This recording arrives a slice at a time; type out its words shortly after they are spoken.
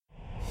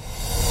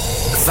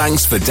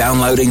Thanks for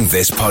downloading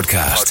this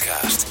podcast.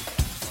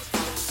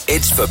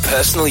 It's for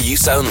personal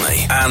use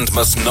only and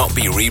must not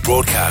be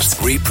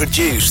rebroadcast,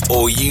 reproduced,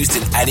 or used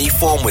in any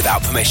form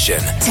without permission.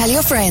 Tell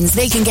your friends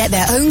they can get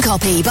their own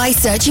copy by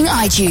searching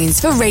iTunes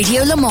for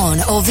Radio Le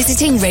Mans or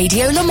visiting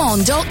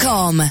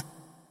radiolemans.com.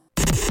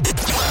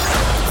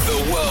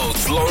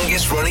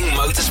 Longest running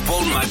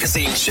motorsport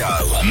magazine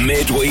show,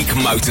 Midweek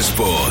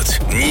Motorsport.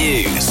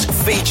 News,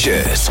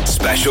 features,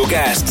 special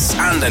guests,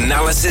 and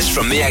analysis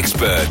from the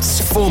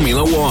experts.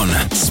 Formula One,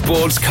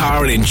 sports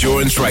car and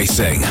endurance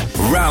racing,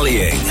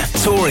 rallying,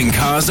 touring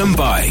cars and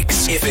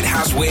bikes. If it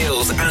has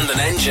wheels and an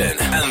engine,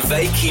 and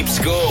they keep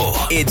score,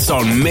 it's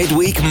on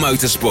Midweek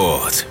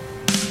Motorsport.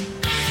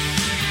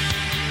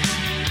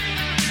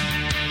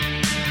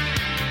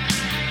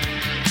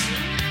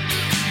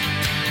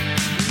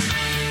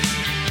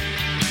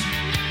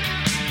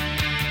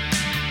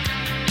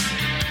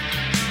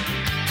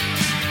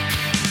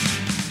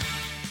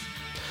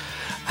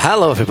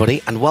 Hello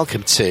everybody and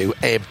welcome to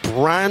a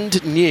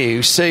brand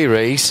new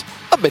series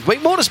of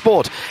Midweek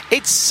Motorsport.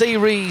 It's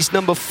series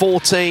number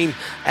 14,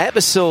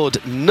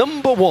 episode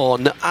number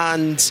 1,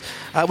 and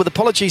with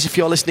apologies if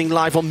you're listening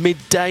live on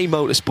Midday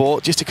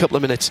Motorsport, just a couple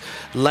of minutes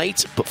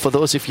late, but for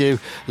those of you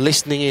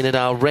listening in at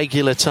our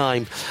regular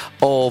time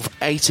of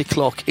 8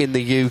 o'clock in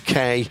the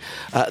UK,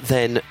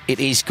 then it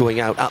is going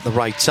out at the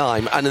right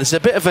time. And there's a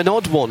bit of an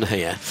odd one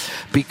here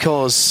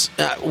because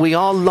we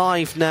are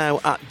live now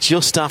at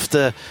just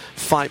after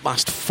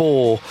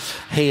 4:05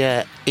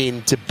 here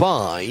in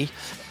Dubai,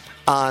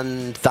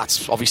 and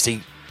that's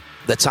obviously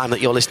the time that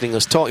you're listening to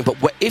us talking.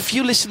 But if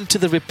you listen to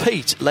the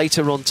repeat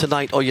later on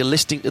tonight or you're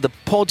listening to the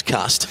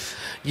podcast,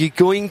 you're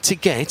going to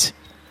get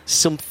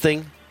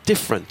something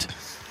different,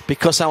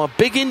 because our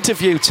big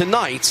interview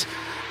tonight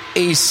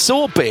is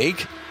so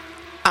big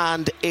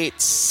and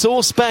it's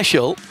so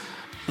special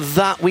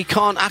that we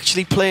can't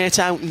actually play it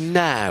out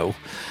now.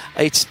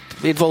 It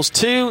involves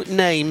two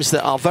names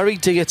that are very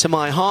dear to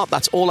my heart.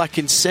 That's all I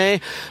can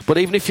say. But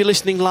even if you're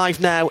listening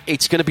live now,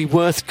 it's going to be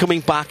worth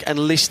coming back and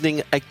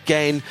listening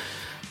again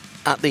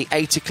at the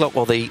 8 o'clock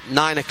or the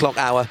 9 o'clock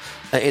hour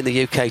in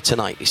the UK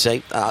tonight, you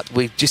see.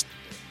 We're just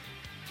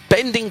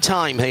bending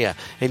time here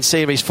in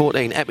Series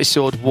 14,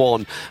 Episode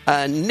 1.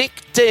 Nick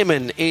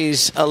Damon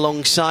is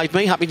alongside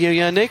me. Happy New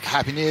Year, Nick.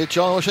 Happy New Year,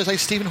 John. Or should I say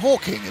Stephen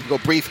Hawking? You've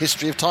got a brief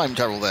history of time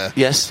travel there.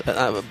 Yes,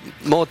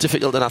 more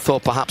difficult than I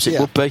thought perhaps it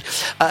would be.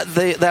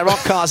 There are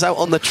cars out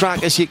on the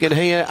track, as you can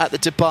hear, at the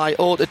Dubai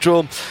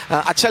Autodrome.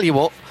 I tell you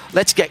what,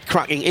 let's get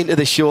cracking into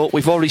the show.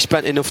 We've already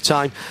spent enough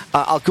time.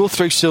 I'll go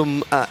through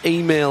some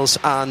emails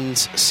and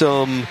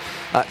some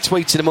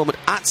tweets in a moment.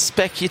 At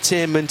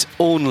Specutainment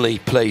Only,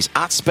 please.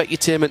 At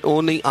Specutainment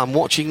Only. I'm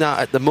watching that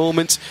at the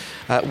moment.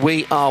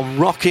 We are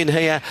rocking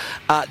here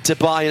at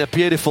Dubai in a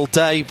beautiful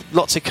day.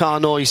 Lots of car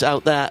noise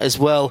out there as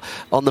well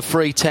on the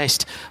free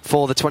test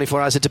for the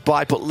 24 Hours of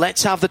Dubai. But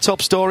let's have the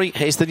top story.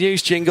 Here's the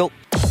news jingle.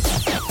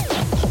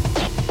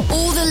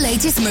 All the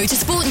latest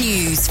motorsport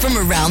news from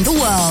around the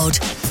world.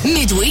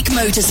 Midweek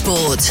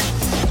Motorsport.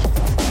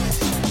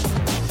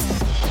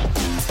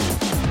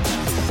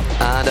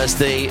 And as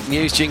the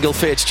news jingle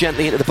fades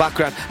gently into the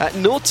background,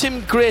 no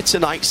Tim Gray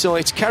tonight, so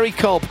it's Kerry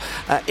Cobb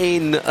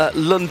in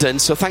London.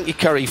 So thank you,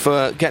 Kerry,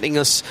 for getting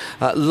us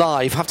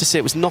live. I have to say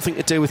it was nothing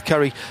to do with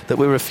Kerry that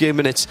we were a few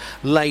minutes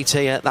late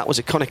here. That was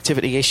a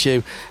connectivity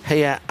issue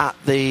here at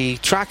the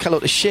track. Hello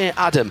to Shea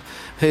Adam,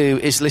 who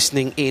is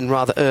listening in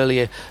rather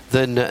earlier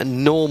than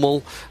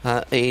normal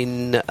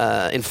in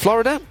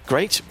Florida.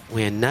 Great,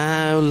 we're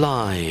now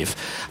live.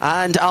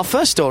 And our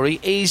first story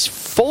is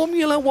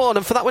Formula One,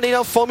 and for that we need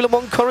our Formula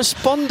One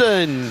correspondent.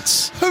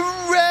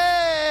 Hooray!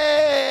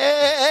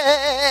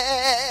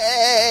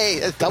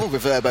 That's double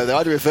reverb over there.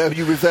 I do reverb,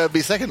 you reverb me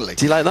secondly.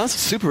 Do you like that?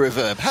 Super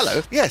reverb.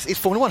 Hello. Yes, it's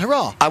Formula One.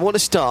 Hurrah! I want to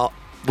start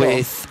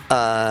with...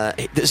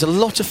 there's a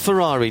lot of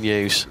Ferrari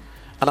news.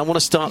 And I want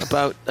to start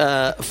about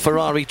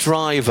Ferrari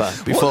driver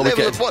before we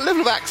get... What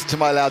level of accent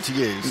am I allowed to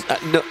use?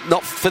 No,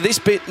 not for this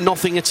bit,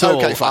 nothing at all.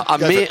 Okay, fine.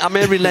 I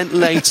may relent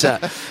later.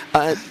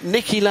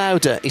 Niki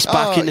Lauda is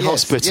back in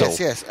hospital.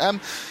 Yes.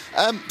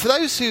 For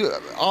those who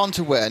aren't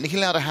aware, Niki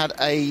Lauda had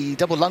a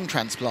double lung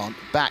transplant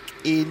back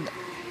in...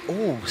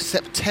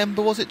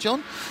 September, was it,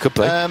 John? Could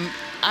be.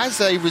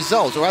 As a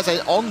result, or as an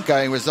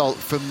ongoing result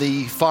from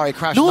the fiery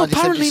crash in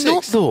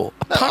 1976. No,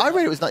 apparently not, though. I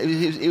read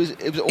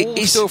it was all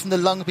still from the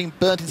lung being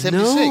burnt in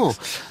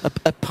 76. No,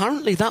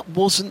 apparently that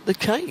wasn't the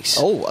case.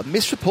 Oh, a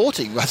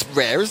misreporting. That's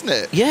rare, isn't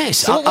it? Yes,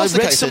 so I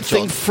read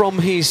something from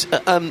his...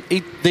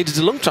 he needed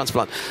a lung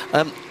transplant.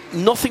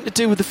 Nothing to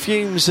do with the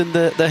fumes and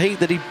the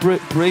heat that he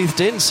breathed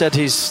in, said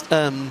his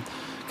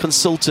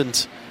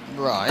consultant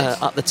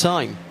at the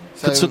time.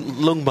 So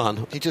lung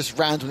man. He just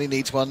randomly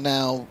needs one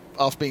now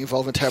after being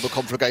involved in a terrible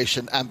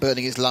conflagration and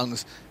burning his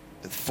lungs.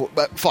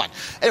 But fine.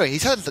 Anyway,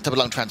 he's had a double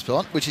lung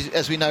transplant, which is,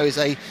 as we know, is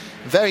a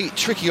very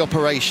tricky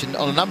operation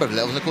on a number of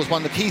levels. Of course,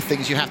 one of the key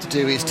things you have to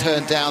do is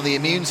turn down the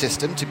immune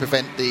system to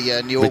prevent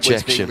the new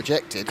organs being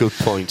rejected. Good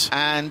point.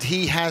 And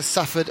he has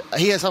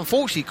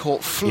unfortunately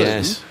caught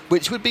flu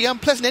which would be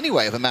unpleasant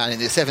anyway of a man in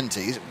his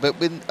 70s, but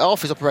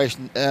after his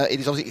operation, it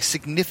is obviously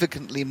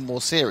significantly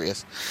more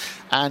serious,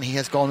 and he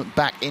has gone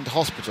back into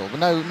hospital.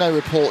 No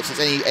reports it's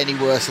any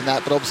worse than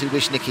that, but obviously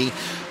wish Nicky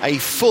a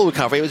full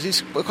recovery. It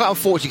was quite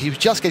unfortunate. He was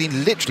just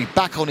getting literally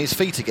back on his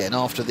feet again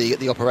after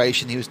the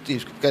operation. He was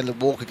going to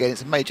walk again.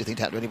 It's a major thing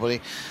to happen to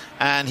anybody,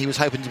 and he was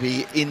hoping to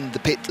be in the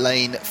pit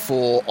lane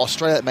for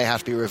Australia. It may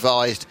have to be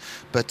revised,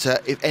 but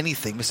if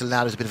anything, Mr.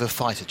 Lauder's a bit of a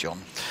fighter,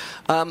 John.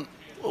 I'm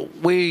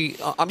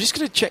just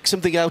going to check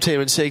something out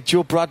here and say,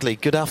 Joe Bradley,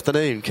 good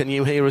afternoon. Can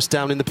you hear us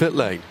down in the pit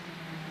lane?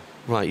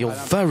 Right, you're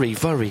very,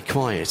 very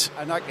quiet.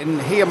 And I can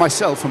hear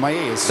myself from my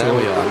ears. There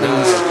we are.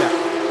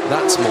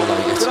 That's more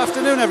like it. Good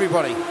afternoon,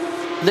 everybody.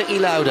 Nicky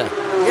Lauder.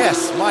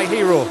 Yes, my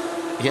hero.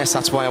 Yes,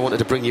 that's why I wanted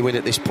to bring you in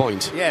at this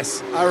point.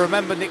 Yes, I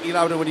remember Nicky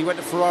Lauder when he went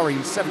to Ferrari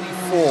in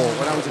 '74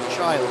 when I was a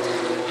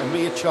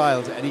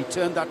child, and he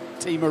turned that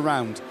team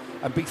around.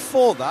 And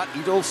before that,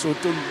 he'd also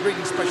done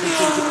really special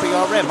things at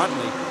BRM, hadn't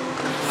he?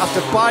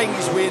 After buying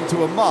his way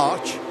into a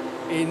March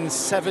in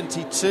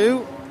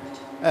 '72,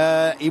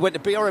 he went to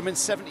BRM in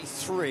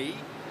 '73,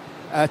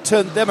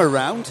 turned them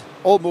around,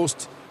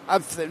 almost.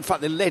 In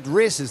fact, they led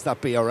races,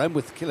 that BRM,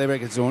 with Achille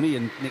Regazzoni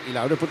and Nicky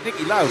Lauder. But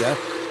Nicky Lauder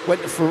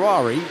went to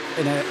Ferrari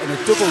in a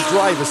double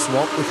driver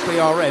swap with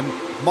BRM,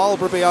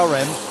 Marlboro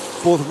BRM.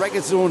 Both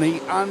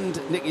Regazzoni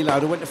and Nicky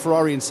Lauder went to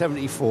Ferrari in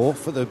 '74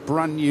 for the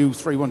brand new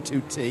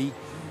 312T.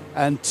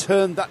 And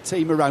turned that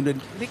team around,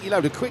 and Nicky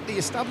Lauder quickly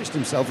established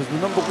himself as the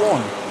number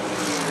one.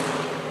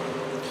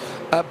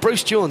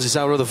 Bruce Jones is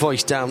our other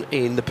voice down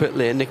in the pit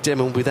lane. Nick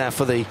Dimon will be there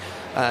for the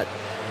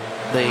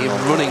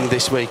running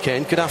this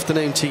weekend. Good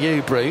afternoon to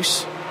you,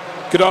 Bruce.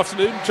 Good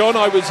afternoon, John.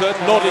 I was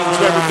nodding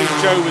to everything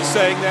Joe was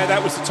saying there.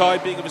 That was the time,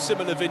 being of a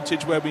similar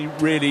vintage where we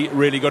really,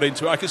 really got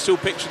into it. I can still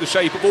picture the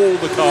shape of all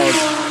the cars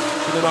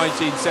in the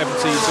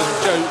 1970s,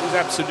 and Joe was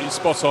absolutely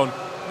spot on.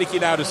 Nicky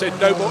Lauder said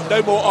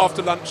no more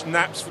after lunch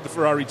naps for the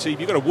Ferrari team.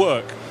 You've got to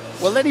work.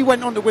 Well, then he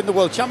went on to win the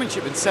World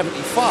Championship in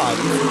 '75,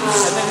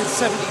 and then in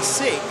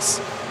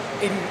 '76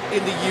 in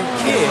the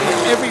UK,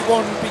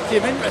 everyone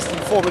became interested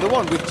in Formula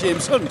One with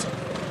James Hunt,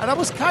 and I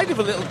was kind of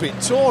a little bit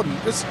torn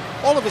because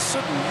all of a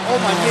sudden all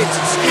my mates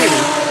at school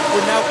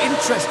were now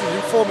interested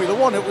in Formula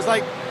One. It was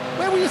like,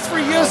 where were you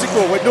 3 years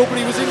ago when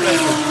nobody was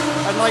interested?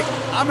 And like,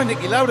 I'm a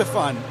Nicky Lauder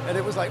fan, and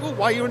it was like, oh,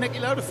 why are you a Nicky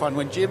Lauder fan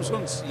when James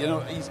Hunt's,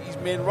 his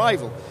main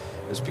rival?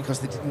 It was because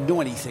they didn't know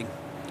anything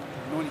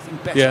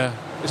better. Yeah,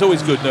 it's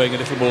always good knowing a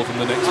little more than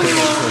the next person,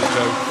 isn't it,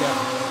 Joe?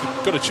 Yeah.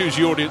 You've got to choose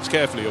your audience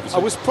carefully, obviously.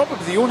 I was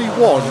probably the only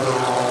one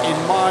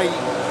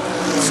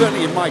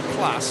certainly in my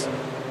class,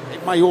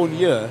 in my own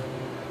year,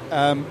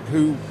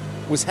 who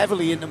was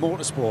heavily into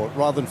motorsport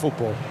rather than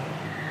football.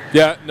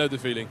 Yeah, know the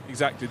feeling.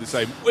 Exactly the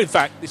same. In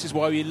fact, this is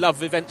why we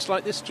love events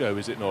like this, Joe,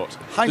 is it not?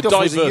 Hindhaugh the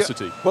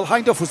diversity.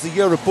 Hindhaugh was the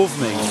year above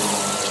me.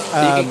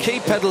 You can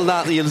keep peddling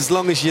that as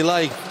long as you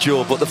like,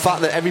 Joe, but the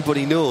fact that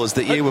everybody knows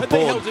that you were born...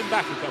 They held him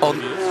back a couple of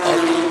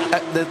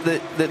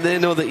years. They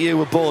know that you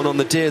were born on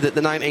the day that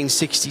the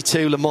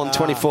 1962 Le Mans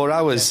 24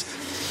 Hours...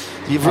 Yes.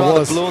 You've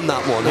rather blown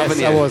that one, haven't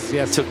you? I was,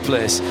 yes. Took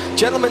place.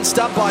 Gentlemen,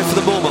 stand by for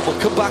the moment. We'll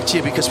come back to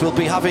you because we'll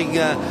be having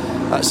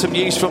some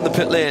news from the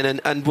pit lane,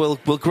 and we'll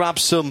grab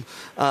some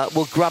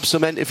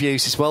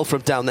interviews as well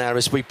from down there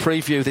as we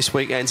preview this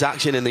weekend's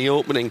action in the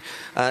opening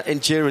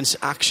endurance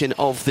action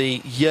of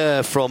the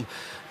year from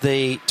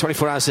the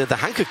 24 hours of the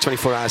Hankook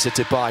 24 hours of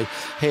Dubai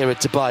here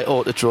at Dubai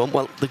Autodrome.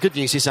 Well, the good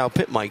news is our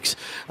pit mics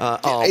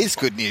it is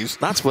good news.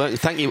 That's working.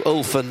 Thank you,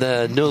 Ulf and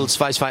the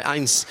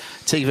 021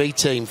 TV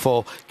team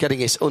for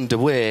getting us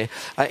underway.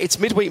 It's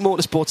Midweek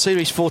Motorsport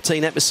Series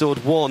 14 Episode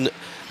 1,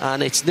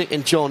 and it's Nick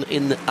and John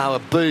in our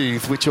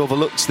booth, which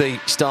overlooks the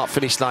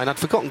start-finish line. I'd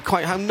forgotten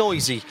quite how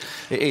noisy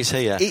it is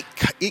here.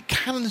 It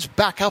cannons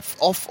back up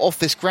off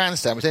this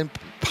grandstand, but then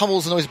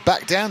pummels the noise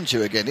back down to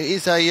you again. It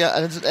is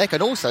an echo,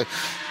 and also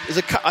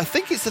I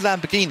think it's the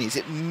Lamborghinis.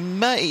 It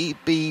may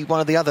be one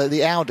of the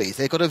Audis.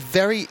 They've got a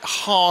very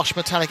harsh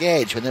metallic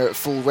edge when they're at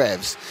full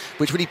revs,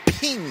 which really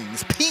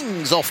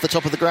pings off the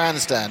top of the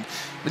grandstand.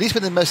 At least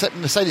when the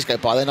Mercedes go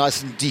by, they're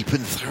nice and deep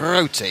and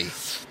throaty.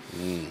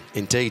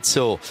 Indeed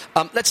so.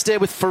 Let's stay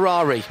with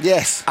Ferrari.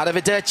 Yes.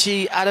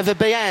 Arrivederci,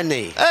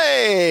 arrivederci.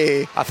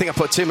 Hey! I think I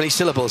put too many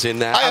syllables in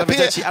there.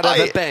 Arrivederci,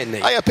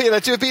 arrivederci. I appear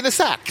to have been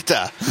sacked.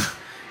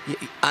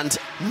 And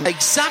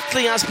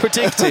exactly as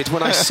predicted,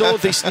 when I saw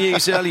this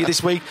news earlier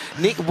this week,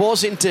 Nick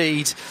was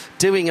indeed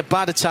doing a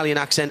bad Italian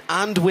accent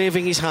and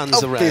waving his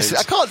hands around.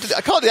 I can't do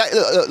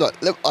that.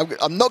 Look,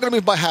 I'm not going to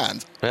move my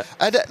hand. Yeah.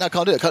 I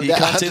can't do it. You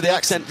can't do the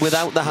accent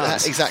without the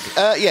hands. Exactly.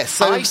 Yes.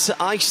 So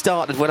I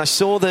started when I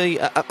saw the...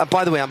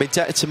 by the way, I'm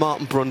indebted to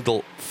Martin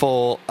Brundle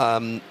for...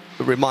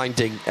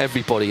 reminding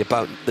everybody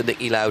about the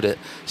Nicky Lauder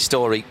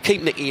story.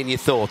 Keep Nicky in your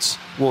thoughts,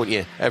 won't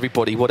you?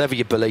 Everybody, whatever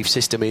your belief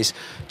system is,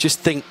 just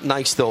think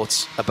nice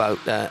thoughts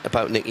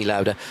about Nicky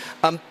Lauder.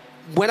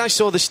 When I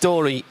saw the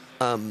story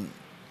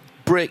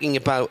breaking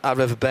about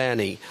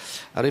Arrivederci,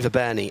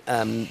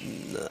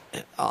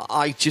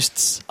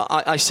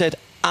 I said,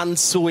 and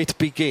so it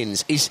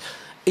begins.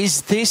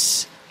 Is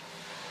this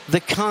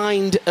the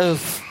kind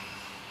of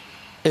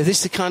Is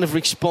this the kind of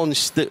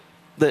response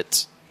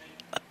that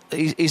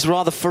is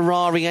rather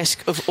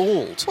Ferrari-esque of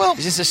old? Well,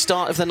 is this the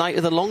start of the night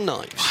of the long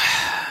knives?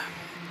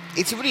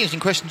 It's a really interesting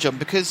question, John,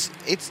 because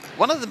it's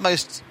one of the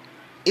most...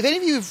 If any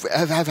of you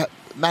have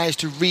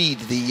managed to read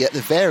the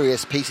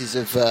various pieces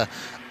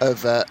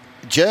of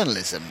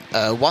journalism,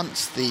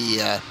 once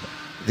the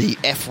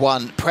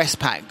F1 press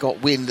pack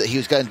got wind that he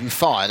was going to be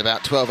fired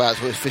about 12 hours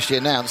before it was officially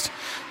announced,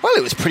 well,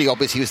 it was pretty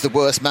obvious he was the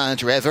worst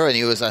manager ever, and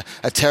he was a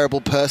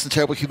terrible person,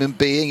 terrible human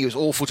being. He was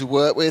awful to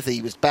work with.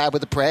 He was bad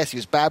with the press. He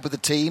was bad with the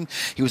team.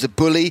 He was a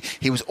bully.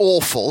 He was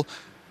awful.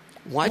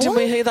 Why didn't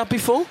we hear that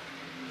before?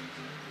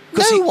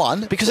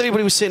 Because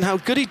everybody was saying how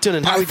good he'd done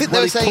and how he pulled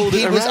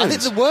it around. I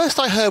think the worst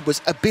I heard was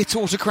a bit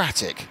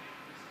autocratic.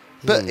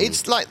 But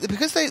it's like,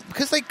 because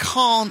they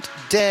can't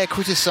dare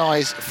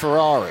criticise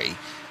Ferrari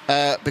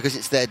because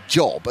it's their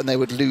job and they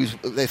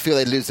feel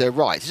they'd lose their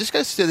rights. It just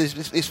goes to this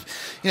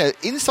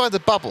inside the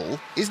bubble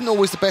isn't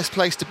always the best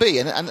place to be.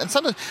 And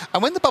sometimes,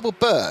 and when the bubble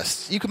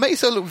bursts, you can make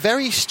yourself look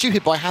very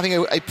stupid by having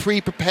a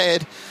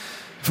pre-prepared,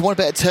 for want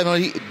of a better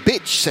terminology,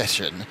 bitch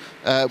session,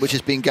 which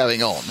has been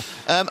going on.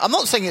 I'm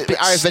not saying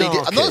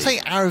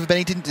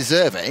Areveni didn't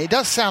deserve it. It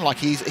does sound like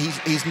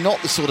he's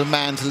not the sort of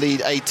man to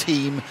lead a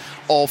team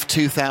of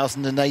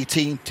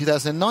 2018,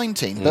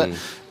 2019. But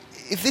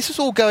if this was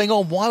all going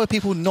on, why were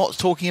people not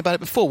talking about it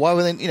before? Why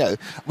were they?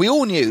 We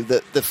all knew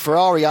that the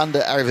Ferrari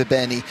under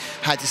Areveni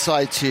had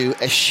decided to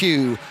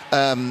eschew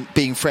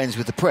being friends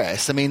with the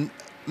press. I mean,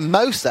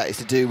 most of that is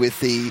to do with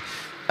the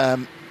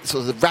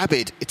sort of the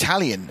rabid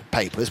Italian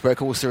papers, where of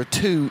course there are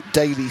 2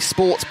 daily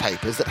sports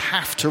papers that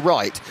have to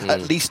write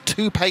at least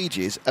 2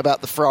 pages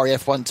about the Ferrari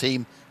F1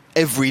 team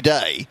every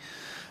day.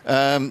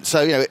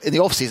 So in the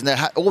off season,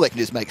 all they can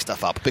do is make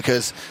stuff up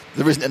because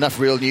there isn't enough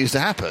real news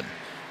to happen.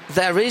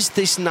 There is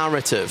this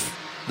narrative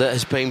that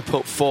has been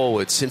put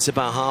forward since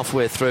about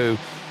halfway through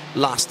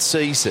last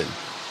season,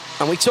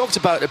 and we talked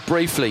about it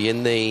briefly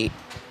in the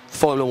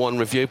Formula 1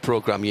 review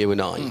programme, you and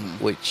I,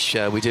 which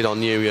we did on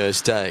New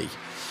Year's Day,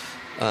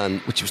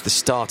 which was the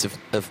start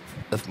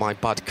of my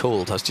bad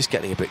cold. I was just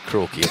getting a bit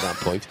croaky at that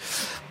point.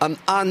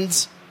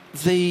 And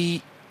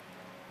the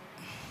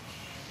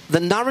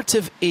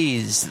narrative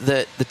is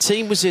that the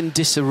team was in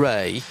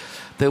disarray,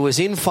 there was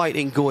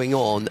infighting going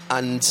on,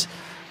 and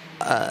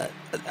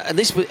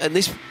this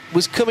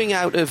was coming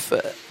out of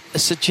a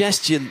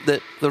suggestion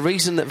that the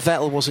reason that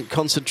Vettel wasn't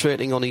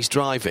concentrating on his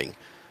driving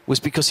was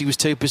because he was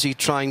too busy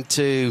trying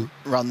to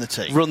run the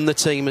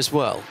team as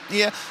well.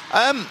 Yeah.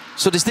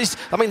 So does this?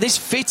 I mean, this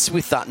fits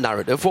with that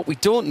narrative. What we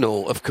don't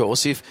know, of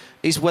course,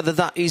 is whether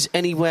that is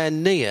anywhere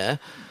near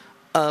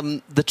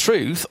the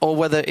truth, or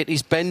whether it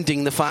is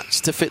bending the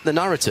facts to fit the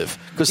narrative.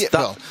 Because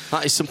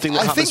that is something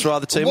that happens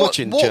rather too much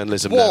in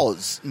journalism. What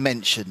was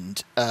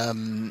mentioned,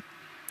 and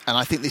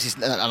I think this is,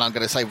 and I'm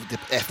going to say the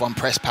F1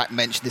 press pack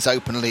mentioned this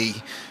openly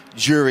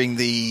during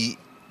the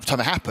time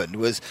it happened,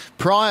 was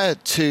prior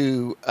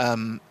to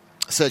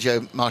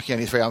Sergio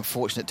Marchionne's very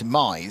unfortunate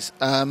demise,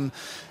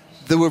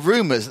 there were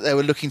rumours that they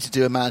were looking to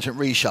do a management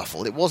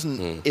reshuffle. It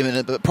wasn't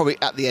imminent, but probably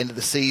at the end of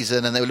the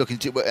season, and they were looking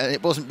to, and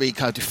it wasn't really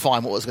kind of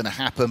defined what was going to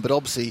happen. But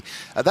obviously,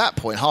 at that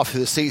point, half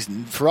through the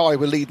season, Ferrari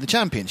were leading the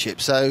championship.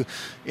 So,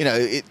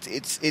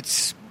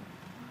 it's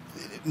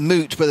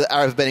moot whether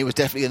Areveni was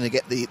definitely going to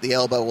get the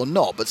elbow or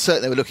not, but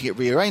certainly they were looking at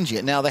rearranging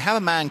it. Now, they have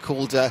a man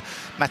called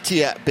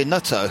Mattia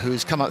Binotto,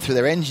 who's come up through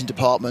their engine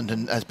department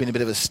and has been a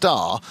bit of a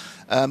star,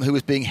 who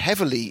was being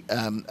heavily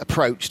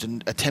approached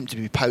and attempted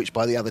to be poached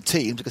by the other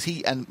teams because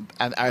he and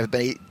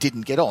Areveni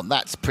didn't get on.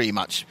 That's pretty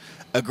much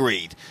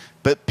agreed.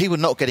 But people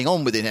not getting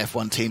on within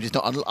F1 teams is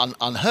not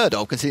unheard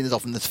of, considering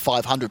there's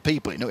 500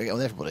 people. You know, you get on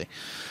with everybody.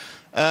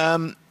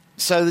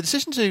 So the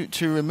decision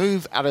to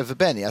remove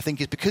Areveni, I think,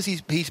 is because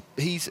he's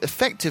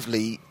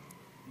effectively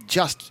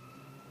just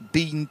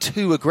been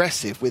too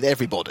aggressive with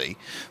everybody,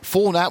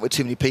 fallen out with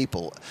too many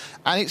people.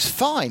 And it's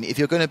fine if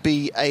you're going to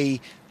be a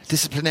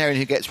disciplinarian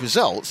who gets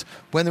results.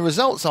 When the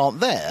results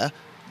aren't there,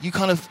 you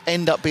kind of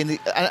end up being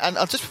and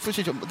I'll just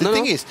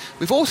thing is,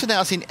 we've also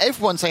now seen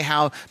everyone say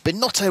how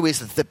Binotto is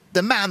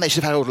the man they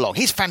should have had all along.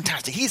 He's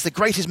fantastic. He's the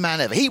greatest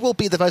man ever. He will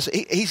be the most.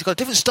 He's got a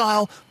different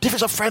style, different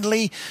sort of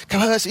friendly,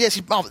 coercive.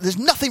 Yes, there's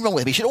nothing wrong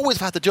with him. He should always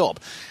have had the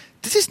job.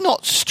 Does this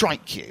not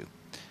strike you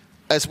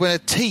as when a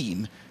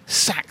team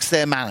sacks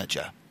their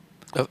manager?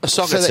 A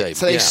soccer team,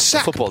 a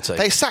football team.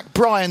 They sack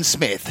Brian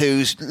Smith,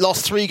 who's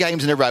lost 3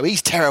 games in a row.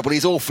 He's terrible,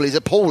 he's awful, he's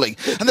appalling.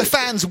 And the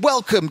fans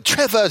welcome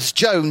Trevor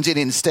Jones in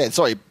instead.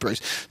 Sorry,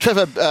 Bruce.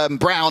 Trevor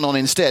Brown on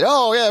instead.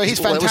 Oh, yeah, he's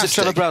fantastic. Was it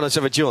Trevor Brown or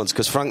Trevor Jones?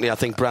 Because frankly, I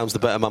think Brown's the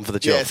better man for the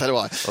job. Yeah, so do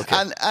I.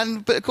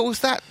 Okay. But of course,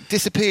 that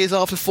disappears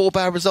after 4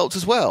 bad results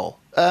as well.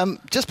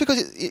 Just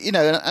because,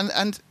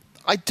 and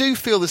I do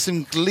feel there's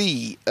some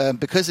glee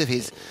because of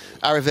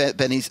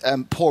Areveni's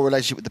poor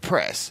relationship with the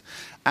press.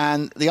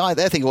 And they're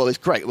thinking, well, it's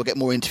great, we'll get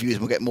more interviews,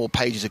 we'll get more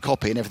pages of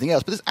copy and everything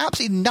else. But there's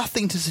absolutely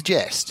nothing to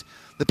suggest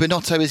that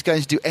Binotto is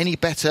going to do any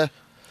better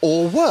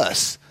or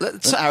worse than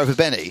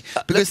Arababeni?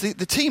 Because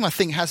the team, I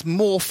think, has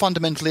more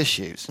fundamental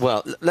issues.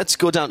 Well, let's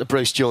go down to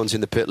Bruce Jones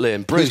in the pit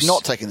lane. Bruce, who's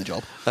not taking the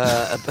job.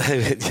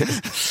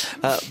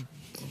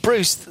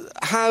 Bruce,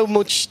 how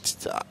much...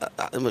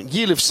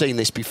 you'll have seen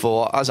this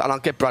before, and I'll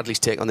get Bradley's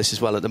take on this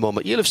as well at the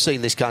moment. You'll have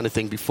seen this kind of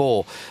thing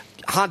before.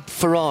 Had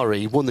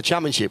Ferrari won the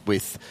championship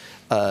with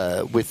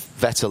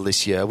Vettel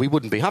this year, we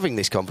wouldn't be having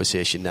this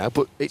conversation now,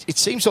 but it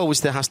seems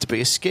always there has to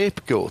be a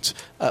scapegoat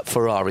at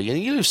Ferrari,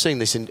 and you'll have seen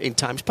this in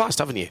times past,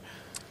 haven't you?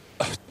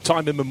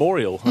 Time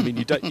immemorial. I mean,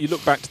 you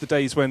look back to the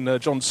days when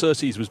John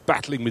Surtees was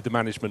battling with the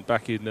management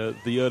back in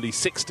the early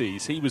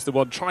 60s. He was the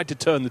one trying to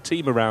turn the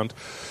team around.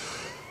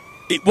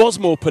 It was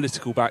more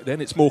political back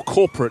then. It's more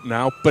corporate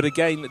now. But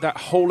again, that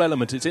whole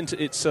element,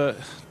 it's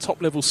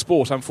top-level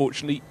sport,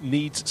 unfortunately,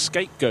 needs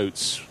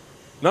scapegoats.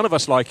 None of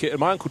us like it, and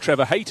my Uncle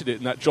Trevor hated it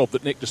in that job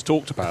that Nick just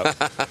talked about.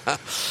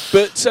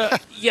 But,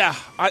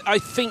 I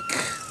think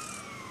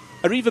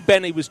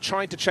Arababeni was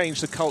trying to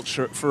change the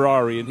culture at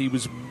Ferrari, and he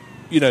was,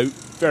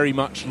 very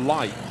much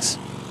liked.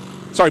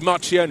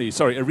 Marchioni.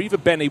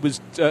 Arababeni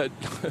was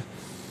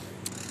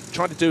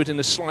trying to do it in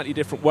a slightly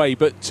different way.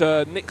 But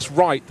Nick's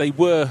right. They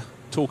were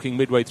talking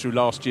midway through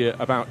last year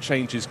about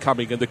changes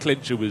coming, and the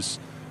clincher was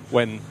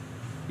when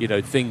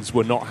things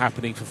were not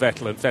happening for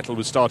Vettel, and Vettel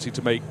was starting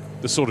to make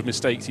the sort of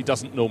mistakes he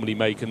doesn't normally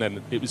make, and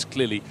then it was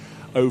clearly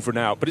over and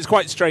out. But it's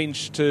quite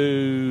strange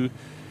it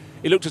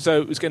looked as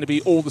though it was going to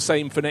be all the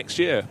same for next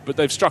year, but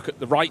they've struck at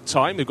the right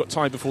time. They've got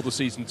time before the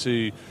season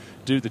to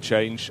do the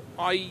change.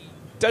 I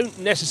don't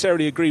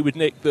necessarily agree with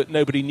Nick that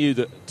nobody knew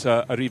that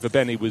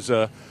Arababeni was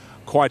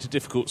quite a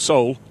difficult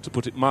soul, to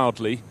put it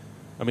mildly.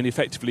 I mean,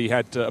 effectively he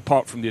had,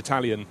 apart from the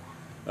Italian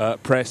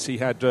press, he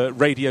had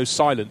radio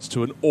silence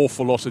to an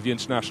awful lot of the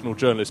international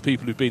journalists,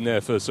 people who've been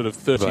there for sort of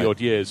 30-odd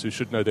years, who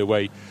should know their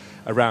way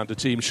around a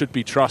team, should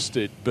be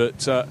trusted.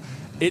 But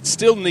it's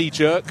still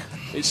knee-jerk,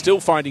 it's still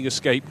finding a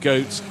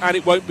scapegoat, and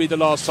it won't be the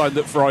last time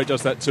that Ferrari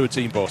does that to a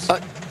team boss.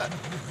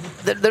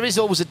 There is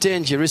always a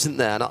danger, isn't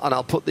there? And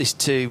I'll put this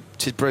to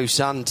Bruce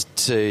and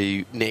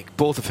to Nick,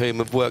 both of whom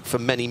have worked for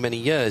many, many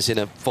years in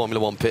a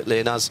Formula One pit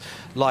lane as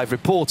live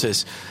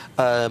reporters.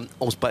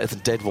 Almost better than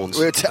dead ones.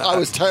 I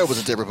was terrible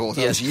as a dead reporter.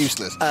 Yes. I was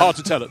useless. Hard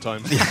to tell at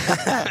times.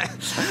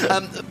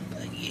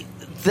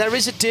 There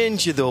is a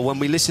danger, though, when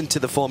we listen to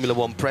the Formula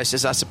One press,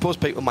 as I suppose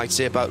people might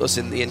say about us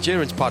in the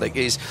endurance paddock,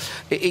 is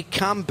it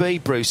can be,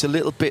 Bruce, a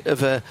little bit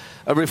of a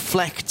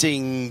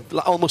reflecting,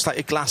 almost like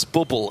a glass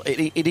bubble.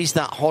 It is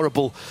that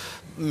horrible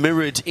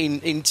mirrored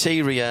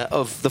interior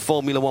of the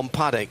Formula One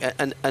paddock,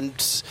 and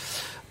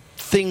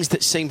things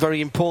that seem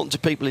very important to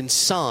people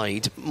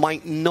inside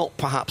might not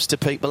perhaps to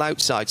people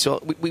outside.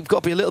 So we've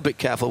got to be a little bit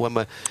careful when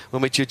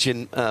we're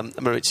judging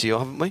Maurizio,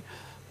 haven't we?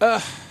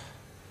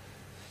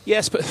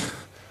 Yes, but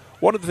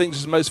one of the things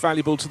that's most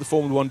valuable to the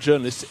Formula One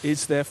journalist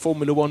is their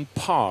Formula One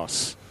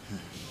pass.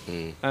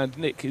 And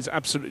Nick is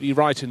absolutely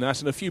right in that,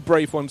 and a few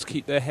brave ones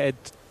keep their head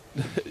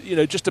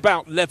just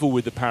about level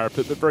with the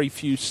parapet, but very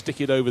few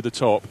stick it over the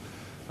top.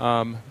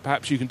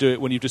 Perhaps you can do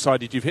it when you've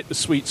decided you've hit the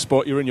sweet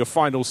spot, you're in your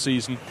final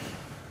season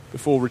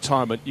before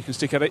retirement, you can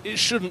stick at it. It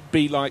shouldn't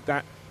be like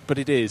that, but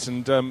it is.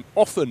 And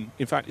often,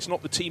 in fact, it's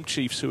not the team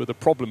chiefs who are the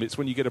problem. It's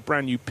when you get a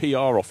brand new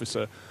PR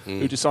officer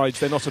who decides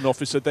they're not an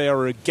officer, they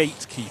are a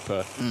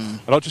gatekeeper.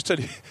 And I'll just tell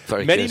you,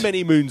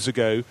 many moons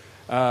ago,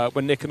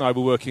 when Nick and I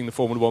were working in the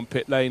Formula One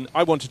pit lane,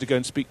 I wanted to go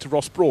and speak to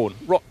Ross Brawn.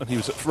 And he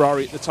was at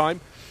Ferrari at the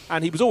time.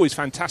 And he was always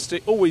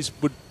fantastic, always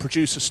would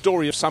produce a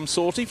story of some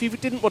sort. If he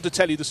didn't want to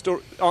tell you the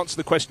story, answer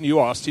the question you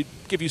asked, he'd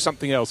give you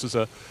something else as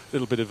a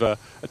little bit of a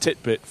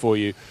tidbit for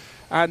you.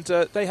 And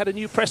they had a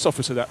new press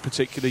officer that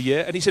particular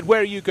year, and he said, "Where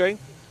are you going?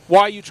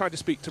 Why are you trying to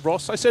speak to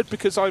Ross?" I said,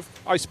 "Because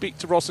I speak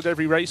to Ross at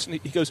every race." And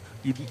he goes,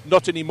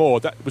 "Not anymore.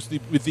 That was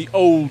with the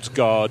old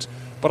guard.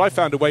 But I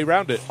found a way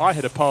around it. I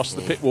had to pass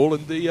the pit wall,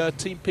 and the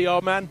team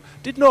PR man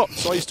did not.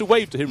 So I used to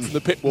wave to him from the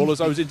pit wall as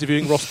I was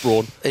interviewing Ross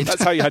Brawn.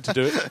 That's how you had to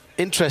do it."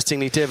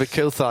 Interestingly, David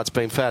Coulthard's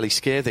been fairly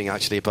scathing,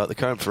 actually, about the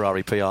current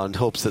Ferrari PR and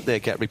hopes that they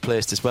get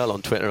replaced as well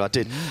on Twitter. I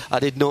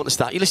did notice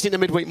that. You're listening to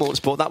Midweek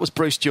Motorsport. That was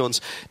Bruce Jones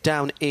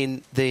down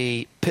in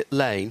the pit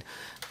lane.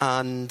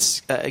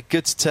 And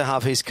good to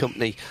have his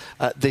company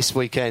this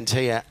weekend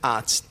here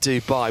at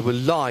Dubai. We're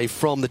live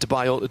from the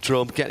Dubai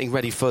Autodrome, getting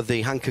ready for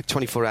the Hankook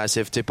 24 Hours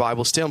of Dubai.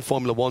 We'll stay on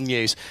Formula One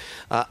news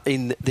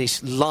in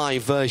this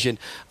live version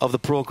of the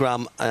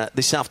programme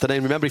this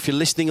afternoon. Remember, if you're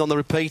listening on the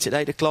repeat at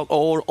 8 o'clock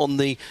or on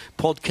the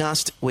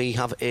podcast, we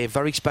have a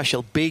very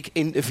special big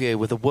interview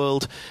with a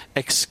world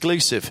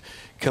exclusive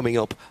coming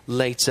up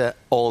later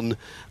on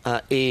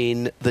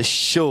in the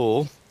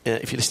show.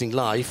 If you're listening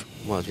live,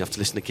 well, you have to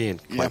listen again,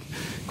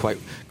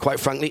 quite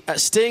frankly.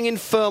 Staying in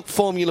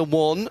Formula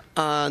One,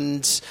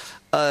 and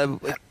a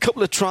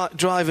couple of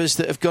drivers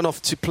that have gone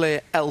off to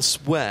play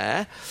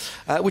elsewhere,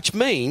 which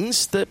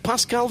means that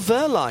Pascal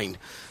Wehrlein,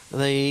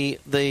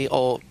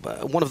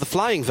 one of the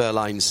flying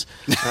Wehrleins,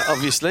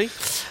 obviously,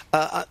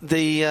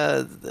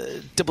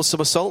 The double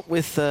somersault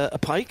with a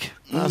pike,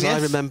 as I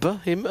remember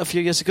him a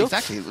few years ago.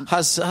 Exactly.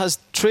 Has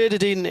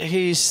traded in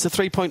his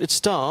three-pointed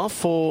star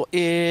for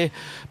a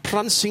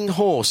prancing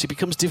horse. He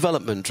becomes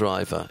development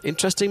driver.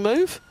 Interesting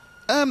move?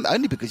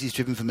 Only because he's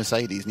driven for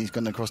Mercedes and he's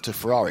gone across to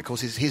Ferrari. Of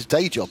course, his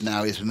day job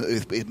now is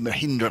with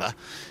Mahindra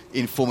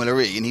in Formula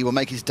E, and he will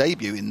make his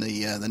debut in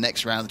the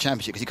next round of the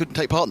championship, because he couldn't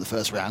take part in the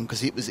first round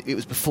because it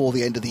was before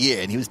the end of the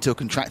year, and he was still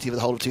contracted for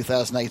the whole of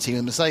 2018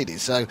 with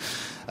Mercedes. So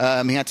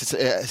he had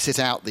to sit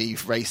out the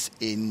race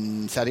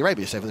in Saudi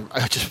Arabia,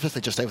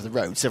 just over the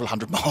road, several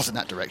hundred miles in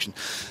that direction.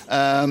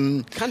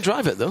 Can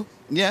drive it though.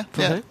 Yeah,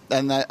 Okay.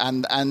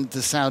 And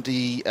the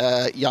Saudi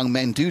young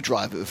men do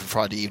drive it for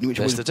Friday evening, which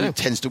Yes,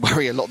 tends to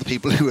worry a lot of the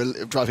people who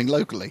are driving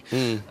locally.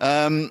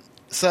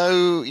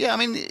 So yeah, I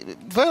mean,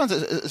 Verland's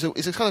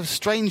is a kind of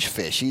strange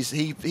fish. He's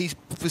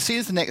seen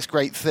as the next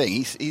great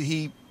thing.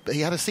 He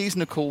had a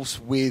season, of course,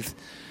 with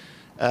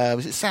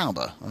was it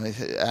Sauber,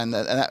 and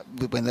that,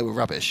 when they were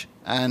rubbish.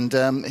 And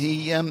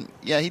he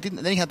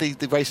didn't. Then he had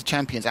the Race of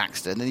Champions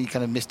accident, and he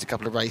kind of missed a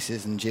couple of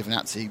races, and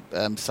Giovinazzi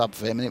subbed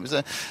for him, and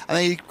and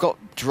then he got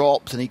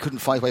dropped, and he couldn't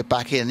find his way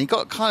back in, and he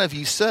got kind of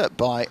usurped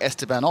by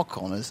Esteban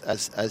Ocon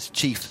as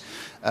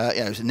chief.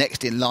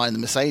 Next in line in the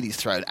Mercedes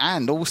throne,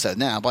 and also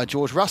now by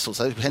George Russell.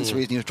 So hence the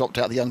reason he was dropped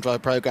out of the Young Driver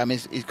programme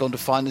is he's gone to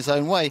find his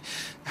own way.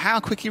 How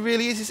quick he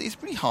really is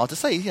really hard to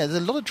say. There's a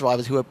lot of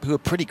drivers who are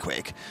pretty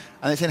quick,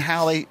 and it's in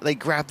how they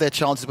grab their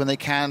chances when they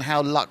can,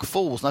 how luck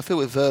falls. And I feel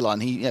with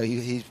Verlaine,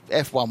 his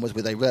F1 was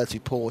with a relatively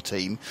poor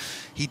team.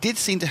 He did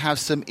seem to have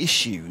some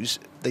issues.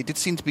 There did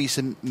seem to be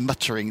some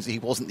mutterings that he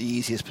wasn't the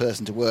easiest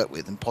person to work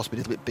with, and possibly a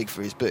little bit big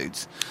for his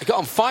boots. He got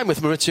on fine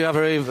with Maurizio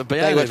Avareve.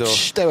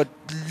 They were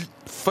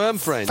firm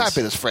friends.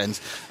 Fabulous friends.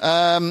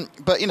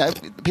 But,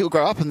 people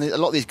grow up, and a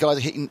lot of these guys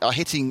are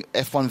hitting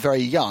F1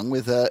 very young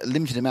with a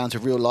limited amount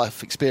of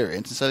real-life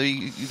experience. And so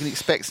you can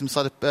expect some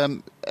sort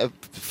of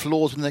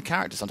flaws in their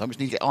character sometimes, which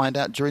need to get ironed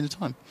out during the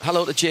time.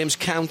 Hello to James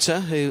Counter,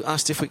 who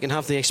asked if we can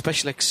have the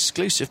special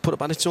exclusive put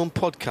up on its own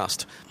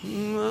podcast.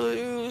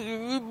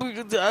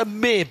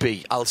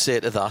 Maybe, I'll say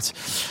to that.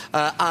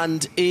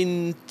 And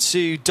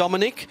into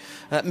Dominic,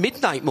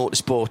 Midnight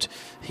Motorsport,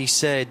 he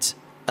says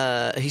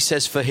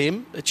for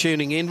him,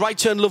 tuning in, Right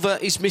Turn Lover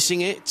is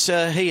missing it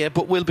here,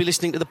 but we'll be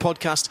listening to the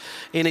podcast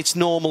in its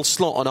normal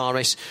slot on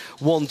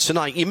RS1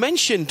 tonight. You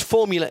mentioned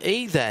Formula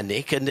E there,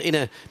 Nick, and in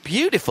a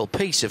beautiful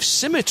piece of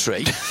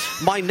symmetry,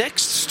 my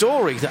next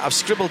story that I've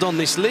scribbled on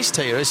this list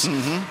here is,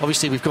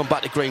 obviously we've gone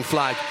back to green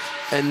flag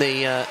and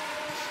the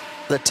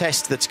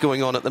test that's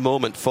going on at the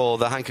moment for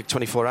the Hankook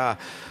 24-hour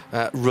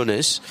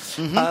runners.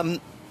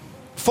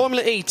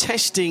 Formula E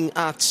testing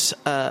at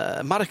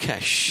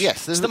Marrakesh.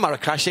 Yes. It's the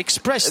Marrakesh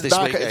Express this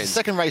weekend. It's the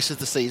second race of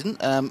the season,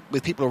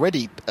 with people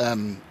already,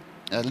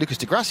 Lucas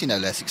Di Grassi no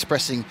less,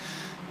 expressing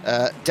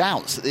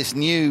doubts that this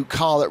new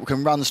car that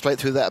can run straight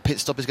through that pit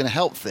stop is going to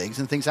help things,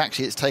 and thinks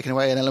actually it's taken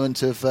away an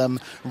element of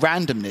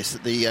randomness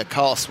that the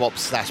car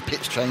swaps /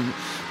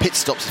 pit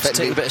stops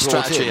effectively take a bit of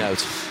strategy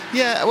out.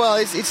 Yeah, well,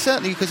 it's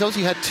certainly, because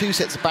obviously you had two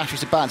sets of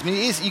batteries to balance. I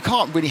mean, you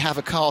can't really have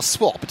a car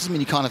swap. It doesn't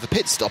mean you can't have a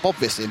pit stop,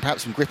 obviously, and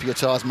perhaps some grippier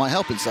tyres might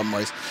help in some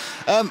ways.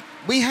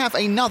 We have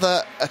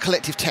another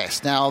collective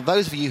test. Now,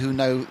 those of you who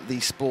know the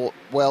sport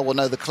well will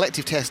know the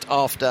collective test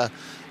after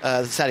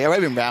the Saudi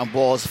Arabian round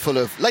was full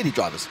of lady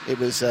drivers. It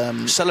was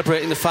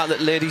celebrating the fact that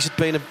ladies had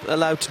been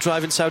allowed to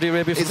drive in Saudi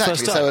Arabia for the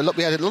first time. So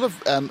we had a lot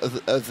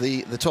of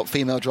the top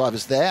female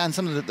drivers there, and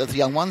some of the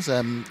young ones.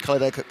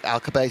 Khaled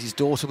Al-Kabazi's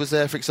daughter was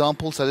there, for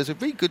example. So there's a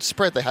really good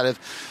spread they had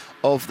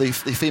of the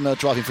female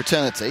driving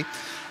fraternity.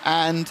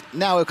 And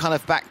now we're kind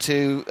of back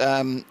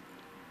to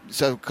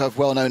so kind of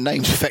well-known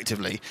names,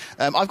 effectively.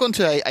 I've gone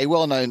to a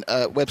well-known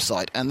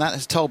website, and that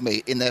has told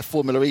me in their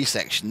Formula E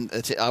section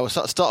that I will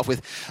start off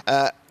with.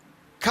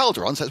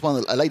 Calderon, so it's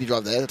a lady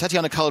driver there.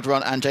 Tatiana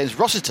Calderon and James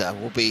Rossiter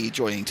will be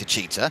joining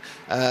Techeetah.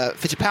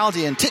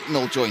 Fittipaldi and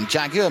Ticknell join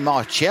Jaguar.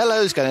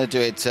 Marciello's going to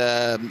do it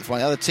for one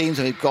of the other teams.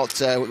 And we've got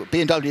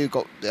BMW,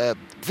 got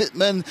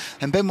Wittmann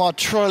and Benoit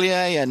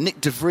Trollier and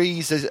Nick De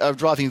Vries are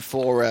driving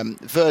for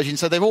Virgin.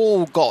 So they've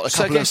all got a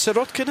couple of...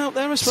 Sirotkin out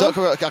there as well?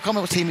 I can't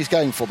remember what team he's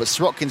going for, but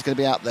Sirotkin's going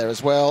to be out there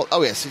as well.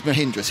 Oh, yes, it's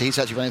Mahindra. So he's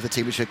actually running for the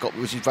team which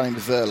is running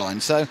with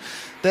Verline. So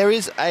there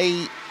is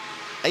a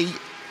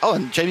Oh,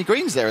 and Jamie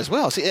Green's there as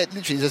well. So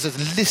literally, there's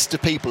a list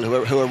of people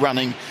who are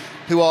running,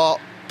 who are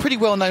pretty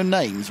well-known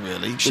names,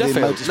 really.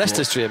 Sheffield,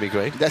 Leicester's Jamie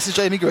Green. Leicester's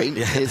Jamie Green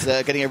is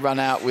getting a run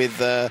out with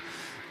the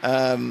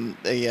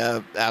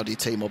Audi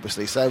team,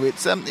 obviously. So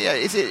it's an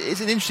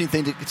interesting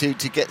thing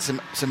to get some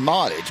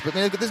mileage. But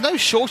there's no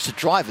shortage of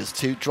drivers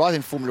to drive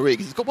in Formula E,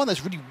 because it's got one of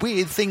those really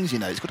weird things,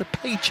 It's got a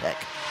paycheck.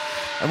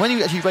 And when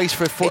you actually race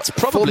for it's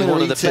probably Formula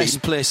one of the team,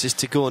 best places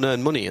to go and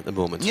earn money at the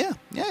moment. Yeah,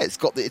 it's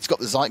got the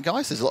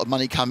zeitgeist. There's a lot of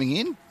money coming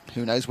in.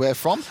 Who knows where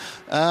from?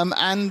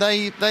 And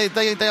they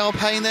are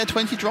paying their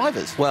 20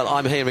 drivers. Well,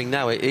 I'm hearing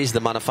now it is the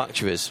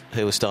manufacturers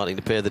who are starting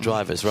to pay the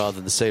drivers rather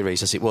than the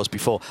series as it was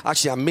before.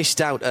 Actually, I missed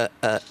out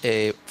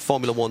a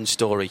Formula 1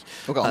 story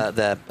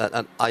there,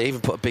 and I even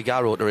put a big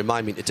arrow to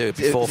remind me to do it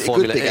before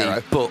Formula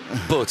E.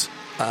 But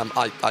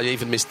I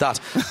even missed that.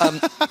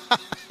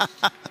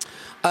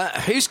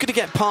 Who's going to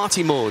get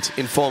party mode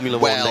in Formula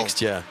One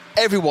next year?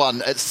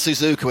 Everyone at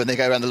Suzuka when they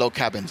go around the log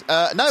cabins.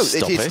 No,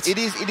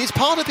 it is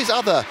part of his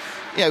other.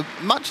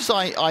 Much as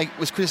I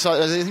was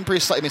criticised, I think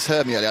Bruce slightly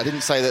misheard me earlier. I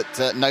didn't say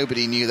that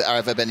nobody knew that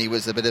Arav Benny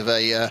was a bit of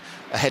a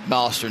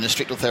headmaster and a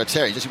strict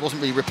authoritarian. Just it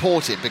wasn't really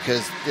reported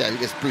because,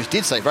 as Bruce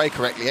did say very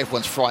correctly,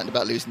 everyone's frightened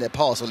about losing their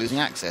pass or losing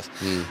access.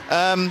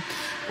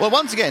 Well,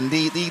 once again,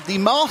 the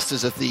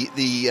masters of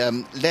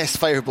the less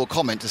favourable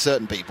comment to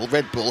certain people,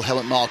 Red Bull,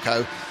 Helmut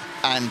Marko,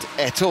 and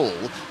et al.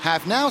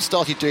 Have now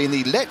started doing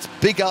the Let's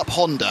Big Up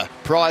Honda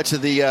prior to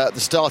the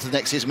start of the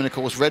next season when, of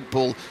course, Red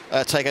Bull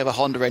take over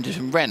Honda engines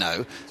from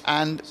Renault.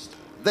 And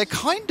they're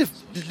kind of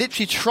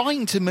literally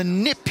trying to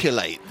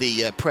manipulate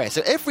the press.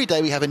 So every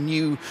day we have a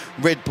new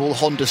Red Bull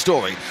Honda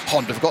story.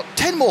 Honda have got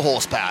 10 more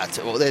horsepower,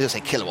 or they just say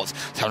kilowatts.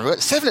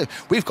 7.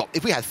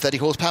 If we had 30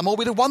 horsepower more,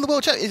 we'd have won the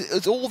world championship.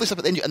 It's all this up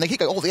at the engine, and they keep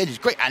going, the engine's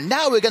great, and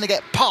now we're going to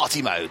get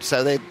party mode.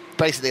 So they're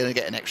basically going to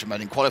get an extra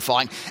mode in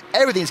qualifying.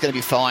 Everything's going to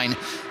be fine.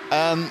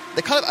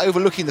 They're kind of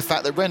overlooking the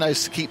fact that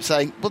Renault keep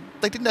saying, well,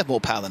 they didn't have more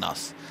power than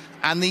us.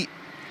 And the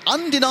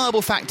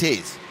undeniable fact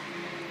is,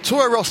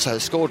 Toro Rosso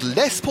scored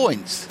less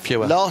points,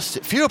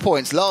 fewer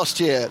points last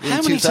year than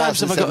How many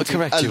times have I got to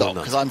correct you on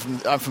that? Because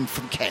I'm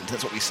from Kent,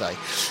 that's what we say.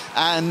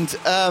 And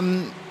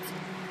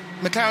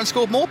McLaren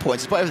scored more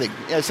points, despite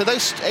everything. So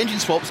those engine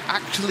swaps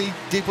actually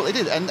did what they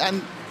did.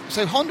 And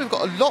so Honda have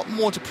got a lot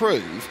more to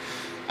prove.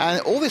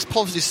 And all this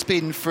positive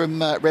spin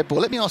from Red Bull.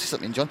 Let me ask you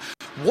something, John.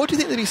 What do you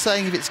think they'd be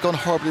saying if it's gone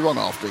horribly wrong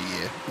after a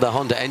year? The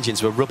Honda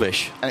engines were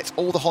rubbish. And it's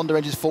all the Honda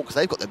engines' fault because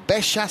they've got the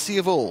best chassis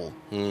of all.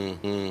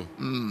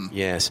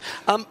 Yes.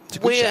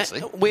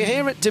 We're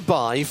here at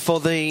Dubai for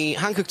the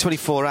Hankook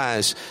 24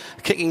 Hours,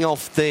 kicking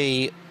off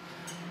the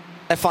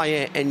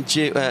FIA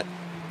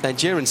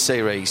Endurance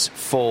Series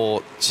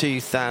for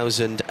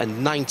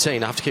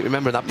 2019. I have to keep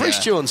remembering that. Bruce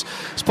Jones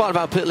is part of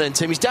our pit lane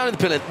team. He's down in the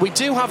pit lane. We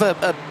do have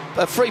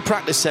a free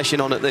practice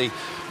session on at the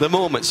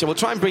moment, so we'll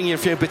try and bring you a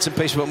few bits and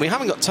pieces, but we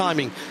haven't got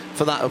timing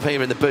for that up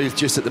here in the booth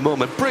just at the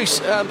moment.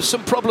 Bruce,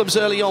 some problems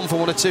early on for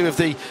one or two of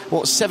the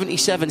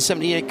 77,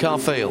 78 car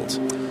field.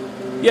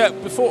 Yeah,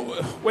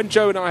 when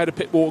Joe and I had a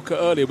pit walk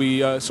earlier, we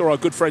saw our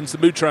good friends the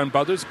Moutran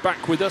brothers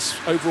back with us,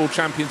 overall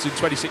champions in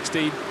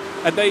 2016.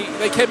 And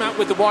they came out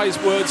with the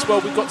wise words,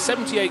 well, we've got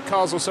 78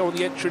 cars or so on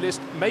the entry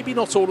list. Maybe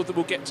not all of them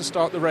will get to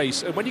start the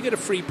race. And when you get a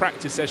free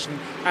practice session,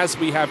 as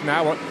we have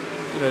now,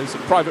 it's a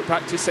private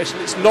practice session,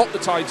 it's not the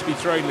time to be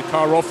throwing the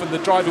car off. And the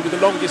driver with the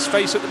longest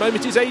face at the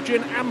moment is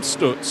Adrian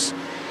Amstutz.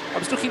 I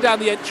was looking down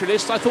the entry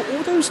list. I thought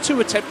all those two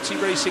attempting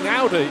racing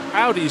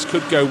Audis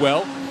could go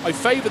well. I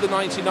favour the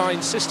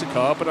 99 sister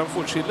car, but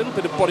unfortunately a little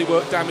bit of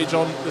bodywork damage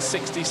on the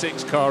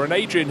 66 car. And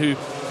Adrian, who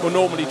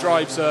normally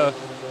drives a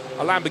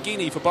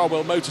Lamborghini for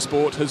Barwell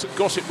Motorsport, has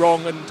got it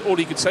wrong, and all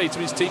he could say to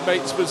his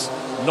teammates was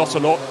not a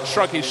lot,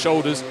 shrug his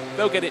shoulders,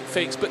 they'll get it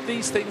fixed. But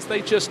these things,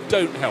 they just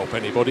don't help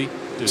anybody,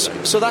 do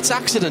they? So that's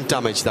accident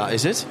damage, that,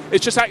 is it?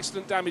 It's just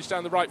accident damage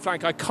down the right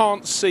flank. I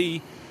can't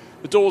see.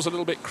 The door's a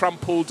little bit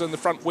crumpled and the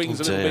front wing's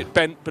a little bit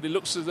bent, but it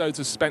looks as though the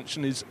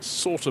suspension is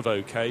sort of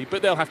okay.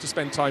 But they'll have to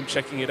spend time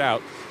checking it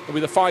out. And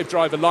with a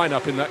 5-driver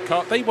lineup in that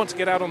car, they want to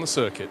get out on the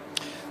circuit.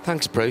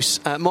 Thanks,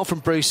 Bruce. More from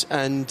Bruce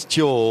and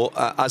Joe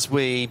as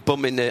we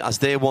bump in, as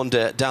they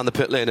wander down the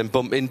pit lane and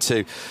bump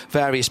into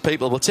various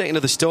people. We'll take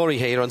another story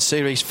here on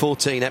Series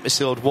 14,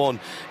 Episode 1.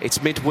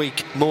 It's Midweek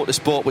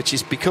Motorsport, which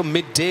has become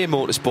Midday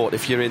Motorsport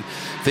if you're in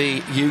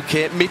the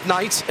UK.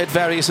 Midnight at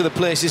various other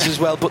places as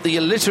well. But the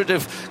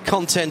alliterative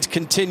content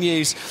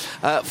continues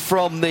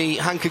from the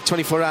Hankook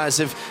 24 Hours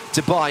of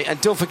Dubai.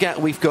 And don't forget,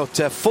 we've got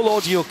full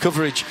audio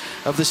coverage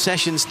of the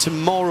sessions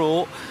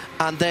tomorrow.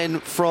 And then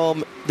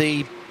from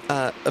the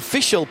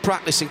official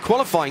practice and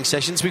qualifying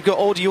sessions, we've got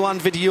audio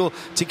and video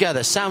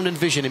together, sound and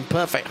vision in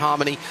perfect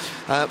harmony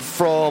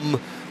from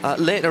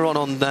later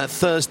on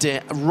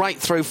Thursday right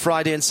through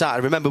Friday and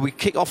Saturday. Remember, we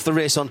kick off the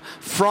race on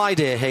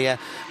Friday here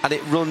and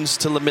it runs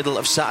till the middle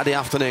of Saturday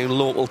afternoon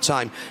local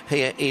time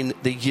here in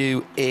the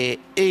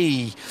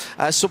UAE.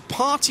 So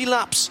party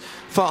laps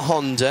for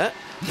Honda,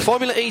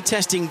 Formula E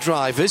testing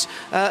drivers.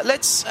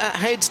 Let's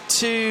head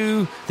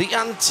to the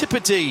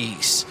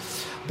Antipodes,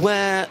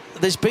 where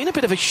there's been a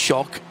bit of a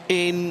shock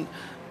in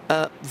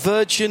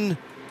Virgin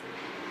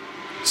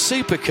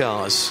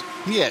supercars.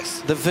 Yes.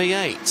 The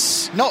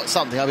V8s. Not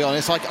something, I'll be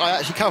honest, I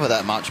actually cover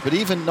that much, but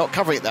even not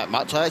covering it that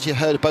much, I actually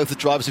heard of both the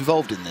drivers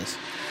involved in this.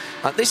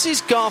 This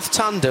is Garth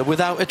Tander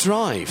without a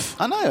drive.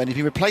 I know, and he's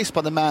been replaced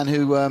by the man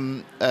who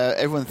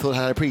everyone thought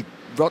had a pretty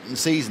rotten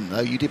season, though.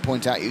 You did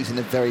point out he was in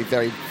a very,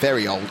 very,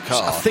 very old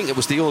car. I think it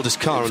was the oldest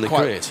car on the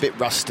grid. A bit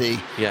rusty,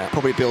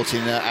 probably built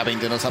in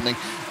Abingdon or something.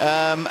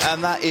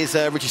 And that is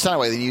Richie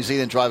Stanaway, the New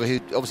Zealand driver, who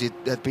obviously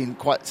had been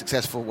quite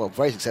successful, well,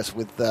 very successful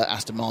with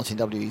Aston Martin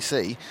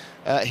WEC.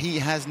 He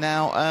has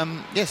now,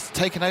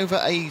 taken over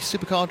a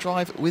supercar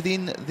drive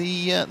within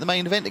the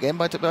main event again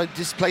by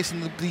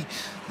displacing the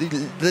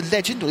the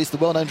legend, or at least the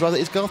well-known driver,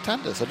 is Garth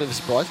Tander. So a bit of a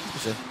surprise.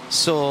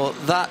 So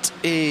that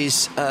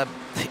is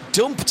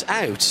dumped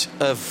out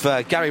of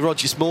Gary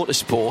Rogers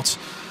Motorsport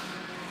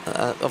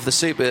of the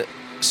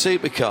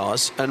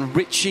supercars, and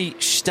Richie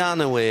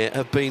Stanaway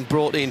have been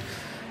brought in.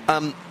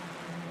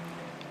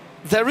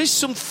 There is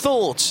some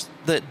thought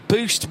that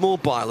Boost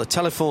Mobile, a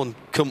telephone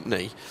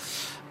company,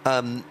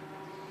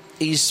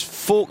 is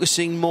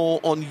focusing more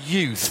on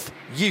youth,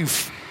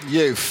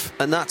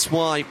 and that's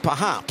why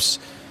perhaps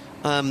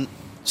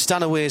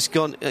Stanaway's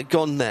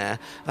gone there.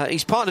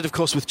 He's partnered, of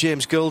course, with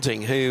James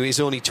Goulding, who is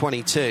only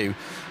 22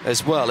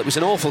 as well. It was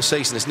an awful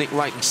season, as Nick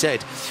rightly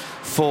said,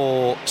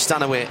 for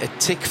Stanaway at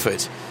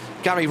Tickford.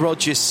 Gary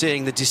Rogers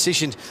saying the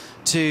decision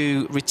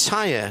to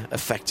retire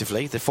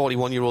effectively, the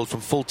 41-year-old from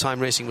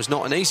full-time racing, was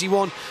not an easy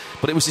one,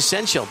 but it was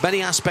essential.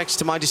 Many aspects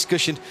to my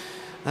discussion,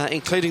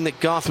 including that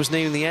Garth was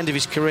nearing the end of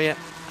his career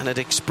and had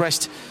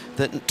expressed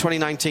that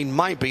 2019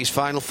 might be his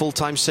final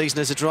full-time season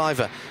as a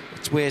driver.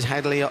 It's weighed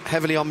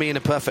heavily on me. In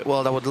a perfect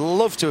world, I would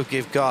love to have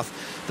given Garth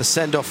the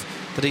send-off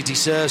that he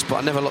deserves, but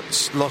I never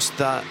lost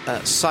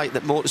that sight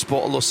that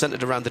motorsport, although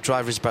centred around the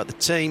driver, is about the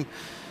team.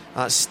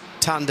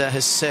 Tander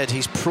has said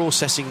he's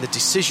processing the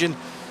decision.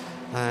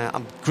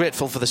 I'm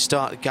grateful for the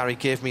start that Gary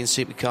gave me in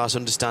supercars.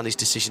 Understand his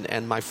decision to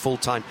end my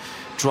full-time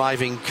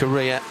driving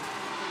career.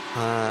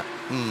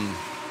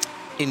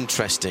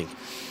 Interesting.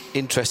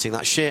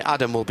 That Shea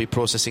Adam will be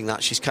processing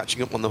that. She's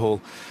catching up on the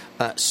whole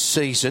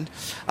season.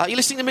 You're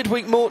listening to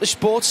Midweek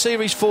Motorsport,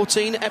 Series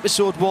 14,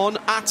 Episode 1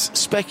 at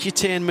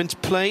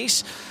Specutainment,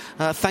 please.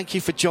 Thank you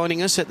for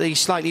joining us at the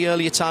slightly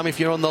earlier time if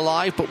you're on the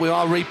live, but we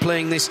are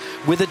replaying this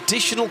with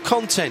additional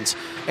content,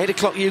 8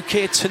 o'clock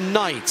UK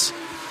tonight,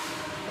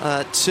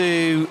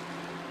 to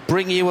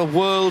bring you a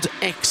world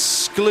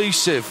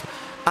exclusive.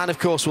 And of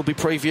course we'll be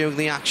previewing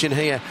the action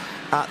here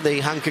at the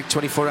Hankook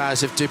 24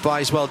 Hours of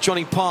Dubai as well.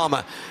 Johnny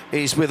Palmer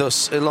is with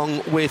us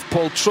along with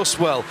Paul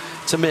Truswell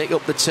to make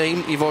up the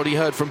team. You've already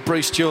heard from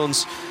Bruce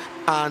Jones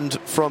and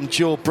from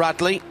Joe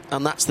Bradley,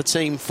 and that's the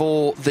team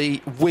for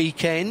the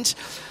weekend.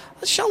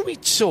 Shall we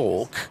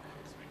talk?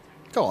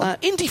 Go on.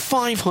 Indy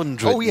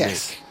 500. Oh,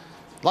 yes. Nick.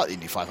 Like the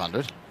Indy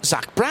 500.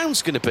 Zach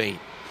Brown's going to be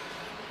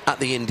at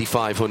the Indy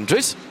 500.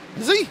 Is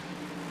he?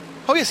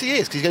 Oh, yes, he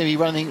is, because he's going to be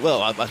running...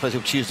 Well, I suppose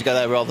he'll choose to go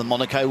there rather than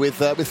Monaco with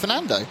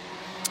Fernando.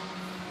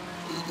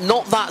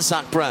 Not that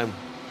Zach Brown.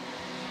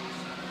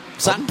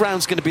 Zach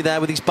Brown's going to be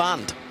there with his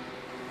band.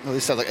 Well,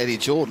 this sounds like Eddie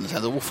Jordan. It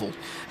sounds awful.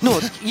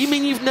 No, you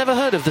mean you've never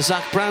heard of the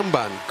Zach Brown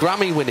band?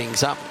 Grammy-winning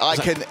Zach... I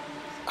can...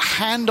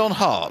 Hand on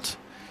heart...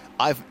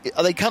 Are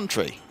they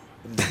country?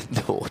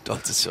 No, not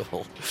at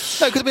all.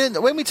 No, because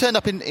when we turned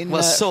up in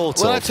sort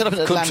when of. I turned up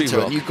in Country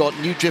Atlanta rock.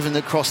 and you'd driven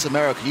across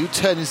America, you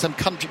turned in some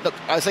country. Look,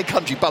 I say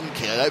country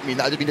bumpkin. I don't mean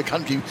that. I mean a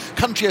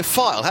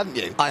countryophile, hadn't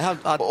you? I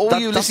have. All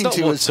you listened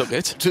to was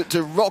it.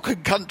 to rock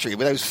and country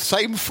with those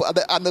same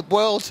and the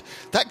world.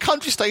 That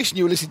country station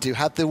you were listening to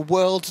had the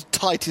world's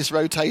tightest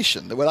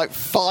rotation. There were like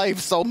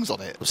 5 songs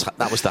on it.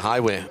 That was the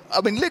highway.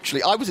 I mean,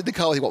 literally, I was in the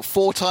car,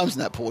 4 times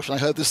in that Porsche, and I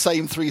heard the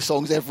same 3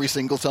 songs every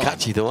single time.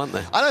 Catchy though, aren't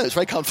they? I know, it's a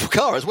very comfortable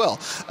car as well.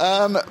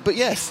 But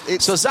yes,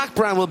 so Zach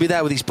Brown will be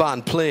there with his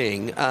band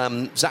playing.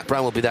 Zach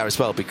Brown will be there as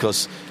well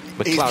because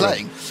McLaren. He's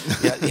playing.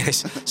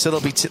 Yes. So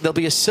there'll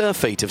be a surf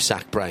feat of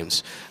Zach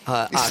Brown's. He's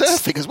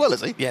surfing as well,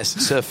 is he? Yes,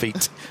 surf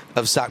feat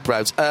of Zach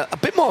Brown's. A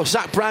bit more of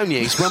Zach Brown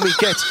news when we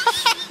get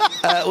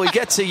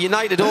to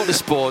United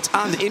Autosport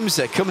and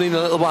IMSA coming in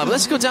a little while. But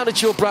let's go down to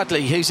Joe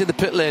Bradley, who's in the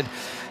pit lane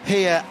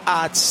here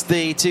at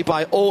the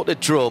Dubai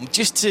Autodrome,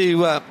 just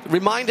to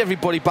remind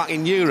everybody back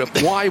in Europe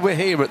why we're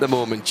here at the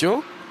moment.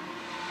 Joe?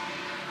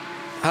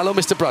 Hello,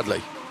 Mr.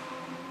 Bradley.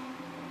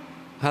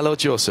 Hello,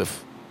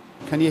 Joseph.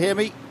 Can you hear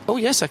me? Oh,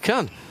 yes, I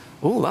can.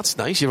 Oh, that's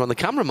nice. You're on the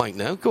camera mic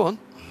now. Go on.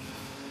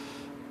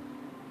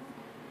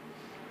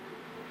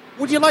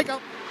 Would you like of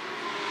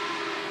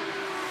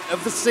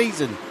the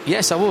season?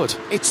 Yes, I would.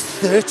 It's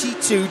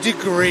 32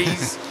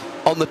 degrees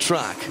on the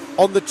track.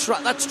 On the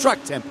track. That's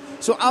track temp.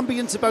 So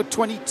ambience about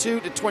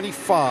 22 to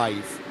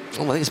 25.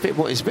 Oh, I think it's a bit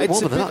warmer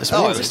than that.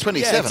 It's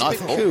 27, I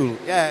thought. Cool.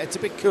 Yeah, it's a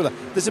bit cooler.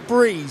 There's a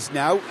breeze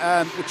now,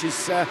 which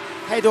is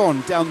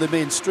head-on down the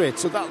main straight,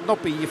 so that'll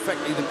not be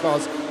affecting the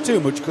cars too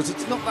much because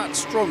it's not that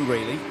strong,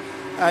 really.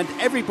 And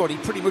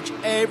pretty much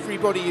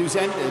everybody who's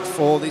entered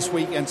for this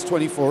weekend's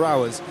 24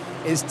 hours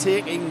is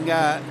taking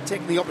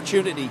the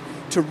opportunity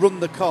to run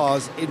the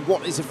cars in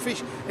what is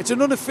official. It's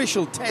an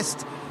unofficial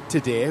test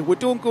today. We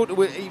don't go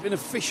to even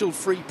official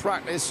free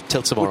practice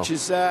till tomorrow, which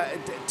is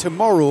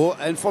tomorrow,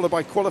 and followed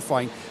by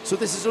qualifying. So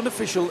this is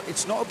unofficial.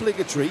 It's not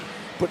obligatory,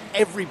 but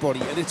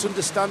everybody, and it's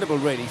understandable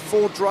really.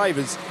 4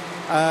 drivers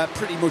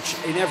pretty much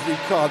in every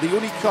car. The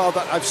only car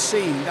that I've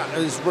seen that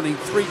is running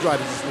 3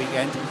 drivers this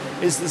weekend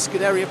is the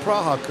Scuderia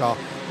Praha car,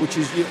 which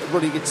is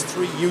running its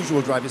 3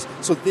 usual drivers.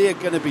 So they're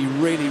going to be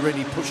really,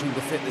 really pushing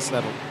the fitness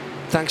level.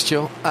 Thanks,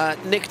 Joe.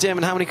 Nick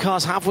Damon, how many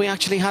cars have we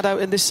actually had out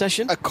in this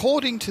session?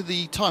 According to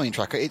the timing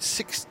tracker, it's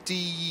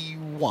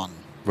 61.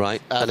 Right.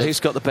 And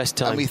who's got the best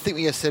time? And we think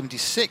we have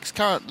 76.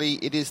 Currently,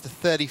 it is the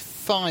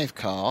 35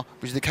 car,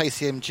 which is the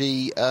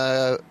KCMG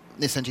Nissan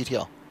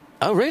GTR.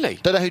 Oh, really?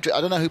 I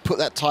don't know who put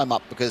that time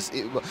up, because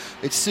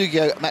it's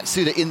Sugio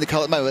Matsuda in the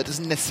car at the moment. It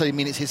doesn't necessarily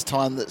mean it's his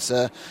time that's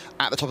at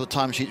the top of the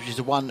timesheet, which is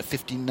a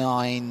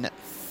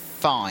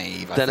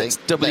 1:59.5. Then it's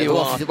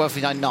WR.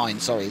 1:59.9.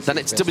 Sorry. Then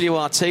it's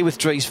WRT with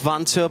Dries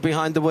Vanthoor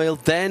behind the wheel.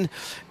 Then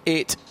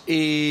it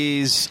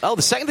is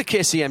the second of the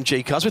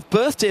KCMG cars with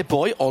birthday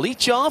boy Ollie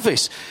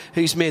Jarvis,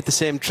 who's made the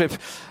same trip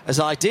as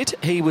I did.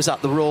 He was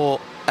at the Raw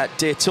at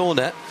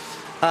Daytona.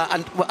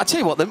 And I tell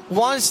you what, then,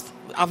 whilst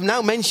I've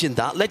now mentioned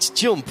that, let's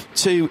jump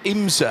to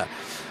IMSA,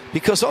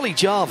 because Ollie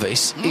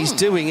Jarvis is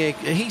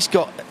he's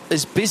got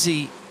as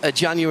busy a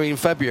January and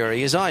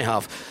February as I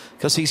have,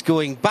 because he's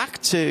going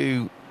back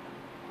to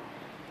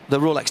the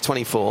Rolex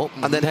 24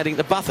 and then heading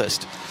to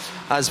Bathurst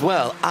as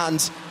well.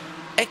 And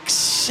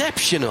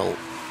exceptional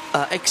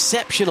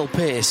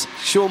pace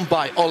shown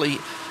by Ollie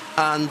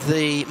and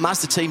the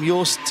Mazda Team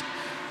Yost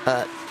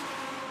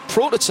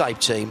prototype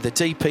team, the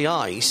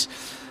DPIs,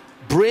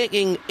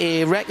 breaking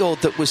a record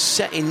that was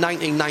set in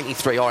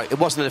 1993. All right, it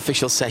wasn't an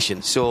official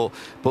session,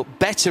 but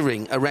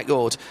bettering a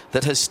record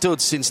that has stood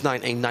since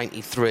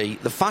 1993.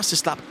 The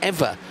fastest lap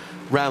ever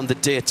round the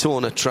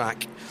Daytona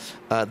track,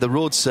 the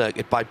road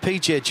circuit, by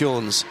PJ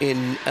Jones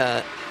in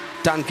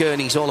Dan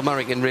Gurney's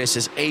All-American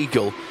Racers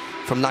Eagle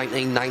from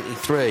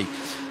 1993.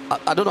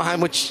 I don't know how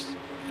much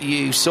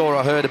you saw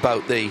or heard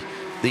about the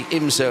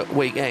IMSA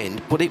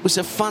weekend, but it was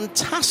a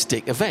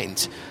fantastic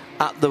event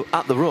at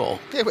the Raw.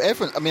 Yeah, but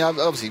everyone, I mean,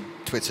 obviously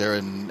Twitter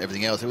and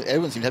everything else,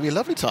 everyone seemed to have a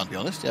lovely time, to be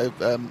honest.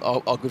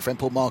 Our good friend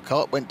Paul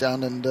Marquardt went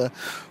down and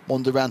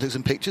wandered around, took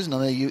some pictures, and I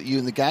know you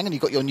and the gang, and you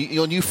got your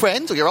new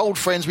friends, or your old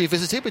friends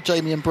revisited, with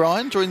Jamie and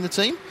Brian joining the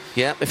team.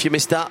 Yeah, if you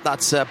missed that,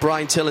 that's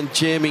Brian Till and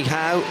Jamie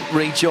Howe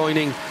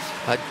rejoining,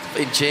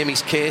 in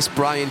Jamie's case,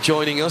 Brian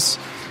joining us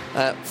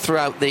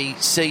throughout the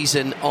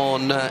season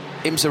on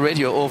IMSA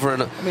Radio over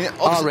on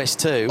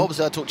RS2.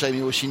 Obviously I taught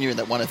Jamie what she knew in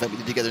that one event we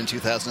did together in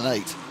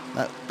 2008.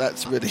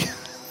 That's really...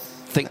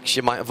 I think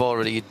she might have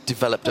already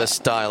developed her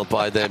style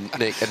by then,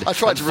 Nick. And I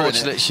tried to ruin it.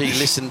 Unfortunately, she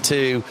listened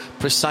to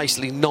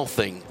precisely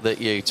nothing that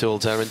you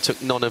told her and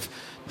took none of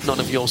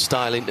your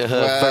style into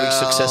her very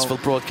successful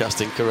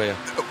broadcasting career.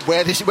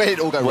 Where did it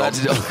all go wrong? Where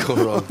did it all go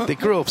wrong? They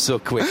grew up so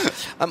quick.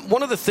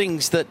 One of the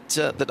things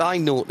that I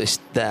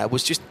noticed there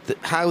was just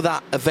how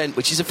that event,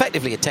 which is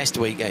effectively a test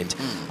weekend,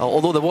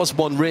 although there was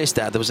one race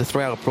there was a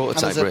 3-hour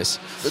prototype race.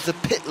 There's a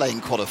pit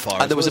lane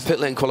qualifier. And there was a pit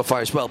lane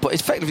qualifier as well. But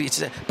effectively,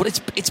 it's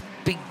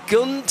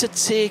begun to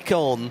take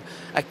on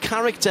a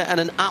character and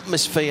an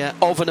atmosphere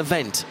of an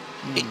event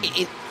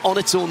on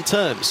its own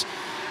terms.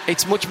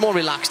 It's much more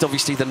relaxed,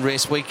 obviously, than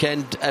race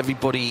weekend.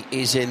 Everybody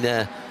is in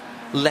a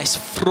less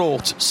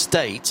fraught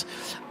state.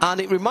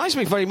 And it reminds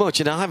me very much,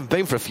 and I haven't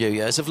been for a few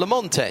years, of Le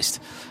Mans Test,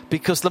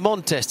 because Le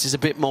Mans Test is a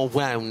bit more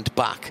wound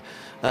back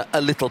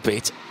a little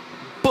bit.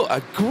 But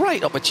a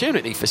great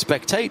opportunity for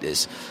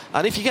spectators.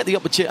 And if you get the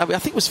opportunity, I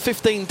think it was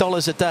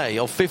 $15 a day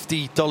or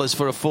 $50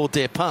 for a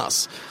 4-day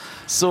pass.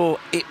 So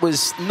it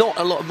was not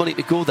a lot of money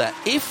to go there.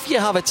 If you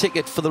have a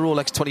ticket for the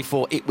Rolex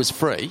 24, it was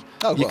free.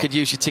 You could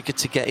use your ticket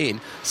to get in.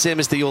 Same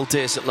as the old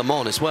days at Le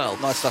Mans as well.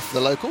 Nice stuff for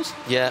the locals.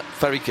 Yeah,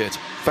 very good.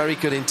 Very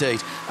good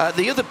indeed.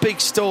 The other big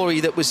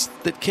story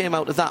that came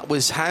out of that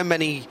was how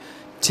many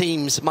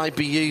teams might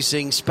be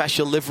using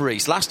special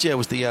liveries. Last year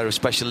was the year of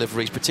special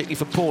liveries, particularly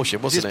for Porsche,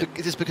 wasn't it?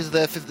 Is this because of the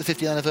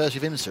 50th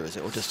anniversary of IMSA, is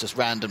it, or just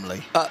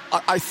randomly?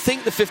 I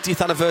think the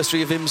 50th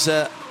anniversary of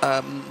IMSA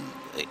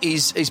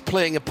is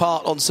playing a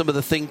part on some of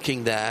the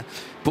thinking there.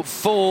 But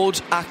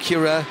Ford,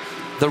 Acura,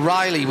 the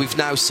Riley we've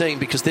now seen,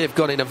 because they've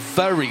got in a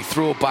very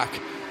throwback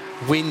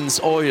Wins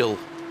Oil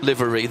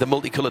livery, the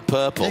multicoloured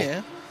purple.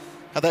 Yeah.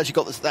 Have they actually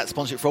got that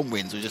sponsorship from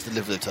Wins, or just the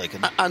livery they've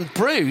taken? And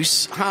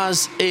Bruce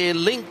has a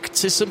link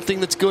to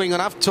something that's going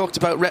on. I've talked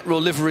about retro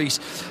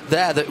liveries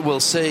there that we'll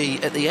see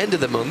at the end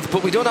of the month,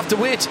 but we don't have to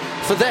wait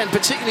for then,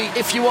 particularly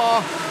if you are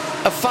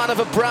a fan of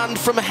a brand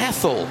from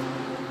Hethel.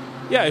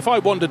 Yeah, if I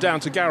wander down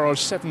to Garage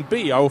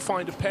 7B, I will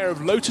find a pair of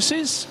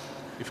Lotuses.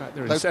 In fact,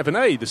 they're in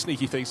 7A, the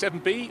sneaky thing.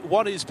 7B,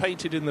 one is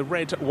painted in the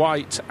red,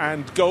 white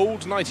and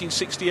gold,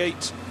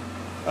 1968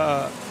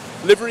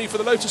 livery for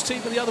the Lotus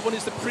team, and the other one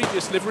is the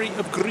previous livery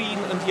of green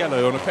and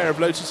yellow on a pair of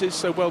Lotuses.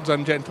 So well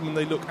done, gentlemen.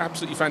 They look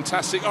absolutely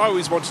fantastic. I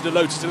always wanted a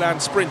Lotus Elan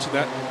Sprint in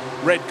that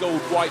red,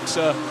 gold, white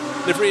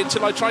livery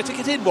until I tried to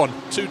get in one.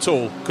 Too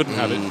tall. Couldn't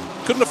have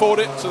it. Couldn't afford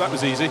it, so that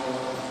was easy.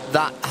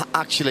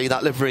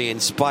 That livery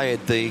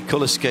inspired the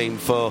colour scheme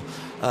for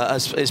a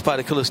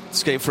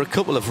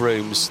couple of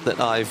rooms that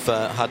I've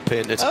had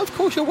painted. Oh, of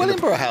course, your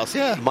Wellingborough house,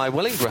 yeah. My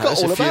Wellingborough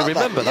house, if you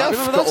remember that.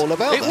 Yeah, I forgot all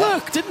about that. It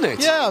worked, didn't it?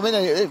 Yeah, I mean,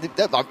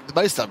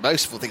 most of the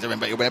things I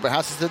remember about your Wellingborough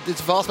house is the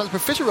vast amount of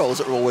profiteroles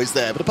that are always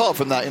there. But apart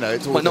from that,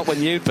 it's all... Well, not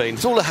when you've been.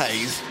 It's all a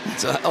haze.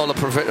 It's all a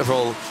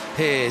profiterole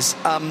haze.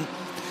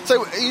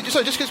 So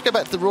just to go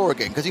back to the Raw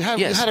again, because you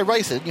had a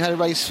race. You had a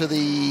race for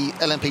the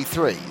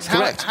LMP3s.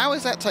 Correct. How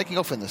is that taking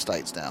off in the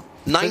States now?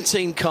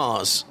 19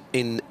 cars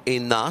in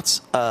that,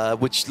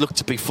 which look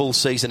to be full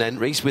season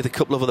entries, with a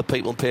couple of other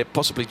people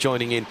possibly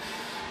joining in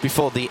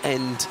before the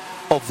end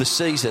of the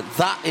season.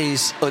 That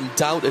is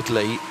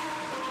undoubtedly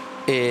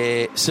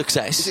a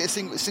success. Is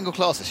it a single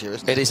class this year,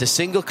 isn't it? It is a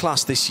single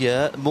class this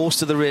year.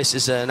 Most of the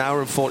races are 1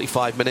 hour and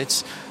 45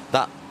 minutes.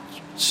 That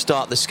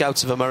the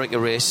Scouts of America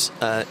race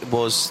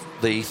was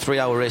the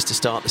 3-hour race to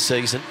start the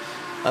season.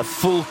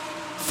 Full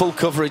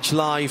coverage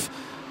live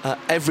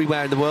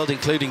everywhere in the world,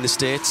 including the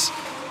States,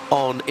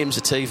 on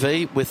IMSA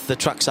TV, with the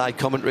trackside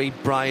commentary,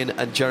 Brian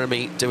and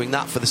Jeremy doing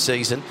that for the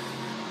season.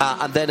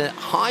 And then a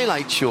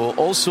highlight show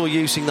also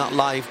using that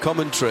live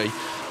commentary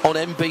on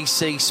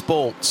NBC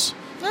Sports.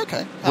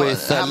 Okay.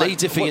 With Lee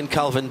Diffie and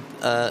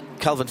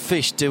Calvin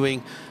Fish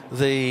doing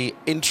the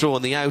intro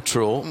and the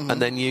outro,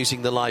 and then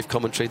using the live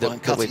commentary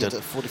that we did.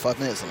 45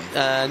 minutes,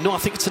 no, I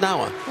think it's an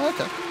hour.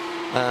 Okay.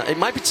 It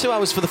might be 2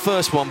 hours for the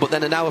first one, but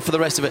then an hour for the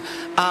rest of it.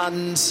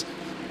 And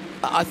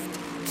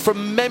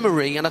from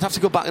memory, and I'd have to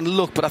go back and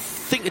look, but I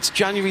think it's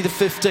January the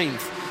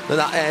 15th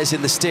that airs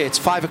in the States,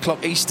 5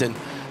 o'clock Eastern,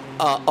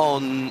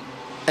 on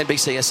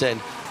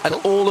NBCSN. And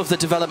all of the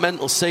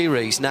developmental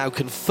series now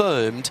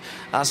confirmed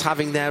as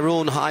having their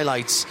own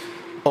highlights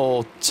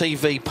or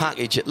TV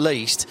package, at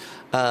least,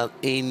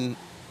 in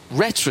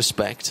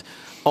retrospect,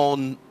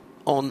 on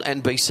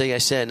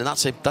NBCSN. And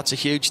that's a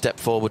huge step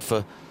forward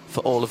for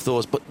all of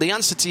those. But the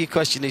answer to your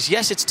question is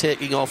yes, it's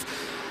taking off.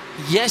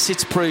 Yes,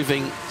 it's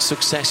proving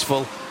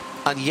successful.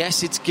 And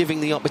yes, it's giving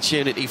the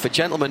opportunity for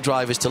gentlemen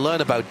drivers to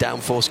learn about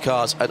downforce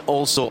cars and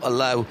also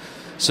allow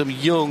some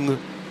young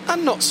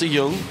and not so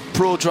young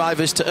pro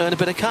drivers to earn a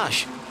bit of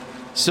cash.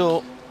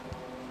 So,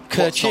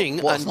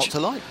 Kerching... What's not to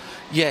like?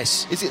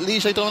 Yes. Is it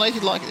Ligier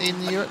dominated like in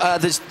Europe? I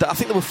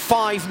think there were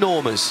 5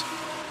 Normas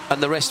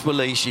and the rest were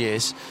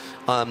Ligiers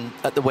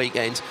at the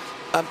weekend.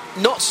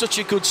 Not such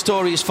a good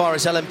story as far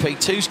as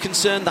LMP2's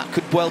concerned. That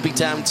could well be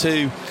down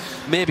to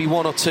maybe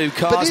 1 or 2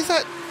 cars. But is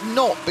that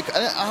not...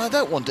 Because, I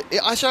don't want to...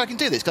 I can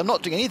do this, because I'm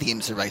not doing any of the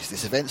IMSA races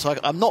this event, so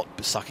I'm not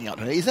sucking up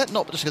to it. Is that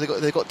not just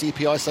because they've got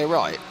DPI so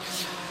right?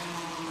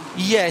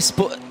 Yes,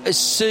 but as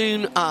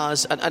soon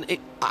as...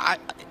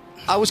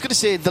 I was going to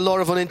say the law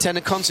of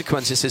unintended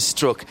consequences has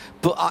struck,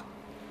 but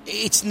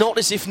it's not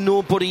as if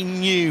nobody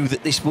knew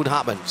that this would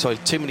happen. Sorry,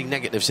 too many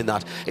negatives in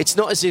that. It's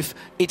not as if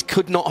it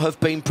could not have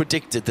been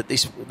predicted that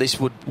this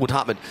would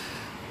happen.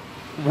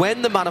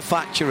 When the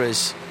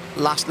manufacturers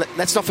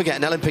let's not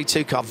forget, an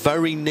LMP2 car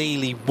very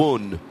nearly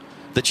won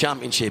the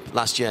championship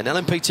last year. An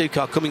LMP2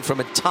 car coming from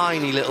a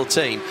tiny little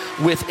team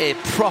with a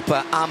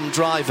proper AM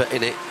driver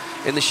in it,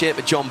 in the shape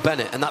of John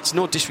Bennett, and that's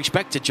no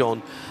disrespect to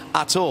John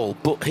at all,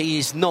 but he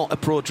is not a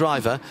pro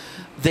driver.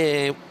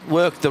 They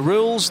worked the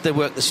rules, they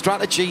worked the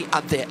strategy,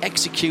 and they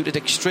executed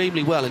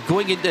extremely well. And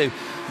going into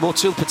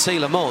Motul Petit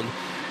Le Mans,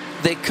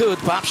 they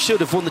perhaps should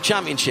have won the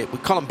championship,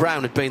 with Colin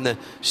Brown had been the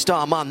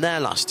star man there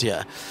last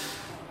year.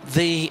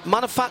 The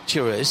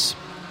manufacturers,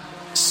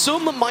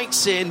 some might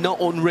say not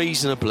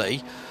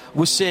unreasonably,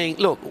 were saying,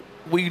 look,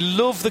 we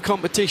love the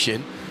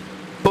competition,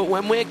 but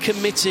when we're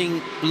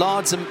committing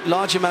large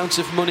amounts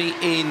of money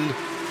in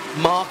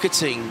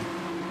marketing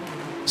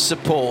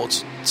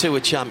support to a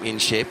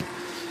championship,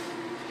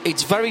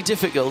 it's very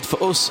difficult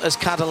for us as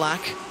Cadillac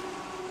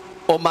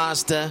or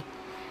Mazda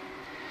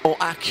or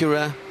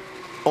Acura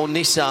or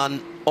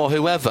Nissan or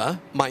whoever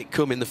might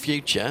come in the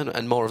future,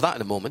 and more of that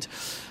in a moment,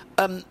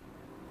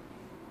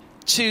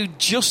 to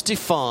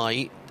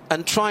justify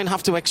and try and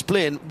have to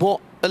explain what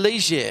a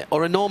Ligier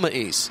or a Norma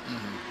is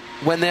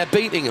when they're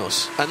beating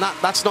us, and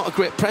that's not a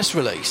great press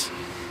release.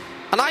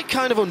 And I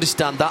kind of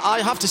understand that.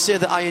 I have to say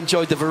that I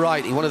enjoyed the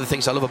variety. One of the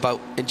things I love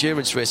about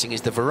endurance racing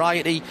is the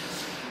variety.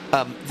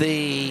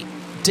 The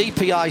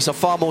DPIs are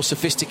far more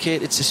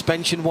sophisticated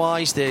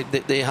suspension-wise.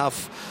 They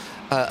have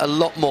a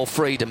lot more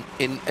freedom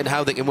in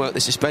how they can work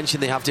the suspension.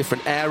 They have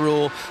different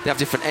aero, they have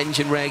different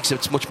engine regs, so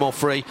it's much more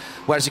free.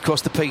 Whereas, of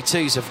course, the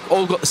P2s have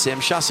all got the same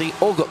chassis,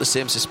 all got the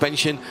same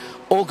suspension,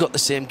 all got the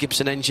same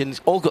Gibson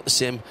engines, all got the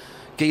same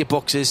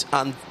gearboxes,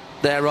 and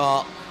there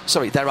are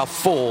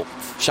 4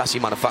 chassis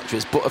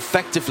manufacturers, but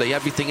effectively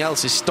everything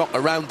else is stock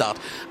around that,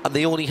 and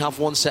they only have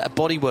one set of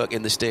bodywork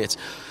in the States.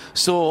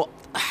 So,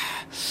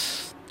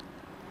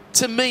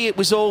 to me, it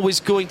was always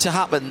going to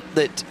happen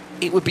that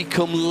it would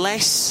become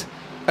less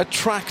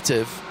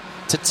attractive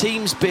to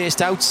teams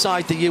based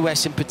outside the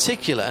US in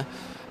particular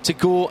to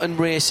go and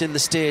race in the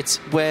States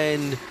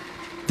when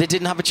they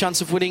didn't have a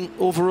chance of winning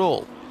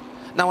overall.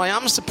 Now, I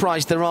am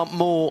surprised there aren't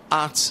more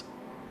at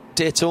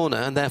Daytona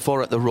and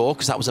therefore at the Raw,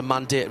 because that was a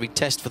mandatory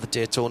test for the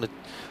Daytona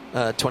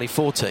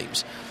 24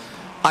 teams.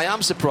 I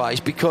am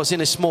surprised because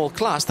in a small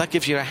class that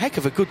gives you a heck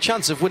of a good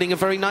chance of winning a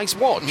very nice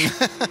watch.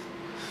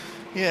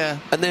 Yeah.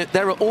 And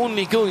there are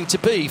only going to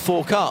be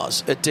 4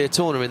 cars at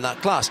Daytona in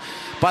that class.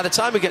 By the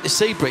time we get to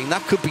Sebring,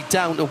 that could be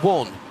down to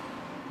 1.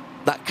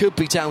 That could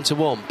be down to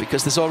 1,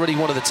 because there's already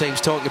one of the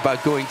teams talking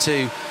about going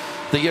to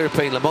the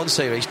European Le Mans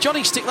Series.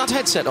 Johnny, stick that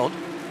headset on.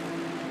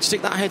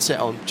 Stick that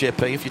headset on,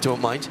 JP, if you don't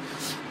mind.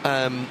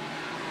 And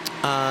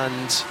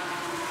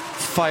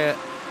fire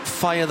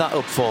that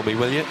up for me,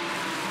 will you?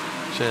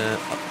 Which, I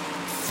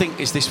think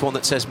is this one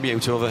that says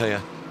mute over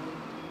here.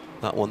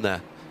 That one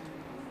there.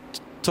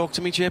 Talk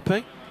to me,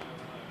 JP.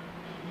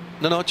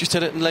 No, just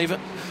hit it and leave it.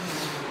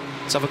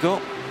 Let's have a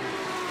go.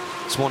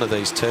 It's one of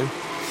these two.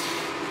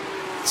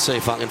 See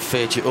if I can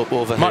fade you up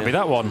over here. Might be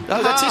that one.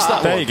 Oh, that is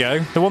that there one. you go.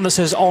 The one that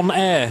says on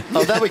air.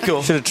 Oh, there we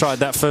go. Should have tried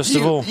that first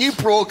of all. You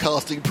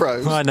broadcasting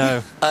pros. I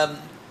know.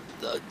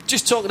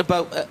 Just talking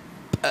about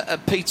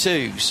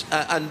P2s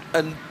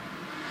and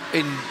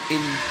in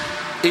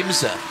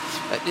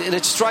IMSA, and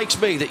it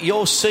strikes me that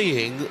you're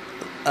seeing,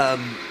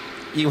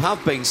 you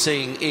have been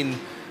seeing in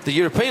the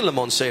European Le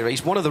Mans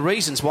Series, one of the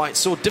reasons why it's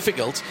so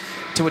difficult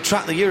to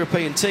attract the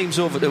European teams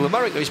over to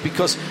America is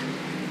because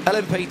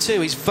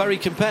LMP2 is very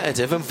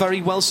competitive and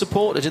very well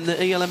supported in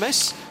the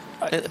ELMS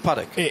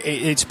paddock.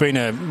 It's been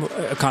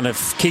a kind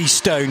of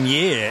keystone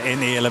year in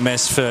the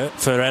ELMS for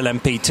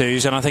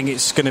LMP2s, and I think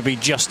it's going to be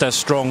just as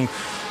strong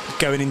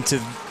going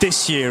into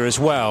this year as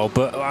well.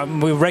 But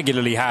we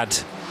regularly had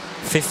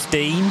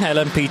 15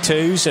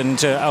 LMP2s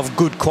and of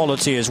good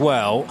quality as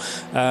well,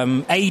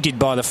 aided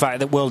by the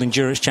fact that World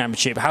Endurance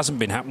Championship hasn't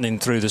been happening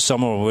through the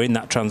summer, or we're in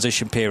that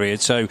transition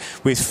period. So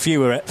with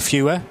fewer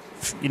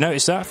you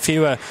notice that?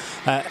 Fewer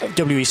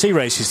WEC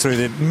races through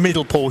the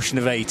middle portion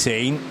of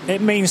 18. It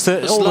means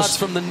that all lads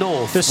from the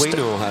north, we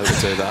know how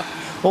to do that.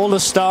 All the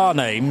star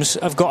names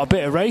have got a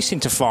bit of racing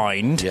to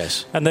find,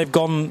 yes, and they've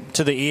gone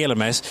to the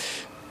ELMS.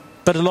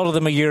 But a lot of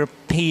them are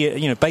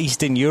European,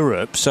 based in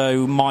Europe,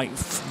 so might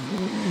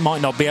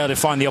not be able to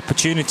find the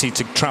opportunity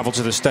to travel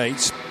to the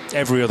States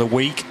every other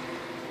week.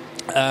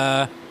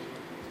 And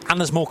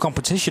there's more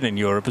competition in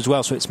Europe as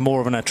well, so it's more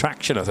of an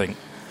attraction, I think.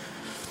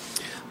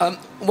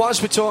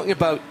 Whilst we're talking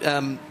about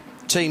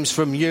teams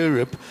from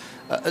Europe,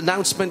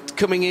 announcement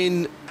coming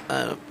in,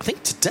 I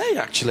think today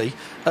actually,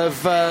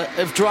 of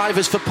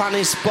drivers for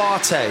Panis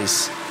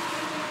Barthez.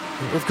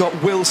 We've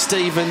got Will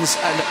Stevens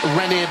and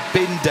René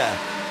Binder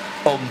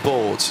on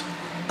board.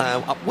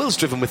 Will's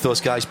driven with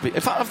those guys. In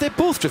fact, have they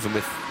both driven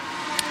with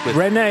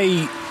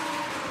René?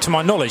 To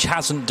my knowledge,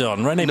 hasn't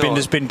done. René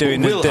Binder's been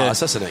doing Will has,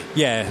 hasn't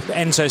he? Yeah,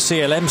 Enzo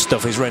CLM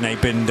stuff is René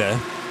Binder,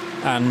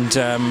 and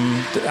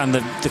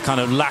the kind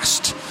of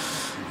last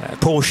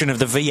portion of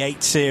the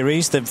V8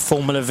 series, the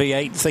Formula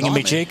V8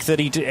 thingamajig, that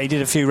he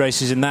did a few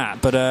races in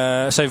that.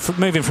 But so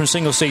moving from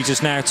single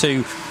seaters now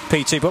to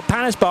P2. But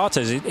Panis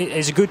Barthez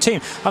is a good team.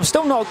 I'm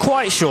still not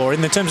quite sure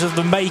in terms of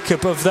the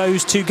makeup of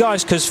those two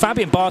guys, because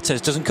Fabien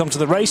Barthez doesn't come to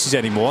the races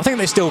anymore. I think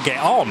they still get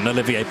on,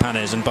 Olivier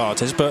Panis and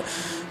Barthez, but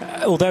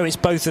although it's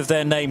both of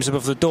their names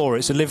above the door,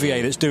 it's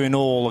Olivier that's doing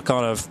all the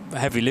kind of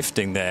heavy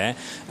lifting there.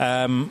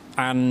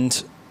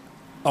 And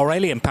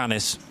Aurélien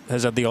Panis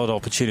has had the odd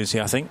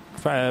opportunity, I think.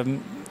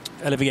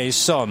 Olivier's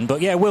son, but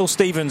yeah, Will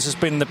Stevens has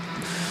been the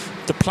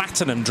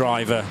platinum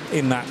driver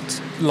in that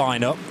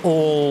lineup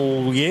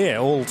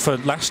all for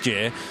last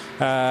year,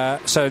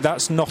 so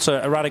that's not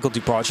a radical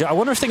departure. I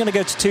wonder if they're going to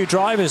go to two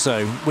drivers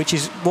though, which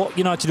is what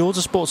United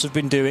Autosports have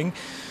been doing,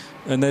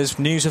 and there's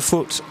news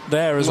afoot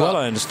there as well,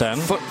 I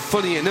understand.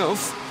 Funny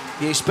enough,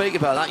 you speak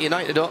about that,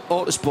 United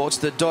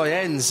Autosports, the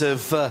doyens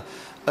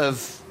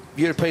of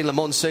European Le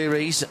Mans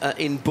Series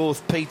in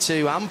both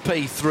P2 and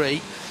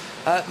P3.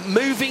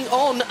 Moving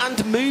on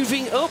and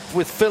moving up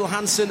with Phil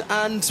Hansen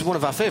and one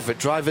of our favourite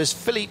drivers,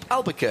 Philippe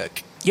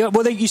Albuquerque. Yeah,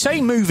 well, you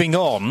say moving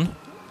on.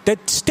 They're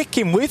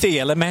sticking with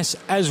ELMS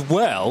as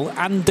well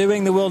and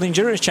doing the World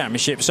Endurance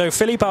Championship. So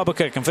Philippe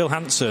Albuquerque and Phil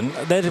Hansen,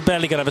 they're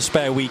barely going to have a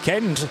spare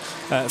weekend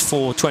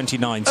for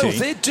 2019. Oh,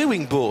 they're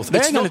doing both.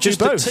 They're it's not just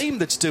both. The team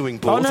that's doing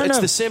both. No. It's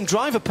the same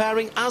driver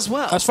pairing as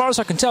well. As far as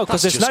I can tell,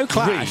 because there's no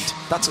clash.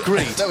 That's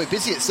great. No, we're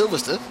busy at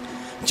Silverstone.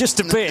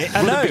 Just a bit.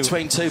 I know.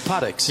 Between two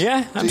paddocks.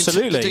 Yeah,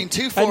 absolutely. Doing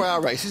two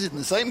 4-hour races in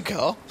the same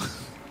car.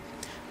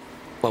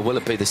 Well, will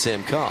it be the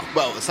same car?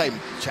 Well, the same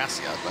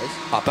chassis, I suppose.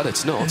 I bet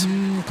it's not.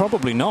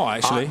 Probably not,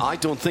 actually. I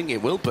don't think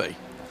it will be.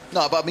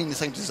 No, but I mean the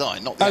same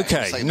design, not the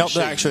actual same not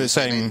machine, the actual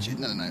same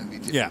engine. No.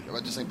 Yeah, I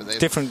just think, but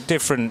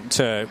different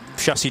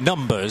chassis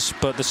numbers,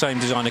 but the same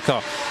designer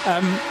car.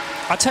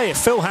 I tell you,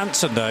 Phil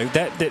Hansen, though,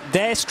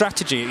 their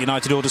strategy at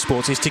United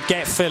Autosports is to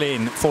get Phil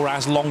in for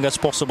as long as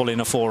possible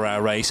in a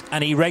 4-hour race,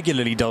 and he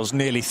regularly does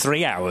nearly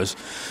 3 hours,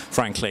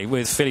 frankly,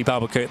 with Philippe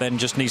Albuquerque then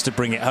just needs to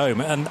bring it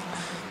home. And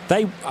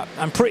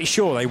I'm pretty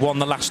sure they won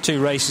the last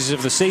two races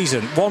of the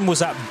season. One was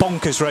that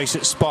bonkers race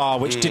at Spa,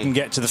 which didn't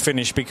get to the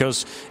finish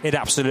because it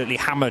absolutely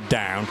hammered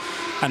down,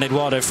 and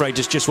Eduardo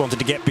Freitas just wanted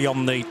to get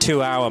beyond the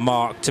 2-hour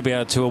mark to be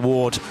able to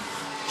award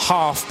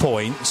half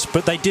points,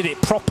 but they did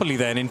it properly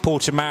then in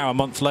Portimao a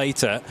month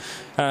later.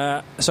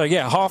 So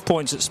yeah, half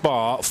points at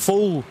Spa,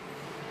 full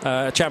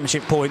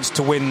championship points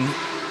to win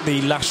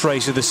the last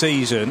race of the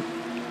season,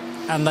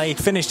 and they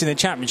finished in the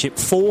championship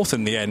fourth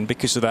in the end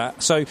because of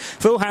that. So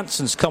Phil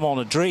Hansen's come on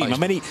a dream.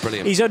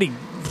 He's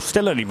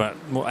still only about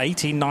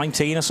 18,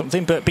 19 or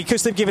something, but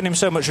because they've given him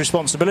so much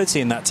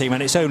responsibility in that team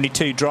and it's only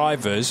two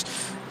drivers,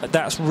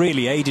 that's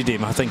really aided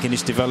him, I think, in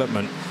his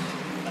development.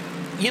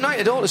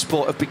 United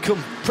Autosport have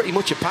become pretty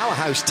much a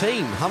powerhouse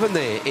team, haven't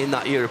they, in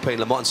that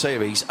European Le Mans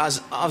Series?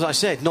 As I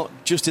said, not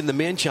just in the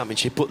main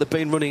championship, but they've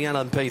been running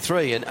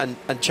LMP3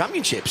 and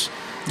championships,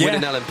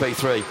 winning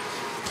LMP3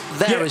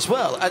 there as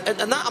well.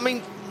 And that, I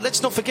mean,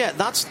 let's not forget,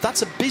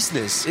 that's a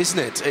business, isn't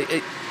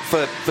it,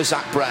 for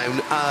Zach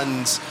Brown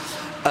and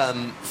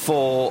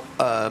for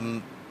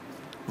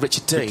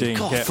Richard Dean.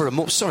 God, yeah. for a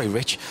month. Sorry,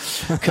 Rich.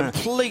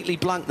 Completely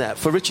blank there.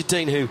 For Richard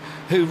Dean,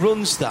 who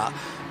runs that.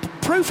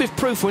 Proof if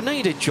proof were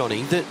needed,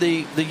 Johnny, that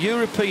the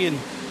European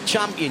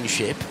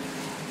Championship,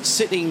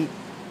 sitting,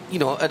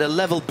 at a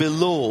level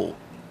below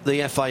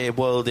the FIA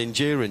World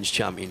Endurance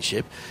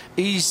Championship,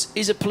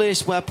 is a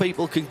place where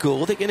people can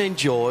go, they can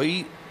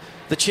enjoy.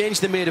 The change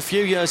they made a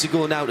few years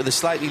ago now to the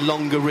slightly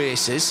longer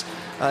races,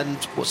 and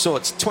so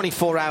it's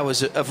 24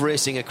 hours of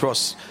racing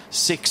across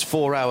 6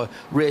 4-hour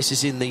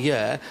races in the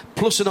year,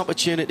 plus an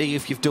opportunity,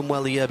 if you've done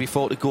well the year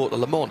before, to go to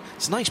Le Mans.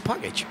 It's a nice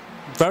package.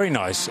 Very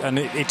nice, and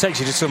it takes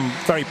you to some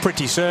very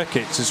pretty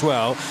circuits as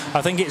well.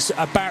 I think it's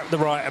about the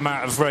right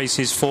amount of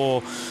races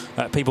for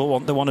people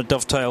that want to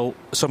dovetail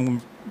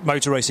some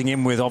motor racing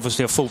in with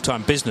obviously a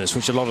full-time business,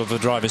 which a lot of the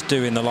drivers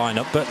do in the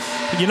lineup. But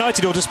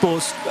United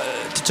Autosports,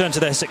 to turn to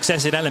their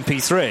success in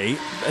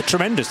LMP3, are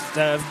tremendous.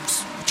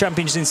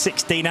 Champions in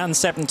 16 and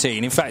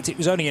 17. In fact, it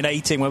was only in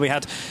 18 where we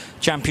had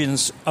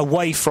champions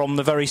away from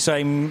the very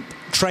same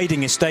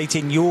trading estate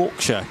in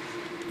Yorkshire,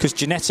 because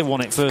Ginetta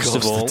won it first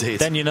of all,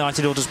 then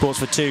United Autosports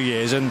for 2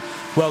 years, and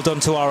well done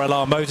to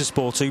RLR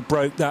Motorsport, who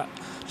broke that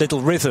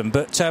little rhythm.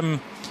 But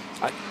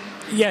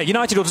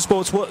United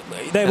Autosports,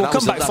 they will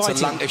come back fighting.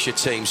 That's a Lancashire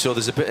team, so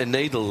there's a bit of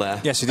needle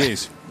there. Yes, it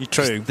is. You're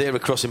true. They're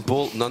across in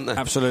Bolton, aren't they?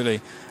 Absolutely.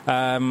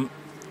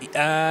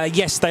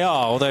 Yes, they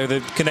are, although the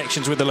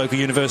connections with the local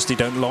university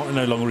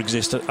no longer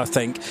exist, I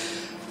think.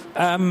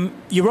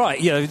 You're right.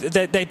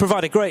 They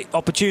provide a great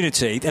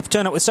opportunity. They've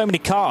turned up with so many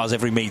cars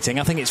every meeting.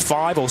 I think it's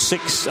 5 or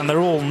 6, and they're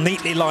all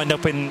neatly lined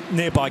up in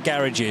nearby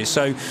garages.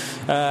 So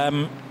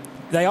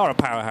they are a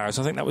powerhouse.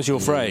 I think that was your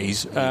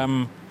phrase.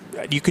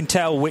 You can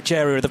tell which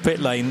area of the pit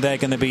lane they're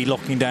going to be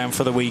locking down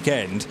for the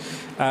weekend,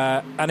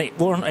 and it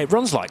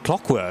runs like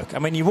clockwork. I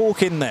mean, you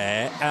walk in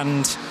there,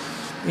 and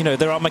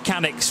there are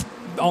mechanics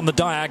on the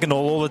diagonal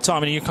all the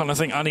time, and you kind of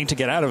think, I need to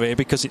get out of here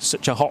because it's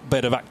such a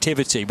hotbed of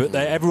activity. But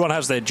everyone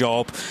has their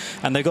job,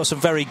 and they've got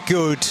some very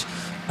good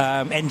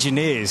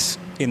engineers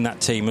in that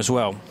team as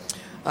well.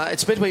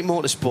 It's Midweek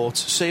Motorsport,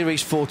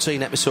 Series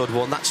 14, Episode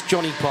 1. That's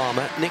Johnny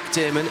Palmer, Nick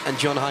Damon and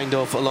John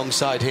Hindhaugh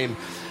alongside him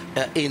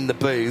in the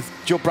booth.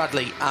 Joe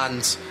Bradley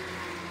and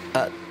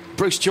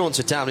Bruce Jones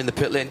are down in the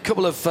pit lane.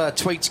 Couple of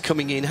tweets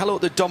coming in. Hello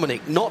to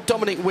Dominic, not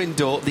Dominic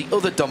Window, the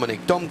other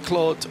Dominic, Dom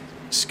Claude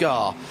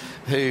Scar,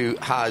 who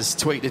has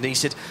tweeted, and he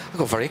said, I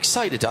got very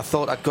excited. I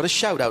thought I'd got a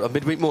shout out on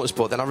Midweek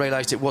Motorsport, then I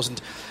realised it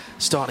wasn't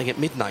starting at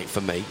midnight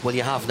for me. Well,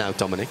 you have now,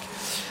 Dominic.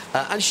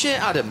 And Shea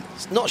Adam,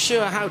 not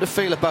sure how to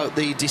feel about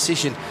the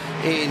decision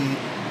in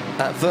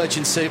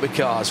Virgin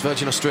Supercars,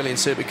 Virgin Australian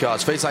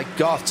Supercars. Feels like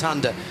Garth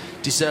Tander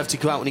deserved to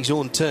go out on his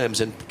own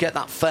terms and get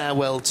that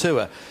farewell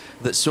tour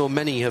that so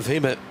many of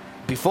him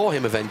before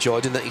him have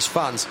enjoyed, and that his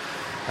fans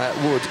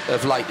would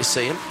have liked to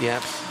see him.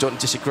 Yeah, don't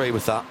disagree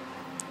with that.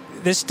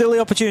 There's still the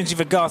opportunity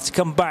for Garth to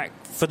come back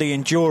for the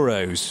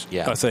Enduros,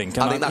 I think.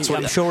 And I think that's what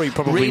I'm sure he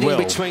probably reading will.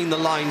 Between the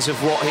lines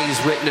of what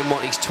he's written and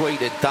what he's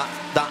tweeted,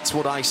 that's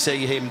what I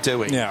see him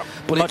doing. Yeah,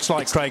 but much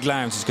like Craig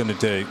Lowndes is going to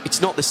do.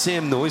 It's not the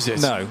same, though, is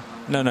it? No.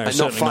 And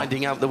not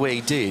finding out the way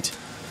he did.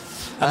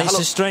 And it's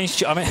a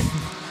strange... I mean...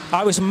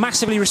 I was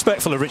massively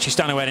respectful of Richie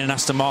Stanaway in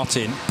Aston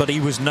Martin, but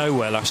he was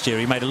nowhere last year.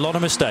 He made a lot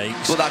of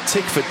mistakes. Well, that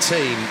Tickford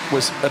team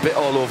was a bit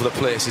all over the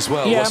place as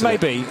well, wasn't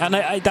maybe. it? And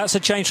that's a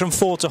change from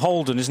Ford to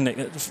Holden, isn't it,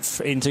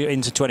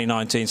 into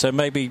 2019. So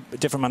maybe a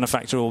different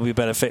manufacturer will be a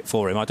better fit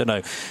for him. I don't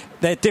know.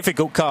 They're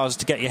difficult cars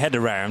to get your head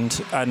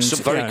around. And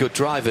some very good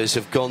drivers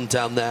have gone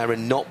down there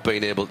and not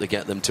been able to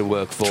get them to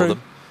work for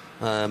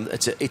them.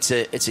 It's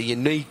a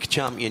unique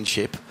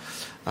championship.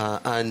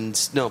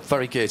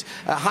 Very good.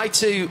 Hi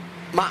to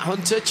Matt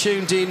Hunter,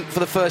 tuned in for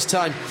the first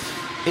time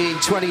in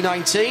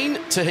 2019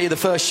 to hear the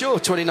first show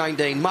of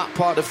 2019. Matt,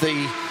 part of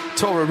the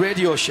Toro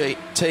Radio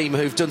team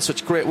who've done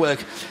such great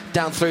work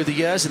down through the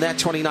years, and their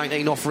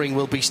 2019 offering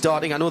will be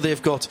starting. I know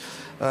they've got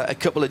a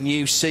couple of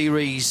new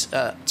series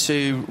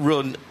to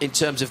run in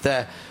terms of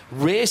their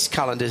race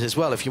calendars as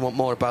well. If you want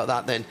more about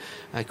that, then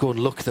go and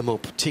look them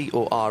up.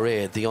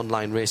 TORA, the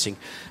Online Racing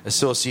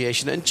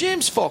Association. And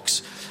James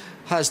Fox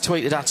has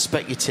tweeted at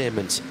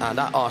Specutainment and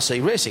at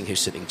RC Racing, who's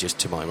sitting just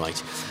to my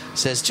right,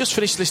 says, just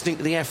finished listening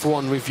to the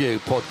F1 Review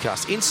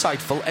podcast.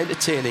 Insightful,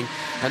 entertaining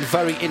and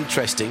very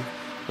interesting.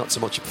 Not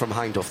so much from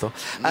Hindhaugh, though.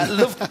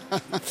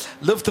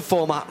 Loved the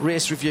format,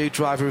 race review,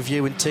 driver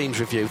review and teams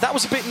review. That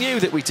was a bit new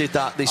that we did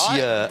that this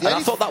year, and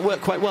I thought that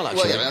worked quite well,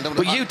 actually.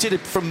 But you did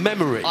it from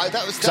memory.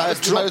 That was the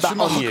most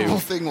remarkable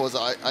thing was,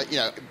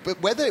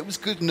 but whether it was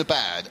good and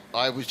bad,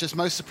 I was just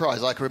most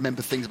surprised I could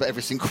remember things about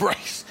every single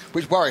race,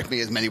 which worried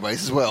me in many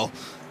ways as well.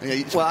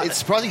 It's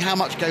surprising how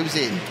much goes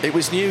in. It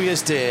was New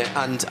Year's Day,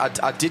 and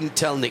I didn't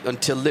tell Nick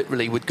until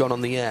literally we'd gone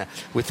on the air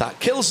with that.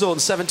 Killzone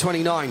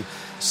 729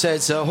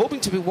 says, hoping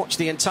to watch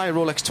the entire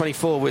Rolex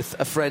 24 with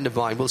a friend of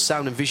mine. Will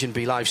Sound and Vision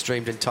be live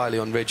streamed entirely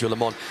on Radio Le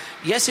Mans?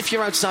 Yes, if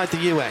you're outside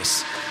the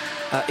US.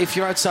 If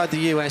you're outside the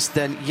US,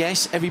 then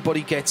yes,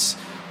 everybody gets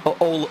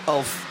all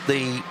of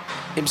the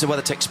IMSA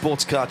WeatherTech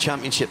Sports Car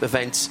Championship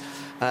events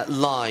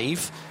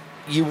live.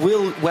 you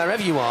will,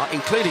 wherever you are,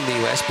 including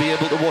the US, be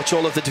able to watch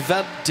all of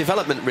the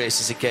development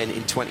races again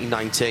in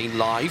 2019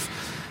 live,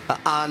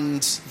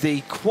 and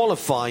the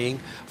qualifying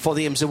for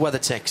the IMSA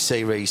WeatherTech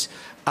series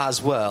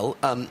as well.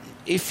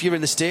 If you're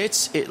in the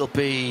States, it'll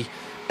be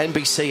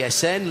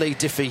NBCSN, Lee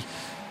Diffie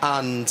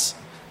and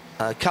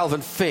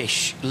Calvin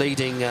Fish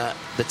leading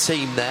the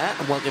team there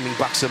and welcoming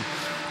back some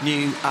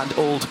new and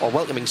old, or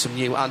welcoming some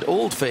new and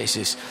old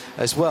faces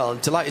as well.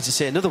 And delighted to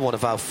see another one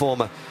of our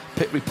former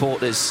pit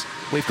reporters.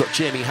 We've got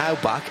Jamie Howe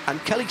back, and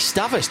Kelly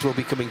Stavist will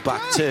be coming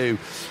back to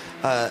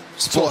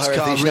sports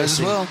car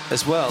racing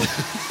as well.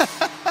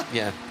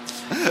 Yeah.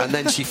 And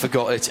then she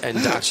forgot it and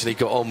actually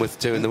got on with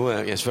doing the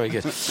work. Yes, very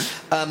good.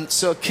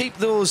 So keep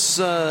those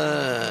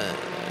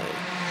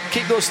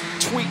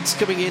tweets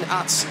coming in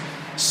at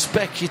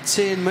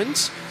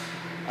Specutainment.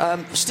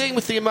 Staying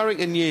with the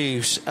American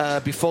news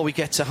before we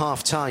get to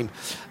half time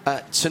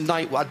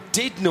tonight, I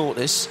did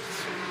notice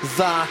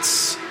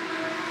that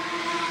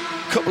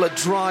a couple of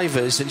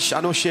drivers, and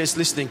I know Shay's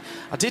listening,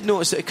 I did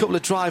notice that a couple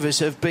of drivers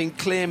have been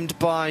claimed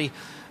by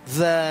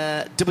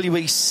their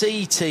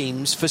WEC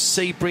teams for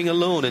Sebring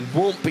alone and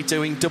won't be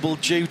doing double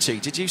duty.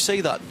 Did you see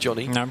that,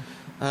 Johnny? No.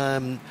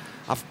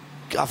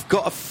 I've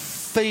got a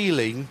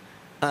feeling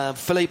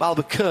Philippe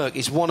Albuquerque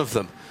is one of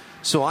them.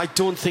 So I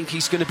don't think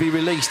he's going to be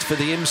released for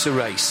the IMSA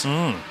race.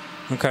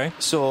 Okay.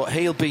 So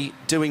he'll be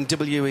doing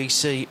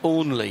WEC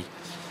only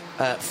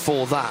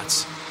for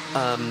that,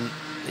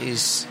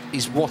 is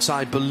what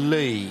I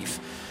believe.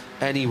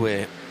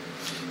 Anyway.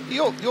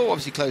 You're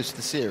obviously close to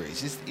the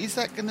series. Is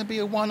that going to be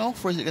a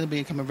one-off, or is it going to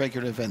become a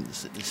regular event,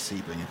 this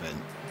Sebring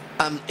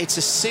event? It's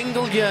a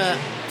single year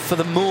for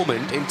the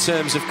moment in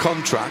terms of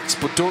contracts,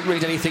 but don't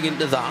read anything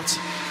into that.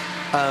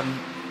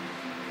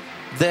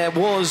 There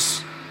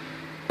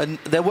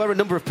were a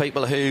number of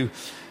people who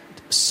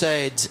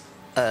said,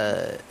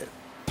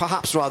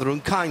 perhaps rather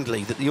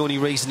unkindly, that the only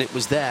reason it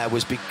was there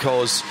was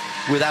because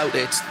without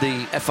it,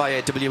 the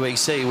FIA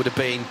WEC would have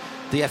been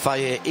the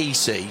FIA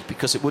EC,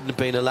 because it wouldn't have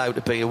been allowed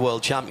to be a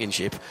World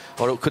Championship,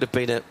 or it could have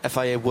been a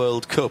FIA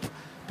World Cup,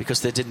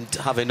 because they didn't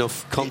have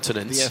enough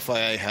continents. The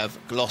FIA have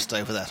glossed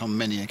over that on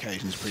many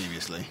occasions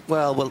previously.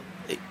 Well,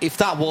 if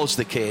that was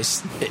the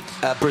case,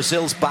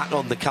 Brazil's back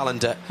on the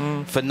calendar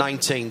for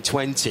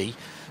 1920.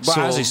 But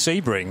as is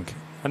Sebring,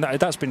 and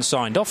that's been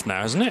signed off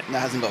now, hasn't it? That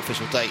hasn't got an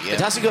official date yet. It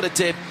hasn't got a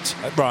date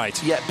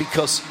right yet,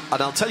 because,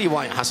 and I'll tell you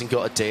why it hasn't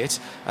got a date,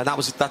 and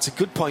that's a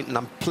good point, and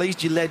I'm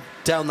pleased you led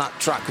down that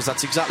track, because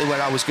that's exactly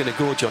where I was going to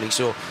go, Johnny.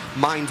 So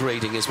mind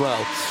reading as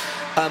well.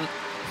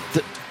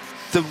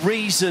 The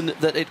reason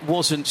that it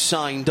wasn't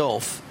signed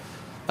off,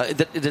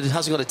 that it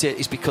hasn't got a date,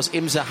 is because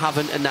IMSA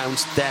haven't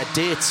announced their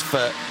dates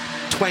for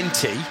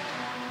 20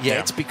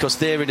 yet, because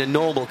they're in a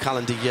normal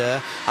calendar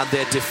year and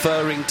they're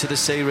deferring to the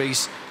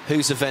series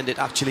whose event it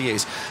actually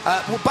is.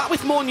 We're back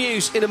with more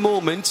news in a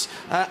moment,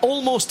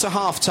 almost to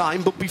half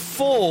time, but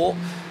before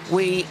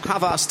we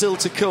have our still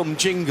to come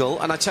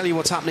jingle, and I tell you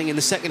what's happening in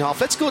the second half,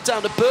 let's go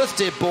down to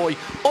birthday boy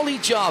Ollie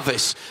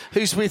Jarvis,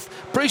 who's with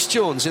Bruce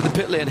Jones in the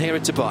pit lane here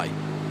at Dubai.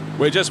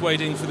 We're just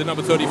waiting for the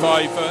number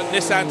 35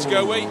 Nissan to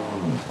go away.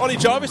 Ollie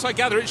Jarvis, I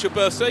gather it's your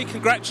birthday.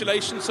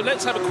 Congratulations. So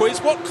let's have a quiz.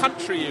 What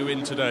country are you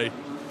in today?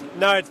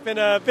 No, it's been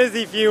a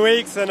busy few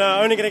weeks, and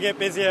only going to get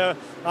busier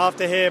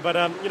after here. But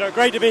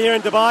great to be here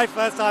in Dubai,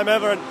 first time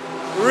ever, and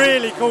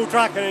really cool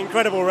track and an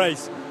incredible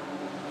race.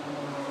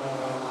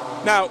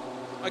 Now,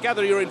 I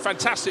gather you're in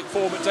fantastic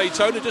form at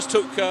Daytona. Just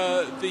took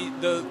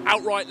the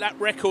outright lap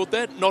record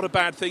there. Not a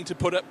bad thing to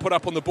put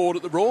up on the board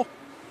at the Raw.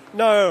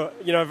 No,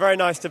 very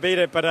nice to beat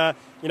it, but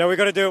we've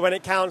got to do it when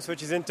it counts,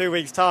 which is in 2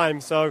 weeks'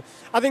 time. So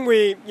I think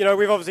we've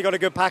obviously got a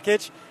good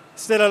package.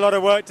 Still a lot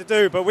of work to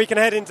do, but we can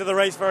head into the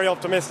race very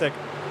optimistic.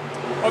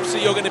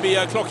 Obviously, you're going to be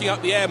clocking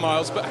up the air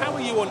miles, but how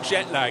are you on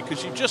jet lag?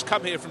 Because you've just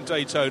come here from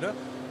Daytona,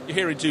 you're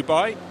here in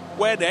Dubai.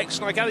 Where next?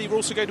 And I gather you're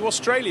also going to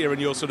Australia in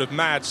your sort of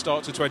mad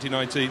start to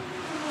 2019.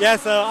 Yeah,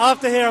 so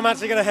after here, I'm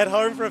actually going to head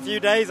home for a few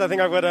days. I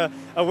think I've got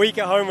a week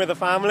at home with the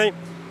family.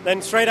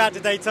 Then straight out to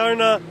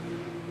Daytona.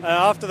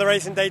 After the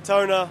race in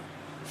Daytona,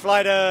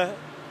 fly to...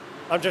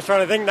 I'm just trying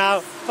to think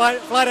now. Fly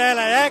to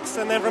LAX,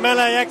 and then from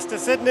LAX to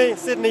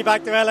Sydney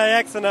back to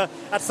LAX, and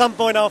at some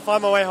point I'll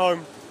find my way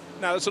home.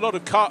 Now, there's a lot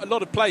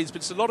of planes,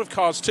 but it's a lot of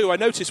cars too. I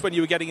noticed when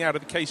you were getting out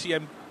of the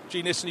KCM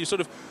Nissan, you sort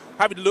of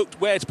having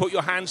looked where to put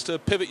your hands to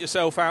pivot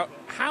yourself out.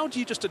 How do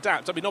you just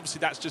adapt? I mean, obviously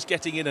that's just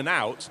getting in and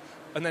out,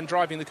 and then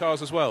driving the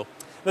cars as well.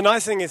 The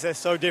nice thing is they're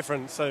so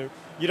different, so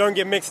you don't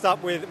get mixed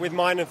up with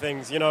minor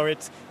things.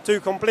 It's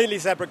two completely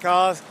separate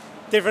cars,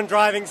 different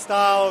driving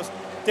styles,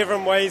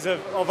 different ways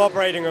of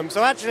operating them.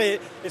 So actually,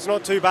 it's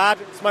not too bad.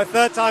 It's my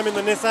third time in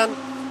the Nissan,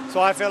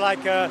 so I feel like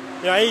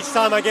each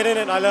time I get in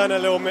it, I learn a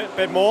little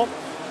bit more.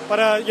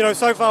 But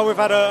so far we've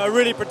had a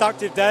really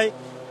productive day.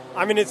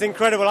 I mean, it's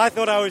incredible. I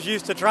thought I was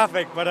used to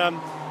traffic, but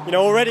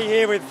already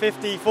here with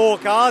 54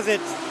 cars,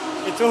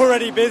 it's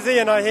already busy,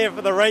 and I hear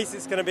for the race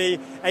it's going to be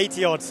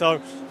 80 odd. So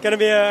it's going to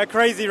be a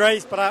crazy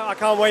race, but I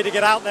can't wait to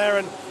get out there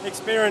and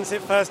experience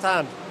it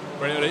firsthand.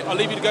 Brilliant. I'll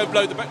leave you to go and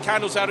blow the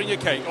candles out on your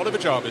cake. Oliver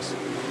Jarvis.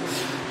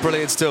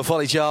 Brilliant stuff.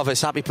 Ollie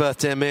Jarvis, happy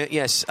birthday, mate.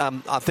 Yes,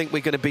 I think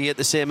we're going to be at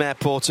the same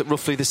airport at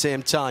roughly the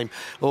same time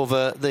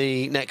over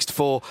the next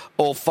 4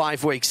 or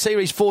 5 weeks.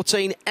 Series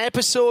 14,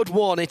 Episode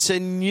 1. It's a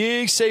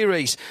new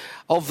series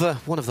of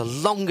one of the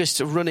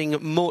longest-running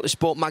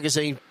motorsport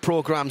magazine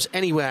programmes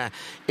anywhere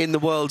in the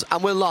world.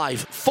 And we're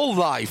live, full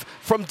live,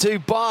 from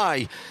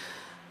Dubai.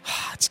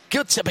 It's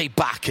good to be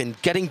back and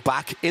getting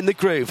back in the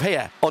groove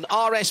here on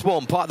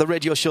RS1, part of the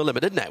Radio Show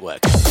Limited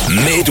network.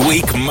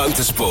 Midweek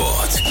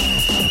Motorsport.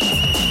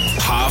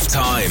 Half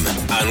time,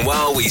 and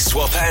while we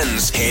swap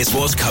ends, here's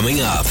what's coming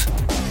up.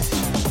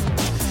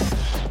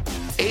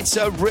 It's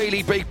a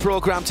really big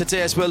programme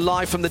today as we're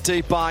live from the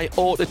Dubai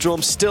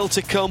Autodrome. Still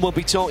to come, we'll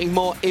be talking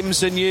more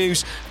IMSA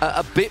news,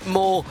 a bit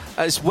more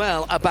as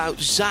well about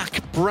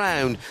Zak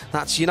Brown.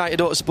 That's United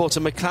Autosport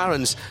and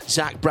McLaren's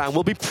Zak Brown.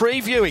 We'll be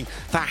previewing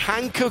the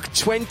Hankook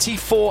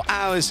 24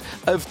 Hours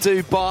of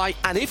Dubai.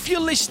 And if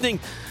you're listening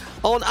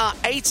on our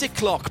 8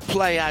 o'clock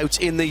play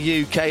out in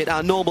the UK at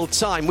our normal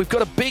time, we've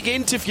got a big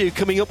interview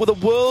coming up with a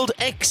world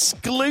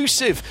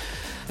exclusive.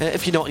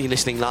 If you're not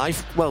listening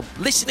live, well,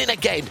 listen in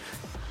again.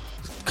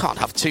 Can't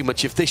have too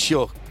much of this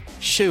show,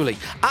 surely.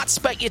 At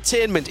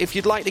Specutainment, if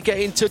you'd like to get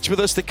in touch with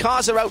us, the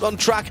cars are out on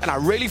track, and I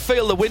really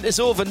feel the winter's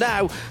over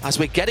now as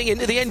we're getting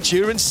into the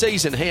endurance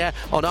season here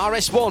on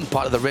RS1,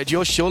 part of the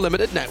Radio Show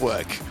Limited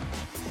network.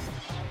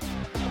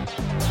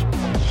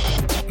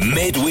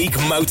 Midweek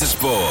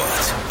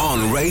Motorsport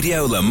on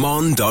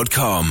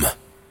RadioLeMans.com.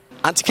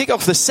 And to kick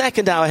off the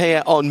second hour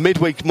here on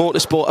Midweek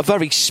Motorsport, a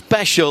very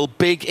special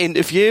big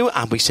interview,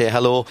 and we say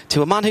hello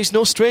to a man who's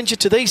no stranger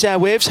to these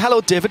airwaves.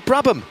 Hello, David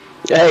Brabham.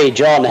 Hey,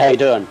 John, how you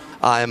doing?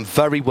 I am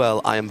very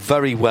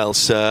well,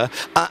 sir.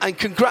 And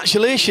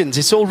congratulations,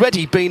 it's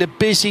already been a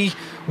busy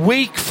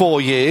week for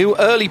you.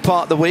 Early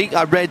part of the week,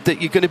 I read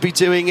that you're going to be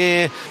doing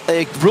a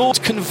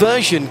road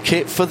conversion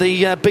kit for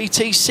the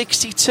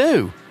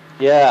BT62.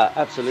 Yeah,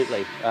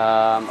 absolutely.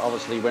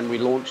 Obviously, when we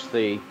launched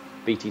the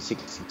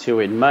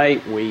BT62 in May,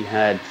 we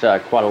had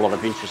quite a lot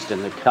of interest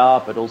in the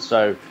car, but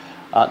also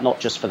not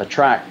just for the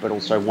track, but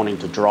also wanting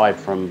to drive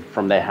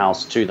from their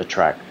house to the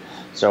track.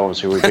 So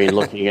obviously we've been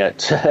looking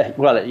at,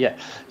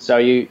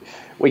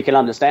 we can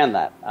understand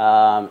that.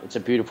 It's a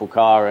beautiful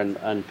car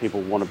and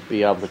people want to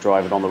be able to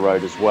drive it on the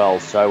road as well.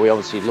 So we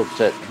obviously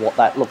looked at what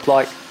that looked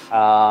like,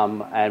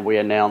 and we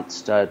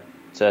announced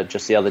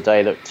just the other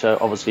day that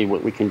obviously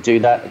we can do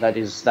that.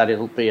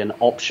 That'll be an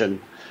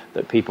option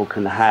that people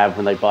can have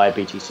when they buy a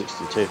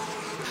BT62.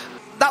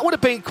 That would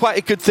have been quite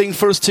a good thing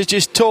for us to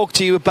just talk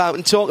to you about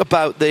and talk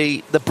about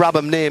the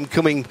Brabham name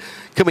coming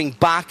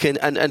back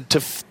and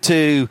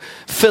to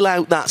fill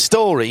out that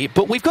story.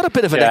 But we've got a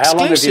bit of an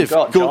exclusive.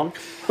 How long have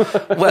you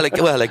got,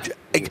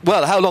 John?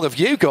 Well, how long have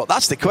you got?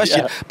 That's the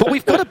question. Yeah. But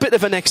we've got a bit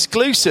of an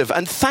exclusive,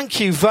 and thank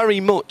you very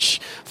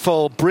much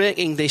for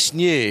breaking this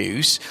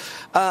news.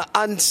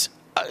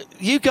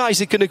 You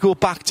guys are going to go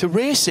back to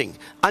racing,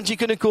 and you're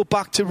going to go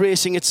back to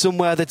racing at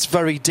somewhere that's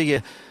very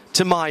dear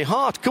to my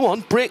heart. Come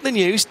on, break the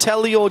news,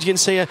 tell the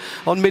audience here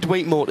on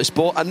Midweek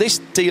Motorsport, and this,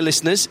 dear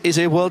listeners, is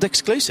a world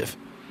exclusive.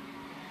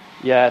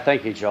 Yeah,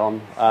 thank you,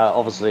 John.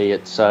 Obviously,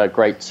 it's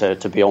great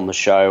to be on the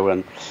show,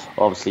 and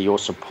obviously your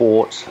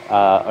support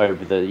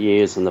over the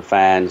years and the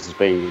fans has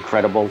been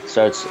incredible.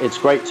 So it's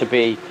great to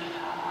be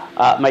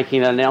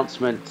making an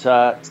announcement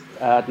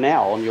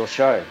now on your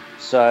show.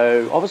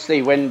 So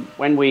obviously, when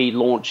we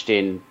launched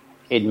in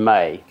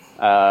May,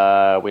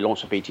 we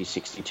launched a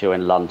BT62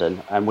 in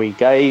London, and we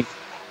gave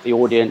the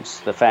audience,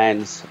 the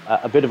fans,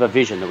 a bit of a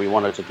vision that we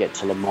wanted to get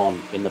to Le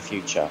Mans in the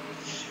future.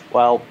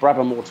 Well,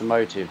 Brabham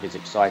Automotive is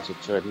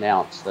excited to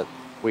announce that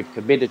we've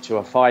committed to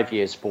a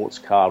 5-year sports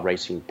car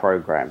racing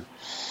program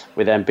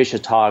with an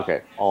ambitious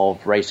target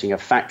of racing a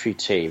factory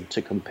team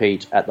to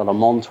compete at the Le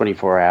Mans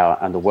 24 Hour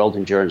and the World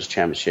Endurance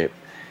Championship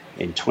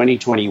in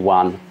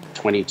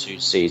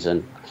 2021-22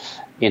 season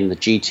in the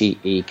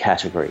GTE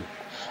category.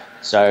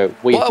 So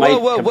we've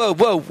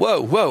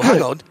whoa,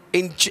 hang on.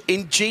 In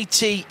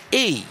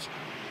GTE?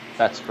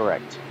 That's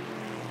correct.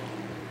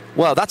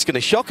 Well, that's going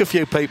to shock a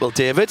few people,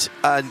 David.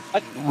 And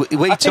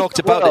we talked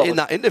about it in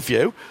that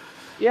interview.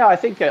 Yeah, I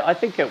think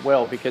it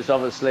will, because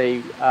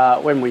obviously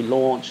when we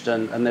launched,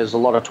 and there's a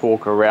lot of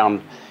talk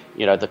around,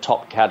 the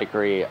top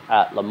category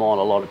at Le Mans,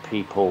 a lot of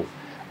people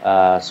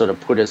sort of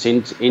put us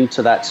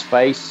into that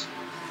space.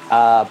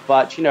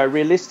 But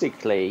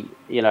realistically,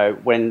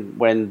 when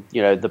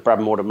the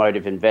Brabham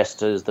Automotive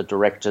investors, the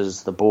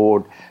directors, the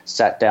board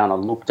sat down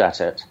and looked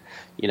at it,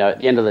 at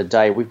the end of the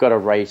day, we've got to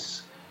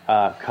race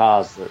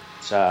cars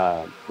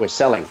that we're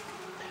selling.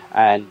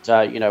 And,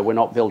 we're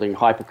not building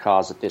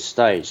hypercars at this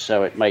stage,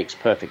 so it makes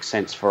perfect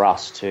sense for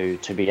us to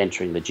be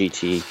entering the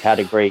GTE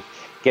category,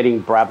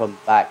 getting Brabham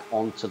back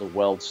onto the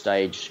world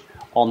stage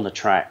on the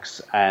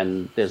tracks.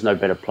 And there's no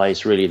better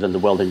place, really, than the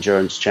World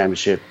Endurance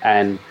Championship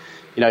and,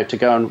 to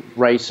go and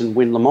race and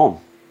win Le Mans.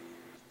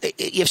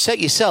 you've set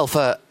yourself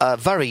a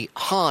very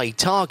high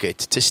target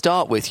to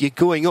start with. You're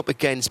going up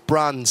against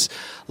brands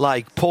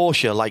like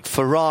Porsche, like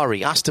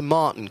Ferrari, Aston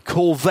Martin,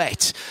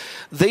 Corvette.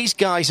 These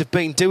guys have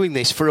been doing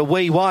this for a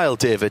wee while,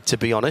 David, to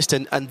be honest,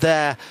 and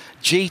their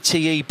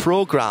GTE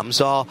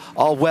programmes are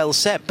well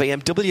set.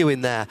 BMW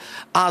in there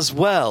as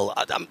well.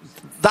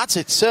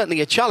 That's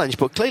certainly a challenge,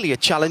 but clearly a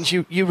challenge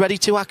you're ready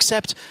to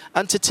accept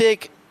and to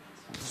take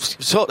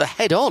sort of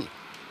head on.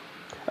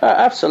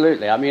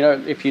 Absolutely. I mean,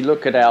 if you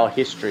look at our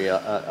history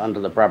under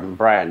the Brabham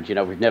brand,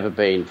 we've never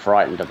been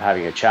frightened of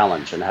having a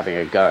challenge and having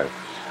a go.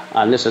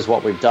 And this is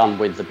what we've done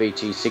with the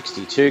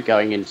BT62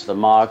 going into the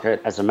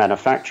market as a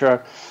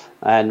manufacturer.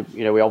 And,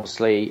 we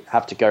obviously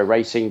have to go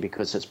racing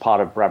because it's part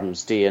of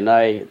Brabham's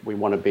DNA. We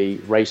want to be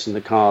racing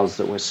the cars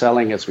that we're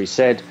selling, as we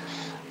said.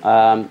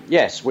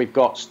 Yes, we've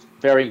got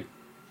very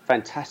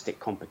fantastic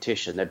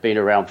competition. They've been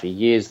around for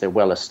years. They're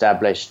well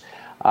established.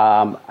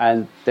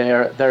 And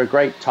they're a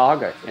great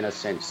target in a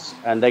sense,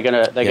 and they're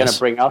gonna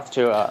bring us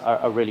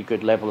to a really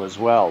good level as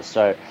well.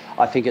 So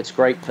I think it's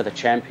great for the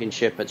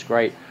championship. It's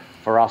great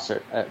for us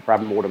at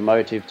Brabham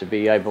Automotive to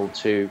be able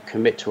to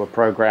commit to a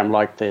program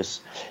like this.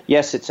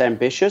 Yes, it's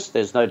ambitious.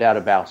 There's no doubt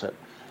about it.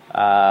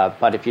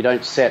 But if you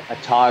don't set a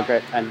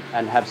target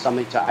and have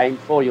something to aim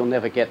for, you'll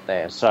never get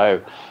there.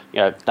 So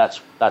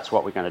that's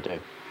what we're going to do.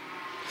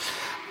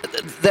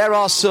 There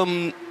are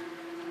some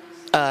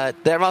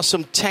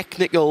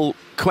technical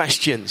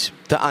questions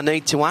that I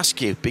need to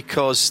ask you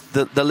because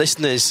the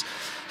listeners,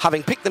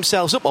 having picked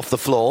themselves up off the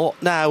floor,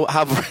 now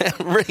have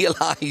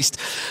realised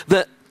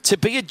that to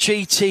be a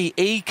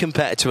GTE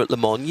competitor at Le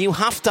Mans, you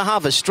have to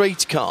have a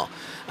street car.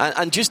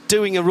 And just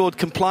doing a road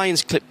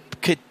compliance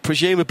kit,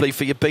 presumably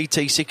for your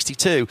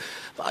BT62,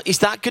 is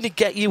that going to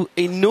get you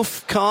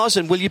enough cars,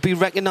 and will you be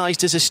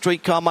recognised as a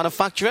street car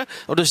manufacturer?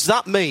 Or does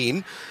that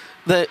mean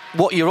that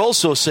what you're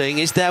also saying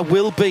is there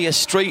will be a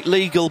street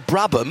legal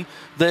Brabham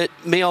that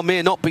may or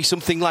may not be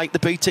something like the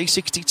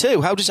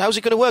BT62? How's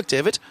it going to work,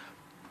 David?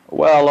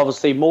 Well,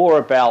 obviously more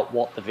about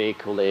what the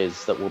vehicle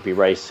is that will be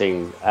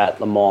racing at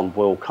Le Mans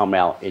will come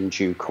out in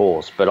due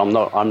course, but I'm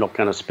not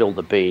going to spill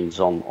the beans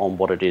on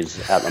what it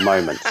is at the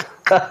moment.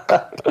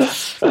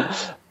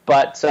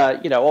 But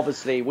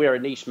obviously we're a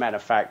niche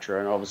manufacturer,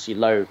 and obviously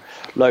low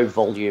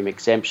volume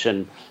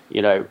exemption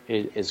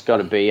is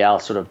going to be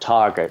our sort of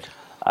target.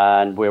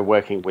 And we're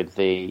working with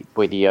the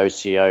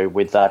OCO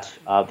with that.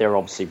 They're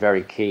obviously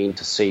very keen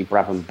to see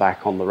Brabham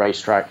back on the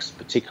racetracks,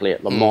 particularly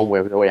at Le Mans,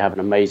 where we have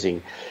an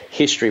amazing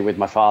history with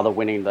my father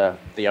winning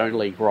the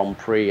only Grand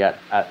Prix at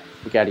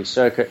Bugatti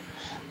Circuit.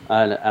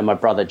 And my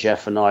brother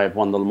Jeff and I have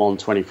won the Le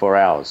Mans 24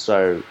 hours.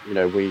 So,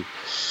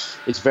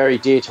 it's very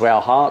dear to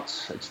our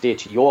hearts. It's dear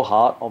to your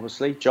heart,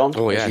 obviously, John.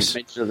 Oh, yes. As you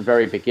mentioned at the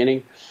very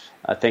beginning.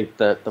 I think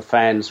that the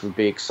fans would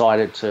be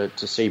excited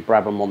to see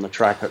Brabham on the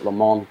track at Le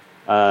Mans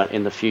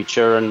in the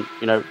future. And,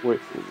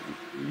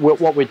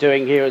 what we're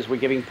doing here is we're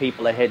giving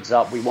people a heads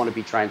up. We want to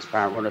be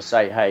transparent. We want to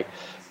say, hey,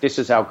 this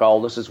is our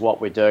goal. This is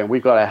what we're doing.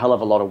 We've got a hell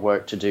of a lot of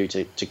work to do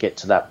to get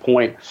to that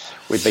point.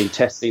 We've been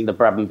testing the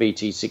Brabham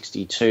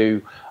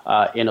BT62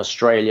 in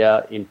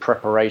Australia in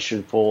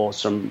preparation for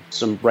some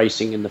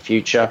racing in the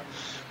future.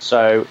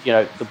 So,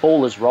 the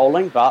ball is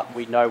rolling, but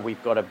we know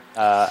we've got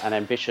an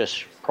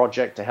ambitious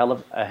project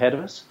ahead of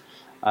us.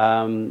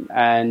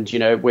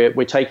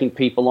 We're taking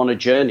people on a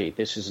journey.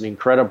 This is an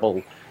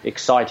incredible,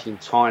 exciting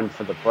time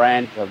for the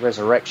brand, the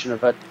resurrection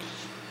of it.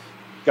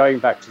 Going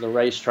back to the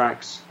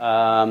racetracks,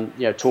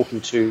 talking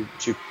to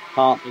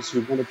partners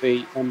who want to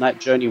be on that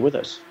journey with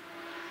us.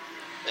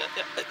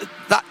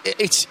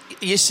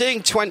 You're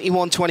seeing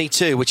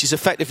 21-22, which is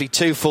effectively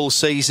 2 full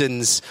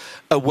seasons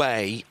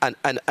away and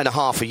a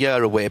half a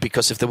year away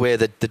because of the way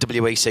that the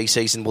WEC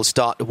season will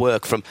start to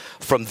work from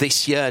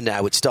this year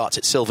now. It starts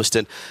at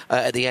Silverstone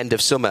at the end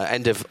of summer,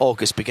 end of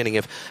August, beginning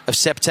of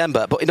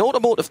September. But in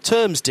automotive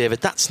terms, David,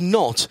 that's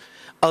not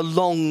a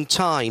long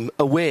time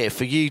away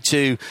for you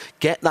to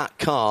get that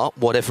car,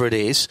 whatever it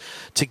is,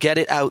 to get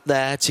it out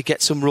there, to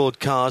get some road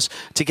cars,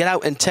 to get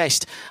out and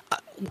test.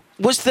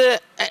 Did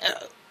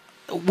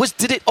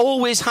it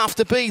always have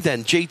to be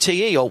then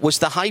GTE, or was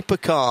the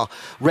hypercar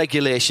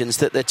regulations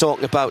that they're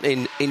talking about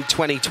in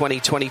 2020,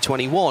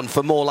 2021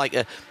 for more like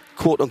a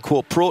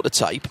quote-unquote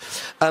prototype?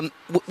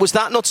 Was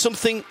that not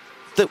something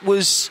that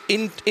was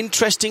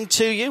interesting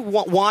to you?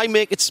 Why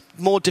make it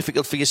more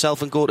difficult for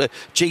yourself and go to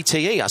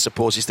GTE, I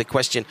suppose, is the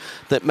question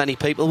that many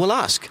people will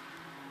ask.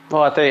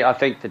 Well, I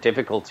think the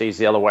difficulty is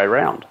the other way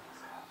around.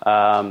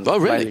 Oh,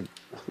 really?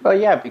 Well,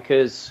 yeah,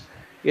 because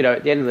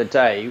at the end of the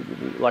day,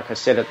 like I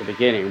said at the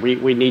beginning,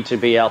 we need to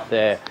be out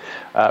there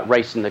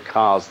racing the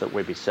cars that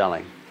we'll be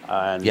selling.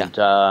 And,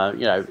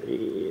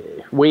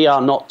 we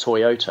are not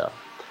Toyota.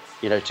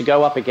 To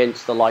go up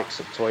against the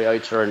likes of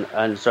Toyota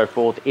and so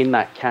forth in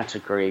that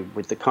category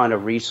with the kind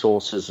of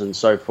resources and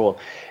so forth,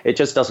 it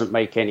just doesn't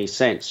make any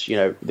sense.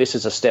 This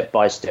is a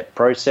step-by-step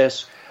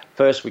process.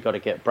 First, we've got to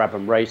get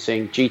Brabham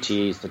racing.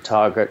 GTE is the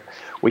target.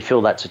 We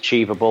feel that's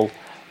achievable.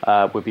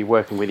 We'll be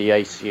working with the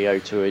ACO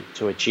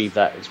to achieve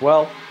that as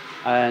well.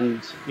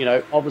 And,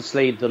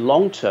 obviously the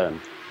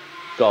long-term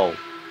goal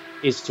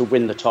is to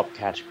win the top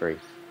category.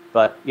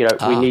 But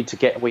we need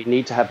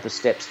to have the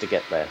steps to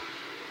get there.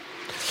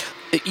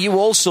 You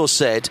also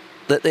said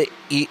that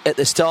at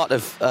the start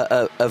of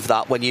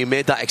that, when you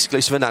made that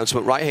exclusive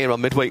announcement right here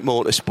on Midweek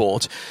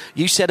Motorsport,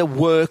 you said a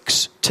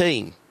works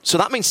team. So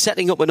that means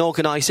setting up an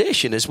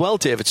organisation as well,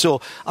 David.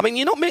 So, I mean,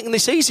 you're not making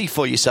this easy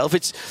for yourself.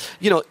 It's,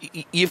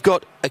 you've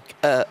got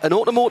an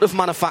automotive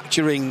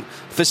manufacturing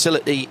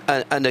facility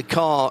and a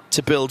car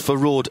to build for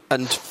road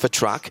and for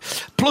track.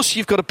 Plus,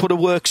 you've got to put a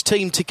works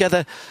team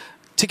together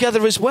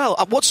as well.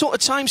 What sort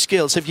of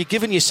timescales have you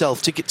given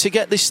yourself to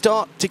get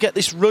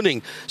this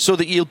running, so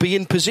that you'll be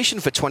in position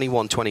for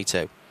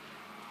 21-22?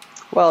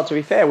 Well, to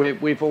be fair,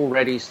 we've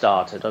already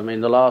started. I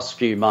mean, the last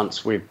few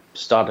months we've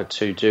started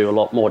to do a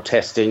lot more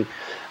testing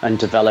and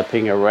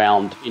developing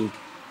around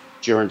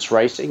endurance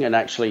racing, and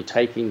actually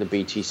taking the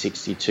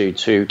BT62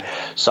 to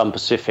some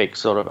Pacific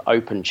sort of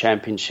open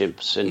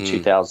championships in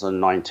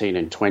 2019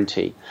 and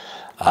 20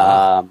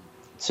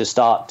 to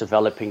start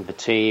developing the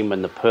team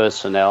and the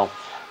personnel.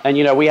 And,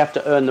 we have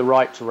to earn the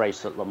right to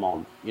race at Le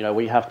Mans.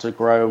 We have to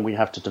grow and we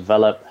have to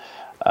develop.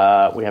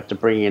 We have to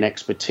bring in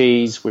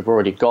expertise. We've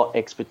already got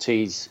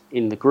expertise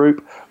in the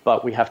group,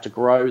 but we have to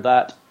grow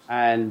that.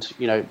 And,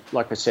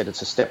 like I said,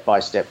 it's a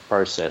step-by-step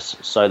process.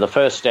 So the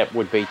first step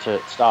would be to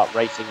start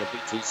racing a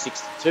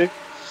BT62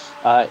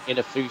 in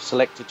a few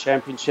selected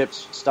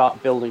championships,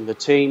 start building the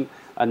team,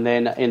 and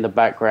then in the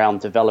background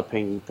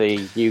developing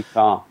the new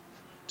car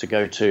to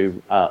go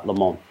to Le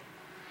Mans.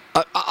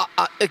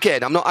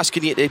 Again, I'm not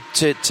asking you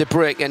to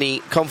break any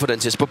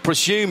confidences, but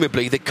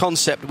presumably the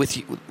concept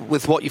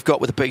with what you've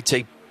got with the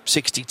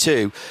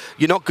BT62,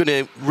 you're not going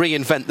to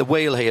reinvent the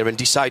wheel here and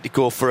decide to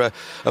go for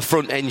a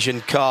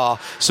front-engine car,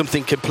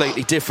 something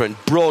completely different.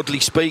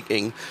 Broadly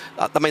speaking,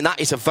 I mean, that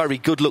is a very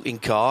good-looking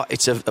car.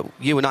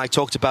 You and I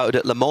talked about it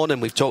at Le Mans,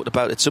 and we've talked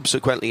about it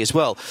subsequently as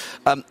well.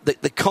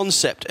 The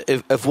concept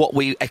of what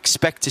we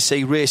expect to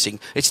see racing,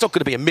 it's not going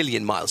to be a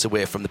million miles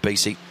away from the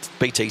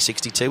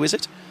BT62, is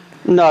it?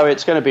 No,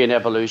 it's going to be an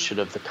evolution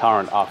of the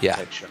current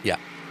architecture. Yeah.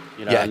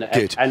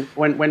 Good. And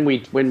when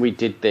we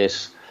did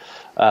this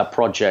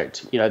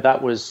project,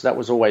 that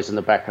was always in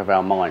the back of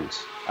our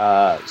minds.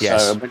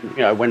 Yes.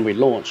 So when we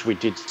launched, we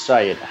did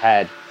say it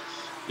had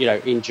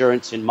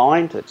endurance in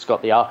mind. It's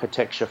got the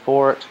architecture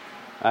for it,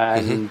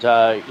 and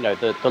the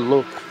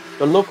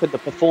look and the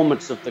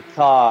performance of the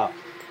car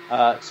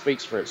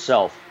speaks for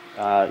itself.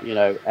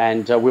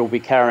 And we'll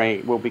be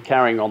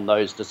carrying on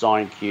those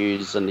design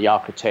cues and the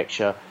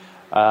architecture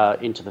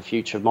into the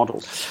future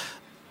models.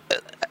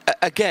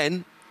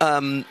 Again,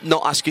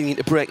 not asking you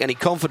to break any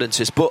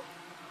confidences, but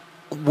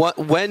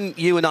when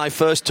you and I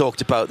first talked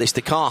about this,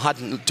 the car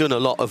hadn't done a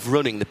lot of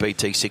running, the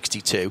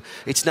BT62.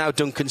 It's now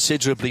done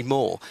considerably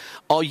more.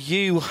 Are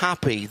you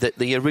happy that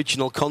the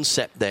original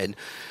concept then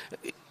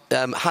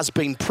has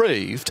been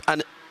proved?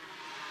 And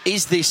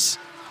is this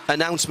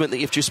announcement that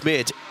you've just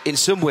made in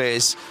some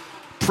ways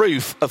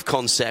proof of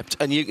concept,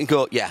 and you can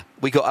go, yeah,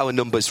 we got our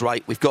numbers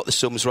right, we've got the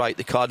sums right,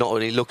 the car not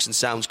only looks and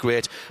sounds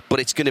great, but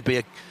it's going to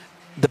be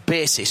the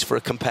basis for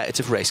a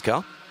competitive race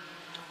car?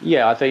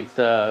 Yeah, I think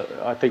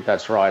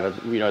that's right.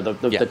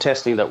 The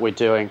testing that we're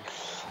doing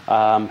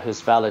has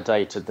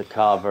validated the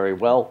car very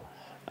well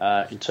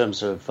in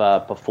terms of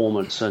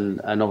performance, and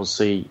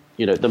obviously,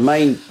 the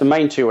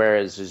main two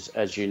areas is,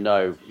 as if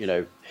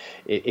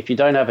you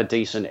don't have a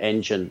decent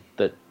engine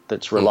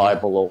that's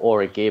reliable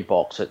or a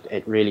gearbox,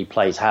 it really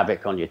plays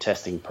havoc on your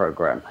testing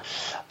program.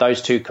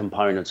 Those two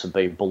components have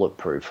been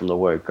bulletproof from the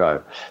word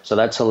go. So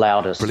that's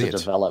allowed us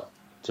to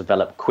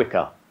develop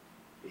quicker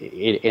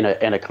in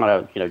a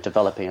kind of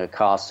developing a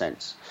car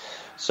sense.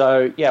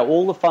 So yeah,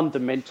 all the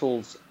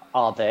fundamentals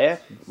are there.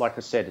 Like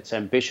I said, it's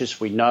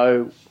ambitious. We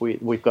know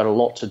we've got a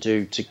lot to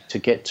do to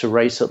get to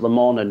race at Le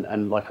Mans,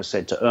 and like I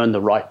said, to earn the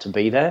right to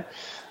be there.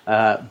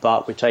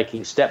 But we're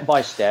taking step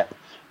by step,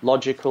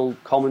 logical,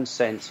 common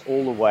sense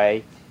all the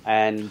way,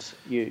 and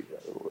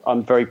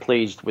I'm very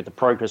pleased with the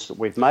progress that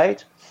we've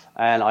made,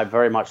 and I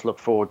very much look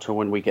forward to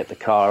when we get the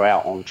car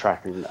out on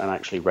track and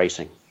actually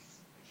racing.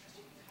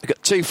 I've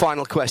got two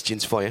final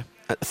questions for you.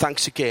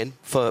 Thanks again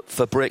for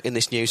breaking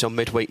this news on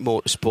Midweek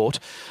Motorsport.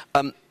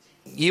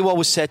 You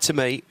always said to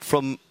me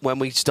from when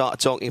we started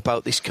talking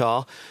about this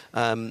car,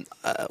 when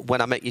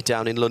I met you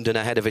down in London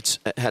ahead of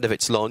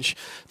its launch,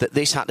 that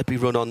this had to be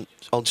run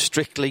on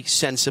strictly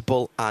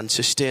sensible and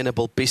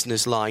sustainable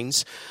business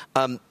lines.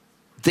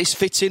 This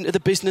fits into the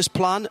business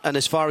plan, and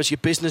as far as your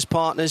business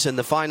partners and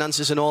the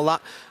finances and all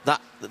that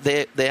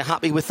they're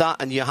happy with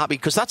that, and you're happy,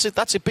 because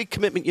that's a big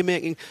commitment you're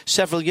making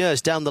several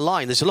years down the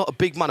line. There's a lot of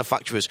big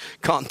manufacturers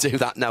can't do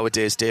that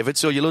nowadays, David.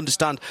 So you'll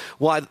understand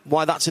why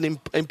that's an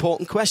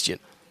important question.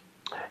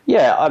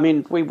 Yeah, I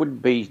mean, we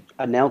wouldn't be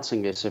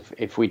announcing this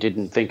if we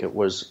didn't think it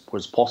was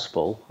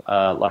possible.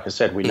 Like I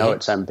said, we know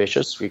it's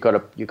ambitious. You've got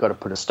to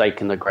put a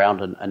stake in the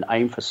ground and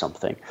aim for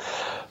something.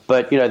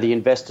 But the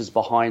investors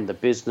behind the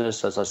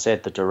business, as I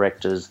said, the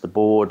directors, the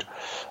board,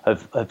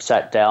 have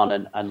sat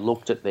down and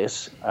looked at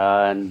this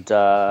and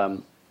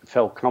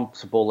felt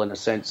comfortable in a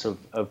sense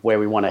of where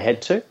we want to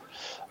head to.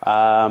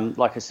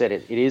 Like I said,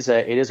 it is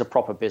a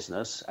proper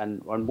business.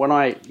 And when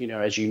I,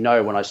 as you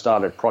know, when I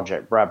started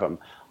Project Brabham,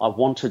 I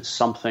wanted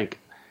something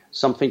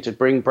to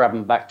bring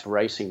Brabham back to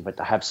racing, but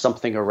to have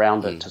something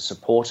around it to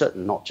support it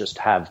and not just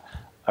have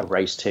a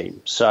race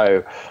team.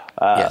 So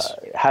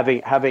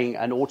having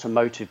an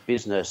automotive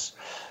business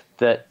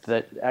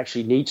that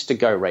actually needs to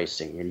go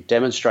racing and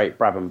demonstrate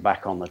Brabham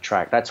back on the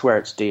track, that's where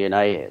its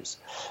DNA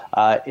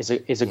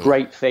is a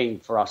great thing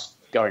for us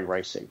going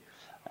racing.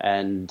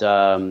 And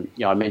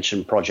I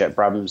mentioned Project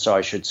Brabham, so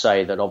I should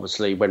say that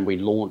obviously when we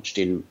launched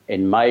in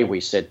May, we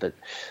said that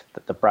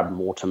the Brabham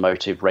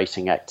automotive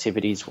racing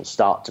activities will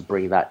start to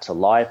bring that to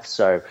life.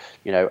 So,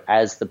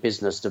 as the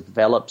business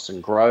develops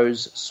and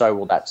grows, so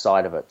will that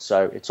side of it.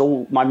 So it's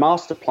all my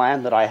master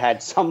plan that I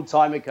had some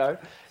time ago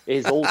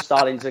is all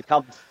starting to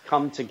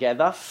come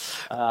together.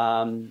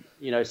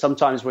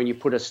 Sometimes when you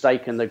put a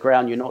stake in the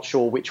ground, you're not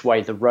sure which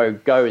way the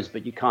road goes,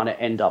 but you kind of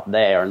end up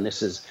there. And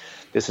this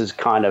is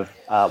kind of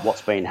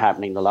what's been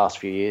happening the last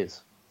few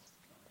years.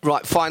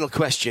 Right, final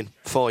question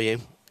for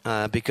you,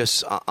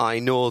 because I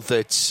know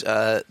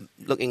that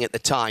looking at the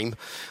time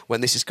when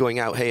this is going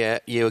out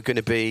here, you are going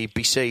to be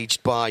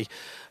besieged by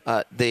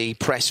the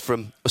press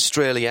from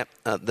Australia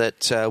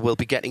that will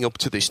be getting up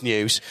to this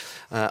news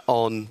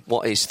on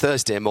what is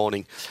Thursday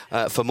morning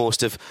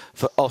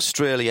for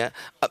Australia.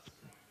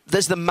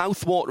 There's the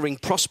mouth-watering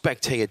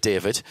prospect here,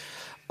 David,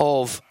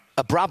 of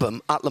a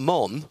Brabham at Le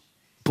Mans.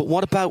 But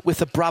what about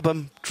with a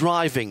Brabham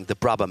driving the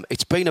Brabham?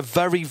 It's been a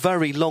very,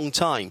 very long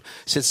time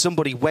since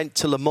somebody went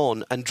to Le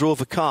Mans and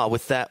drove a car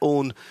with their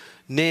own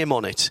name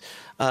on it.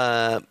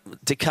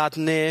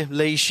 Decadene,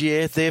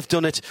 Ligier, they've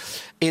done it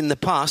in the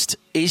past.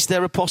 Is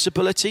there a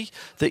possibility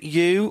that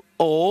you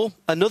or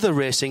another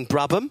racing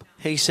Brabham,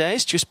 he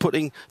says, just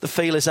putting the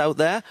feelers out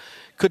there,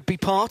 could be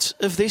part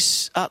of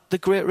this at the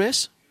Great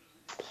Race?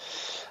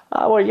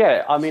 Well,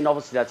 yeah. I mean,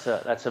 obviously,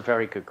 that's a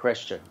very good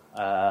question.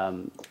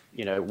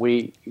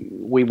 We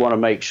want to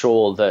make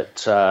sure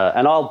that,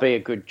 and I'll be a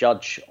good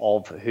judge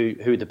of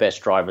who the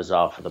best drivers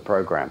are for the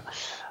program,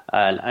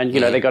 and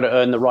they've got to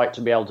earn the right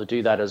to be able to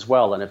do that as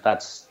well. And if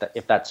that's a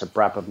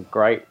Brabham,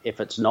 great. If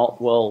it's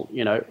not, well,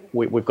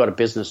 we've got a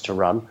business to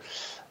run,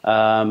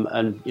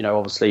 and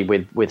obviously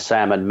with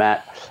Sam and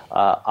Matt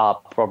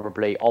are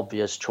probably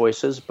obvious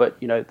choices, but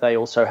they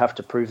also have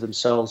to prove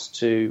themselves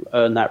to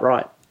earn that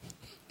right.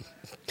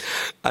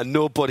 And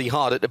nobody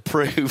harder to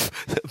prove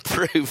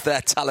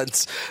their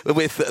talents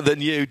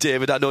than you,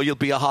 David. I know you'll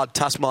be a hard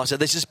taskmaster.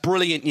 This is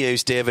brilliant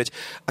news, David.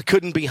 I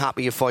couldn't be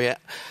happier for you.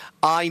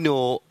 I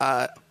know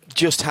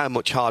just how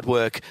much hard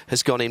work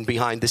has gone in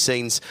behind the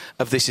scenes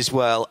of this as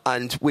well,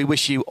 and we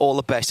wish you all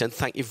the best, and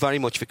thank you very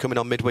much for coming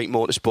on Midweek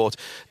Motorsport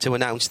to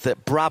announce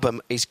that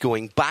Brabham is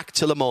going back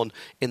to Le Mans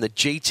in the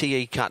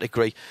GTE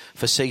category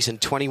for season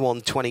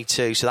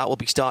 21-22, so that will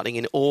be starting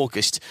in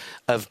August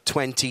of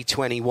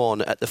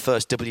 2021 at the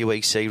first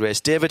WEC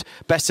race. David,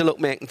 best of luck,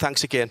 mate, and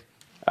thanks again.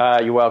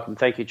 You're welcome.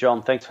 Thank you,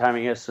 John. Thanks for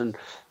having us, and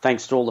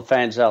thanks to all the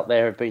fans out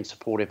there who have been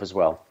supportive as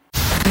well.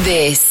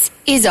 This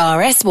is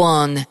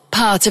RS1,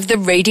 part of the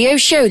Radio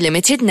Show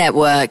Limited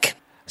network.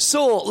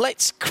 So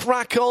let's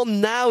crack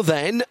on now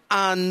then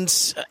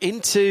and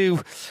into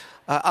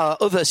our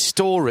other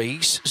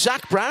stories.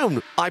 Zak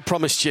Brown, I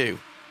promised you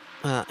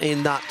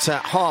in that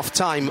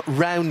half-time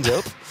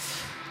roundup.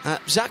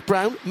 Zak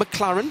Brown,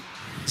 McLaren.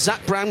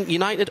 Zak Brown,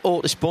 United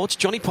Autosports.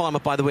 Johnny Palmer,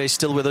 by the way, is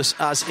still with us,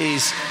 as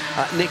is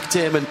Nick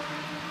Damon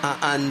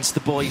and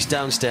the boys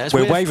downstairs.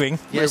 We're waving.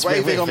 Yes,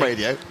 we're waving on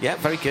radio. Yeah,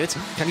 very good.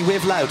 Can you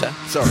wave louder?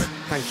 Sorry.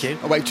 Thank you.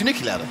 I'll wave to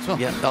Nicky louder as well.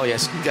 Yeah. Oh,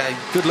 yes.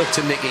 Good luck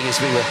to Nicky,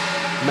 as we were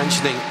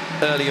mentioning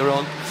earlier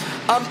on.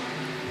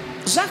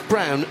 Zak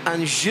Brown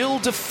and Gilles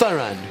de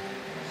Ferran,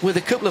 with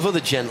a couple of other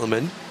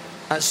gentlemen,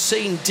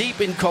 seen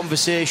deep in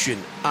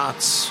conversation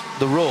at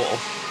the Raw.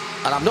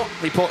 And I'm not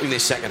reporting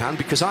this secondhand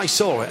because I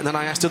saw it, and then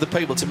I asked other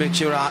people to make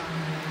sure I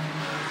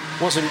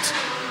wasn't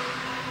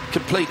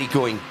completely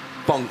going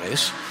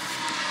bonkers.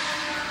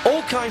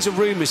 All kinds of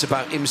rumours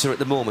about IMSA at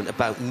the moment,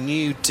 about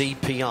new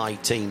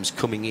DPI teams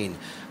coming in.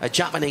 A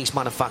Japanese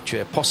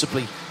manufacturer,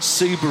 possibly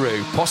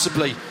Subaru,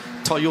 possibly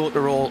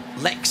Toyota or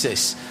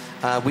Lexus.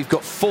 We've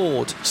got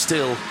Ford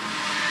still,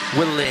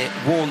 will they,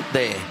 won't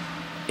they,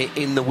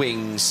 in the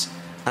wings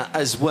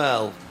as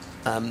well.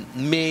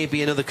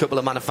 Maybe another couple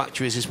of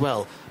manufacturers as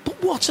well.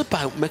 But what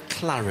about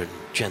McLaren,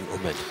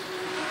 gentlemen?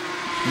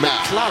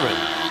 McLaren,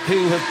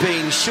 who have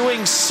been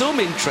showing some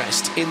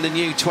interest in the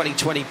new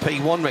 2020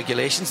 P1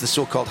 regulations, the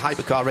so-called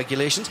hypercar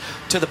regulations,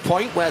 to the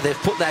point where they've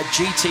put their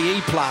GTE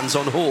plans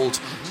on hold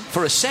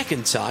for a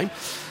second time.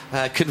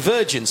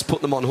 Convergence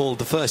put them on hold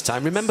the first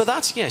time. Remember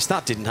that? Yes,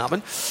 that didn't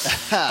happen.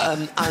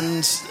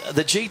 And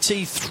the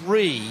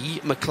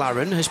GT3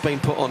 McLaren has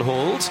been put on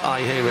hold. I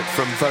hear it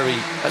from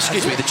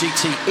the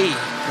GTE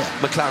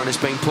McLaren has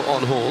been put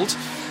on hold.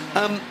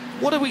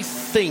 What do we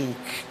think?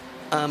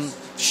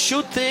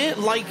 Should they,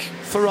 like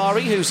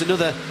Ferrari, who's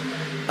another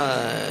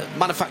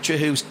manufacturer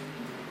who's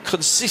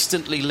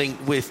consistently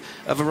linked with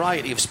a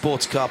variety of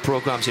sports car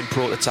programmes in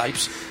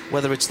prototypes,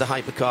 whether it's the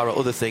hypercar or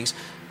other things,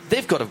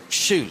 they've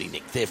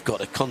got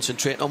to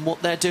concentrate on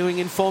what they're doing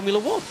in Formula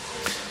One.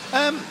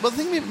 Well, the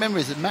thing to remember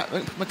is that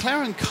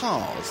McLaren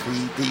cars,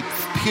 the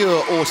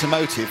pure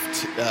automotive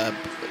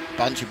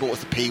bunch who bought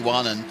us the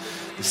P1 and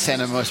the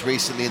Senna most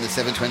recently and the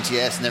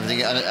 720S and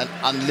everything, and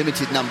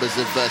unlimited numbers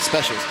of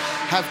specials,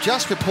 have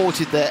just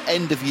reported their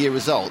end-of-year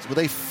results with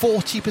a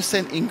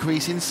 40%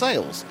 increase in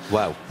sales.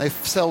 Wow. They've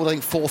sold, I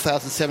think,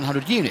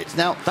 4,700 units.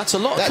 Now, that's a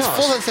lot of cars.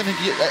 That's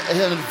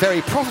 4,700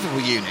 very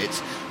profitable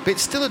units, but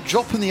it's still a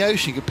drop in the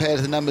ocean compared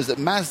to the numbers that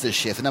Mazda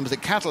shift, the numbers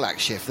that Cadillac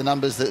shift, the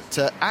numbers that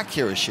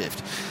Acura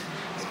shift.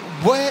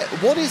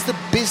 What is the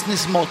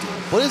business model?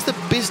 What is the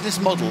business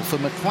model for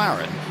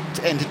McLaren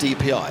to enter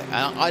DPI?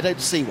 And I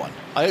don't see one.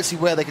 I don't see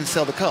where they can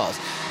sell the cars.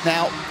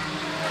 Now,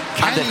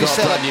 can you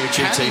sell a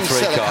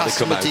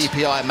customer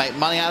DPI and make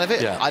money out of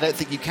it? Yeah. I don't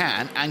think you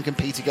can, and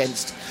compete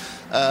against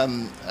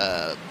one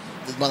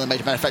of the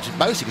major manufacturers,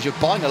 mostly because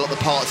you're buying a lot of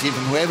the parts in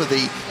from whoever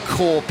the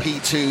core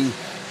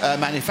P2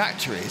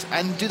 manufacturer is.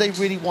 And do they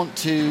really want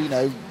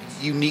to,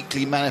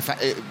 uniquely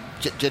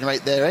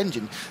generate their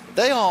engine?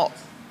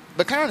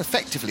 McLaren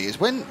effectively is,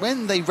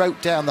 when they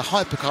wrote down the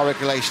hypercar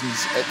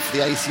regulations for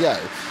the ACO,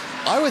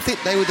 I would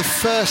think they were the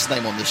first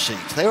name on the sheet.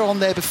 They were on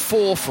there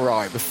before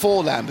Ferrari,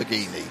 before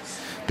Lamborghini,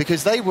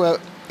 because they were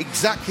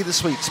exactly the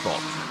sweet spot,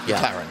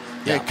 McLaren.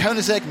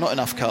 Koenigsegg, not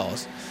enough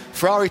cars.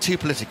 Ferrari, too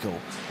political.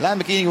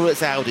 Lamborghini, well,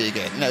 it's Audi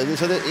again.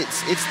 So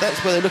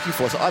that's where they're looking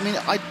for. So, I mean,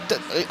 I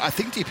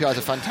think DPI is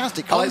a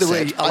fantastic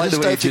concept. I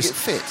just don't think it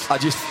fits.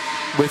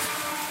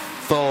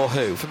 For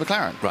who? For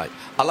McLaren. Right.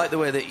 I like the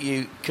way that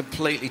you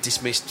completely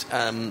dismissed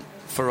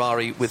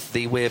Ferrari with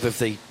the wave of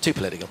the too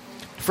political.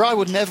 Ferrari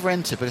would never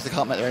enter because they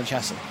can't make their own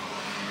chassis.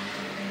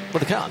 Well,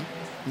 they can't.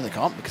 No, they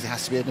can't, because it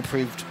has to be an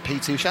approved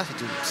P2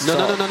 chassis.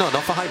 No,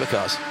 not for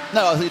hypercars.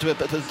 No, I think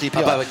it's about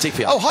DPI. About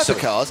DPI. Oh,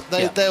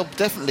 hypercars, they'll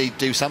definitely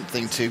do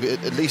something to,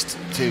 at least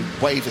to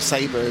wave a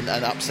sabre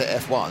and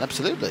upset F1,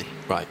 absolutely.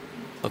 Right,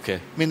 okay.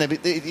 I mean,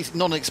 it's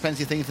not an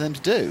expensive thing for them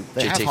to do.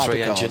 They have GT3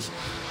 hypercars. engine.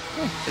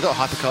 Yeah, they've got a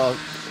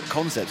hypercar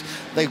concept.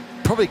 They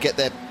probably get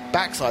their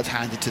backsides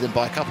handed to them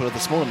by a couple of the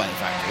smaller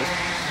manufacturers.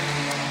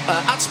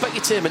 At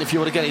Specutainment, if you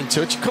want to get in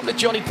touch, come to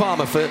Johnny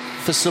Palmer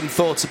for some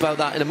thoughts about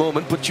that in a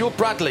moment. But Joe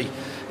Bradley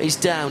is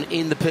down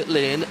in the pit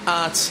lane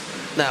at...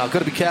 Now, I've got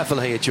to be careful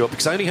here, Joe,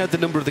 because I only heard the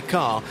number of the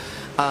car,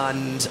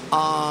 and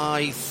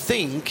I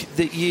think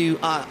that you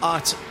are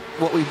at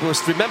what we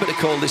must remember to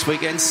call this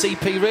weekend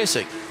CP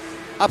Racing.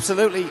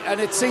 Absolutely,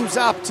 and it seems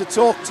apt to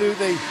talk to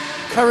the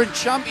current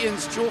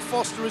champions. Joe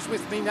Foster is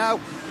with me now.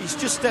 He's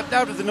just stepped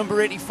out of the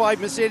number 85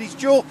 Mercedes.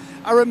 Joe,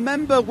 I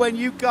remember when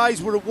you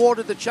guys were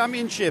awarded the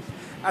championship,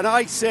 and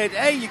I said,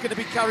 hey, you're going to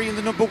be carrying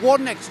the number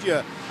 1 next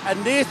year.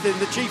 And Nathan,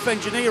 the chief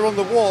engineer on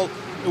the wall,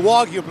 who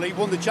arguably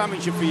won the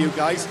championship for you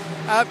guys,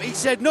 he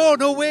said, no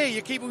way,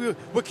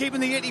 we're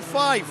keeping the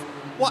 85.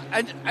 What?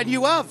 And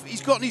you have.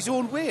 He's gotten his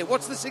own way.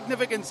 What's the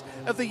significance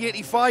of the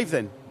 85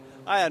 then?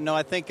 I don't know.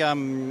 I think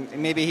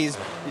maybe he's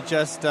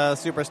just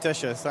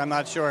superstitious. I'm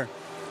not sure.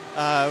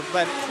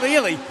 But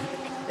clearly,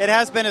 it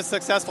has been a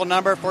successful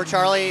number for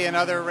Charlie in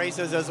other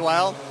races as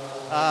well.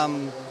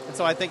 And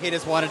so I think he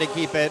just wanted to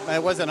keep it.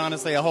 It wasn't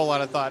honestly a whole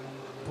lot of thought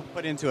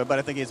put into it, but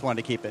I think he just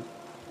wanted to keep it.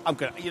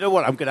 You know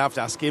what? I'm going to have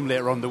to ask him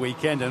later on the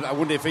weekend, and I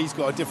wonder if he's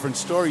got a different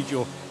story,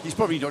 Joe. He's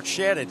probably not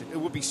shared it. It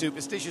would be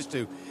superstitious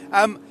too.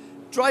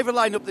 Driver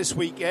lineup this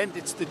weekend,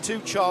 it's the two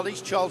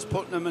Charlies, Charles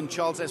Putnam and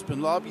Charles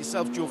Espinlab,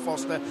 yourself, Joe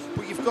Foster,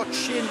 but you've got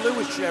Shane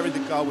Lewis sharing the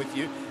car with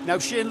you. Now,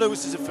 Shane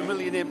Lewis is a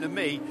familiar name to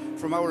me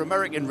from our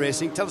American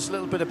racing. Tell us a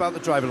little bit about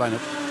the driver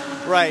lineup.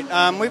 Right.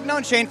 We've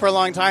known Shane for a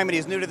long time, and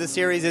he's new to the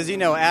series. As you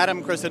know,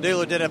 Adam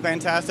Christodoulou did a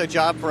fantastic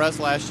job for us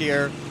last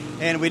year,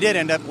 and we did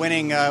end up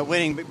winning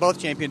both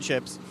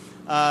championships.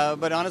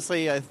 But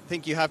honestly, I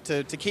think you have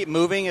to keep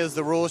moving as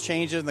the rules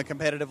change and the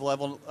competitive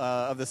level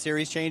of the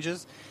series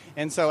changes.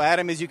 And so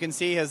Adam, as you can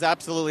see, has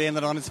absolutely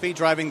ended on his feet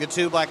driving the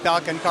 2 Black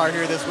Falcon car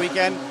here this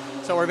weekend.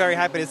 So we're very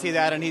happy to see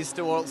that, and he's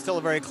still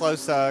a very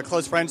close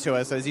friend to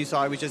us. As you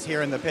saw, he was just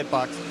here in the pit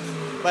box.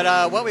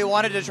 But what we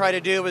wanted to try to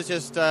do was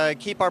just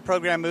keep our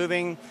program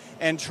moving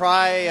and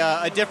try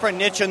a different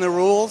niche in the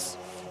rules.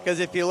 Because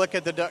if you look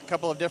at the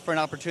couple of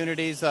different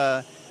opportunities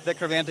that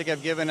Crevantic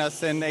have given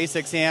us in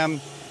A6M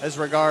as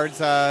regards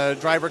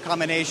driver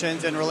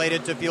combinations and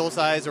related to fuel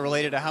size or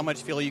related to how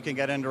much fuel you can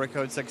get under a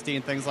Code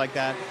 16, things like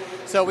that.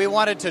 So we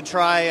wanted to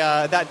try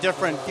that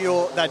different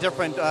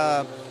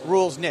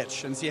rules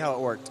niche and see how it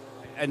worked.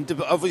 And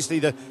obviously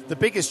the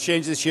biggest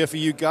change this year for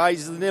you guys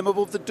is the name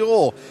above the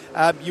door.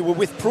 You were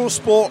with Pro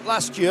Sport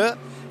last year.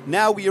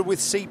 Now you're with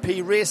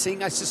CP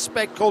Racing. I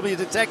suspect, call me a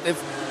detective,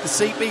 the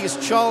CP is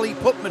Charlie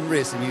Putman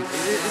Racing.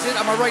 Is it?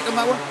 Am I right on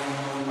that one?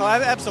 Oh,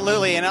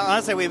 absolutely. And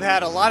honestly, we've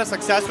had a lot of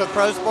success with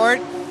Pro Sport,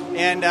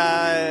 and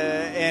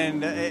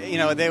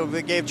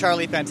they gave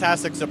Charlie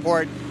fantastic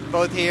support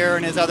both here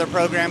and his other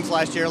programs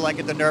last year, like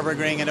at the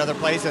Nürburgring and other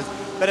places.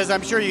 But as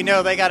I'm sure you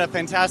know, they got a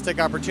fantastic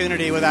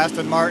opportunity with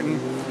Aston Martin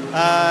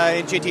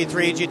in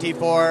GT3,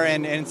 GT4,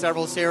 and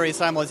several series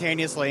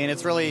simultaneously. And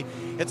it's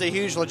a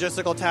huge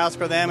logistical task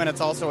for them, and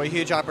it's also a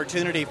huge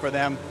opportunity for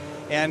them.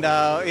 And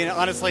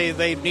honestly,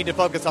 they need to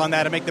focus on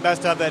that and make the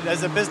best of it.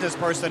 As a business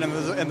person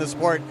in the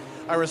sport,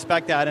 I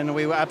respect that, and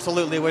we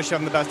absolutely wish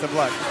them the best of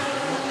luck.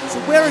 So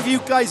where have you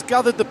guys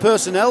gathered the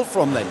personnel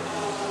from then?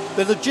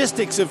 The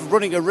logistics of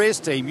running a race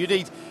team, you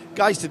need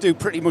guys to do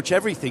pretty much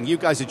everything. You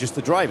guys are just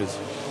the drivers.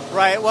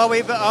 Right. Well,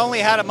 we've only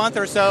had a month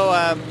or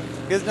so.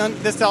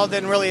 This all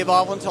didn't really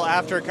evolve until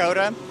after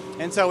COTA.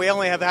 And so we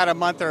only have had a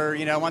month or,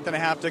 month and a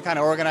half to kind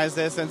of organize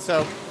this. And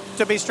so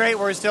to be straight,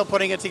 we're still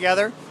putting it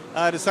together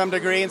to some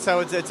degree. And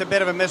so it's a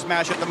bit of a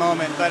mismatch at the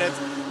moment. But it's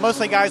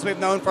mostly guys we've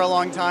known for a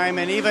long time.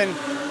 And even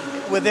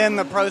within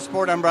the pro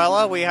sport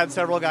umbrella, we had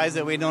several guys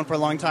that we'd known for a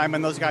long time,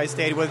 and those guys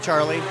stayed with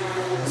Charlie.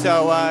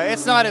 So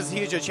it's not as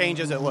huge a change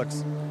as it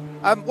looks.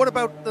 What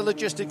about the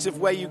logistics of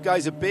where you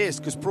guys are based?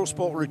 Because Pro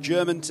Sport are a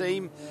German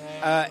team.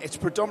 It's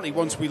predominantly,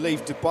 once we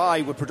leave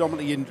Dubai, we're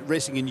predominantly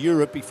racing in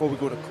Europe before we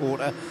go to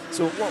COTA.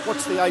 So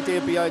what's the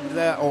idea behind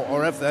there,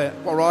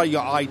 or are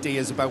your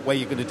ideas about where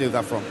you're going to do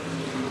that from?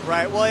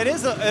 Right. Well, it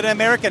is an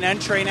American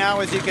entry now,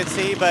 as you can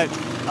see, but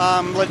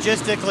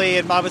logistically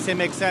it obviously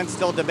makes sense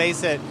still to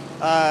base it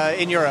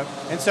in Europe.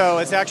 And so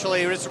it's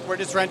actually, we're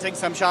just renting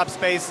some shop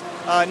space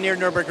near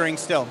Nürburgring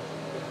still.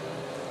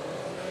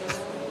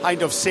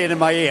 Kind of saying in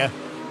my ear,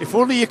 if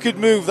only you could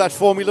move that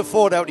Formula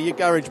Ford out of your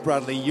garage,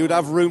 Bradley, you'd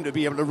have room to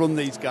be able to run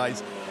these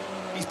guys.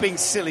 He's being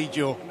silly,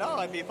 Joe. No,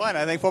 it'd be fun.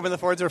 I think Formula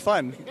Fords are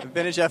fun. The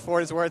vintage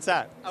F4 is where it's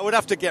at. I would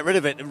have to get rid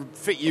of it and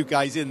fit you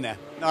guys in there.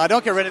 No, I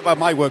don't get rid of it. About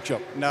my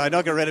workshop. No, I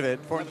don't get rid of it.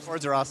 Formula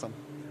Fords are awesome.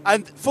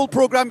 And full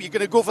program, you're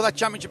going to go for that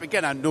championship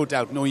again, and no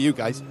doubt, know you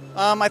guys.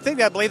 I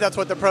believe that's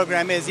what the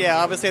program is.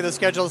 Yeah, obviously the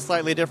schedule is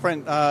slightly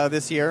different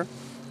this year.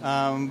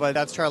 But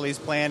that's Charlie's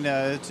plan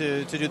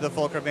to do the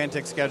full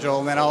Creventic schedule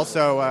and then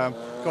also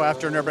go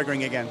after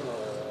Nürburgring again.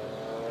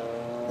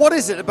 What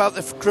is it about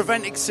the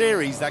Creventic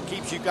series that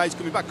keeps you guys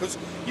coming back? Because,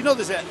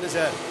 there's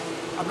a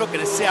I'm not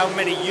going to say how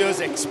many years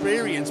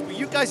experience, but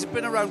you guys have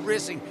been around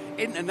racing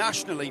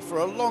internationally for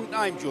a long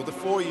time, Joe, the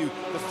four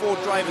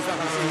drivers that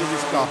we've seen in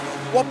this car.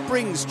 What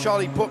brings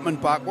Charlie Putman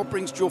back? What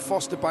brings Joe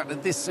Foster back to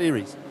this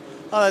series?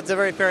 Oh, that's a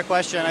very fair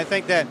question. I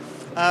think that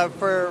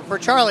for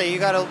Charlie,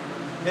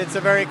 it's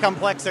a very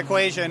complex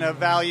equation of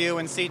value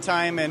and seat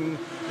time and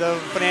the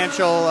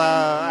financial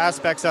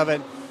aspects of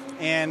it,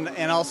 and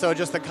also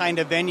just the kind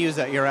of venues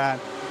that you're at.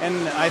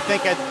 And I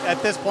think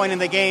at this point in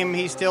the game,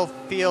 he still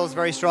feels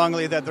very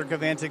strongly that the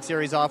Creventic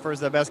Series offers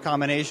the best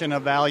combination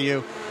of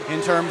value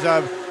in terms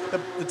of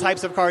the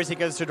types of cars he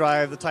gets to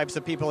drive, the types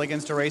of people he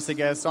gets to race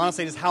against,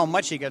 honestly, just how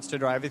much he gets to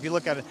drive. If you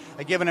look at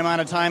a given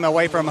amount of time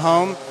away from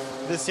home,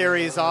 this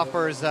series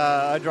offers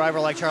a driver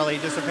like Charlie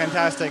just a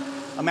fantastic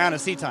amount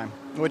of seat time,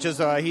 which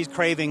is he's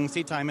craving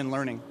seat time and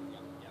learning.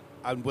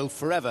 And will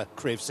forever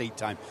crave seat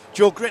time.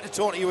 Joe, great to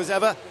talk to you as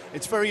ever.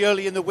 It's very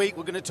early in the week.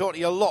 We're going to talk to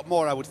you a lot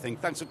more, I would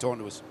think. Thanks for talking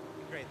to us.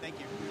 Great, thank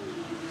you.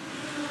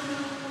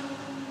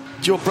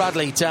 Joe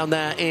Bradley down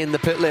there in the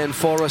pit lane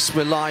for us.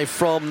 We're live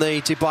from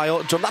the Dubai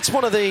Autodrome. That's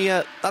one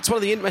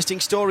of the interesting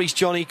stories,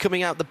 Johnny,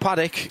 coming out the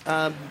paddock.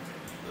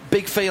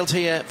 Big field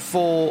here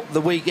for the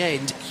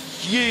weekend.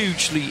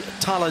 Hugely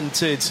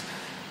talented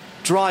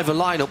driver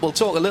lineup. We'll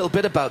talk a little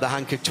bit about the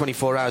Hankook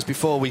 24 Hours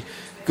before we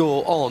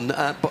go on.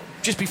 But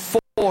just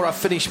before I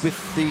finish with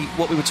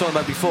what we were talking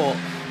about before,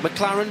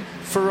 McLaren,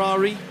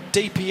 Ferrari,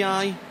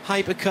 DPI,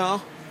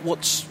 Hypercar.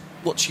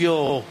 What's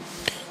your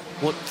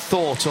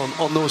thought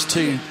on those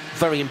two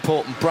very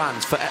important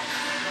brands?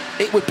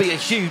 It would be a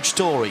huge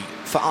story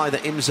for either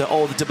IMSA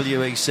or the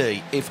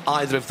WEC if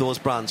either of those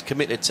brands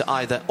committed to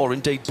either, or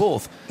indeed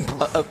both,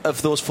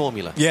 of those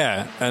formula.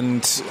 Yeah,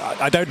 and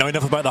I don't know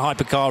enough about the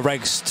hypercar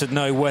regs to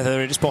know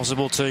whether it's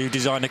possible to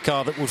design a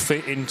car that would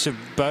fit into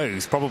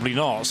both. Probably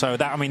not. So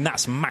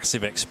that's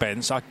massive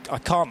expense. I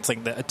can't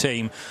think that a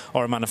team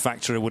or a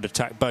manufacturer would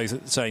attack both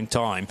at the same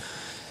time.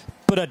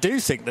 But I do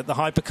think that the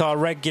hypercar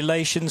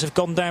regulations have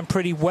gone down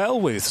pretty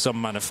well with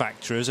some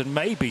manufacturers, and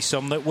maybe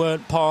some that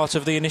weren't part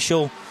of the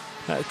initial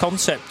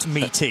concept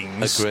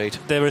meetings. Agreed.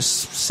 There are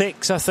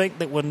 6, I think,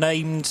 that were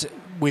named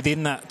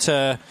within that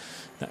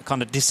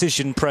kind of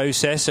decision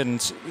process,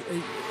 and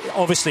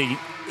obviously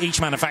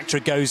each manufacturer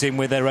goes in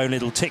with their own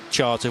little tick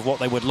chart of what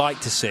they would like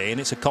to see, and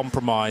it's a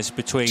compromise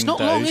between those. It's not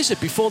long, is it,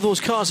 before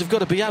those cars have got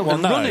to be out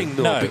and running,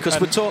 though? No, because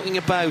we're talking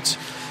about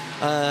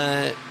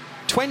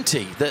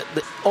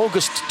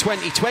August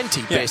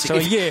 2020, basically. So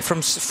a year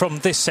from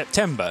this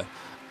September.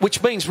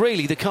 Which means,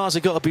 really, the cars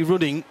have got to be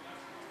running.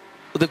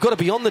 They've got to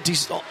be on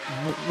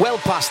well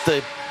past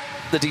the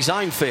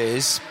design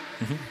phase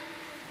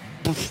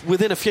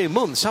within a few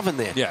months, haven't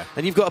they? Yeah.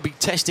 And you've got to be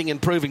testing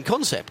and proving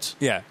concepts.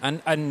 Yeah,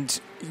 and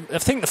I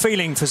think the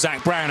feeling for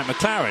Zach Brown at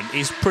McLaren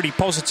is pretty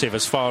positive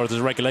as far as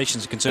the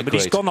regulations are concerned. Agreed.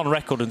 But he's gone on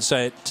record and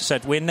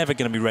said we're never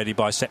going to be ready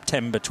by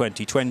September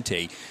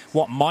 2020.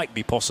 What might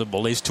be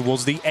possible is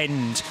towards the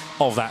end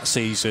of that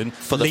season,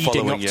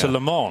 leading up to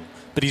Le Mans.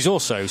 But he's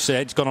also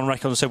gone on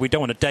record and said we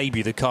don't want to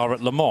debut the car at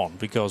Le Mans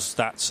because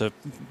that's a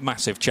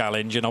massive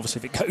challenge, and obviously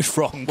if it goes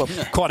wrong,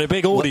 quite a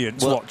big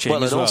audience watching as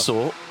well. And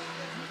also,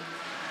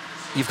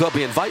 you've got to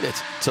be invited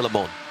to Le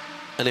Mans.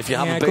 And if you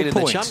haven't been in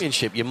the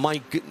championship,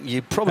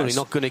 you're probably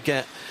not going to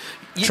get.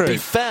 You'd be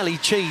fairly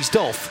cheesed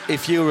off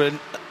if you were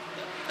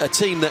a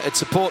team that had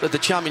supported the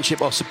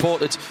championship or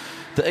supported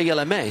the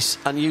ELMS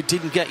and you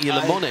didn't get your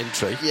Le Mans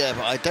entry. Yeah,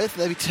 but I don't think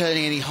they'll be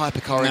turning any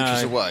hypercar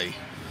entries away.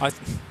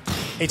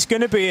 It's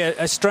going to be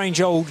a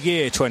strange old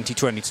year,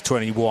 2020 to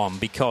 21,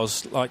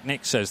 because, like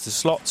Nick says, the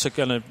slots are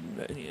going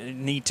to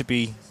need to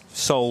be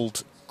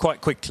sold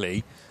quite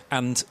quickly,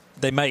 and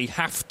they may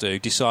have to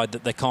decide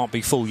that there can't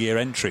be full year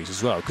entries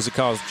as well, because the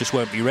cars just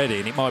won't be ready,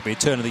 and it might be a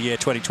turn of the year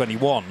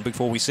 2021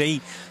 before we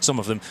see some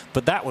of them.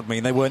 But that would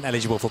mean they weren't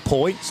eligible for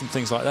points and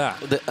things like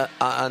that.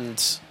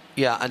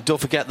 And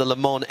don't forget the Le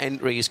Mans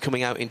entry is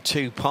coming out in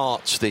 2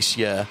 parts this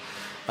year,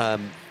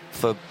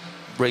 for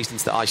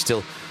reasons that I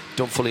still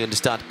don't fully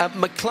understand.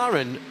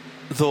 McLaren,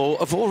 though,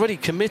 have already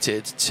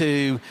committed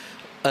to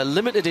a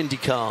limited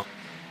IndyCar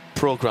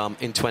programme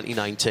in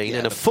 2019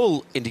 and a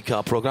full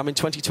IndyCar programme in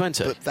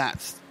 2020. But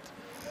that's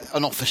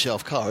an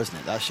off-the-shelf car, isn't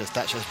it? That's just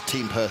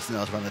team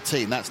personnel to run the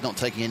team. That's not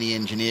taking any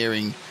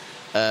engineering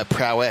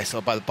prowess,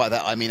 or by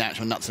that I mean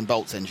actual nuts and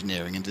bolts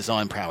engineering and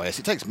design prowess.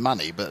 It takes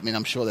money, but I mean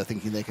I'm sure they're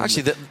thinking they can.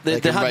 Actually,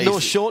 they have no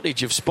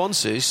shortage of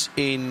sponsors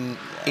in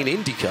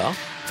IndyCar.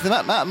 So the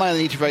amount of money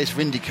they need to raise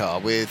for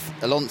IndyCar, with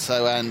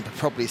Alonso and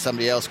probably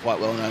somebody else quite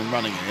well known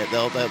running in it,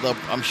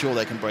 I'm sure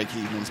they can break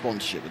even on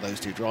sponsorship with those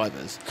 2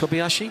 drivers.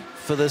 Kobayashi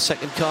for the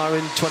second car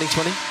in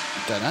 2020?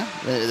 Don't know.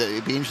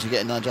 It'd be interesting to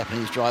get another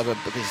Japanese driver,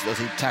 because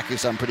obviously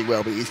Taku's done pretty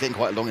well, but he's getting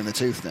quite long in the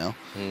tooth now.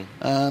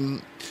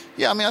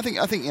 I mean, I think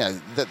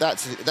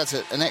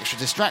that's an extra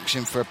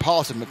distraction for a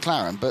part of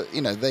McLaren, but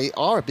they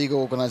are a big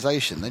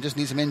organisation. They just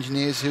need some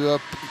engineers who are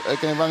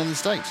going to run in the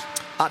States.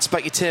 At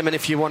Spec Your Tim, and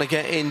if you want to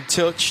get in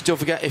touch, don't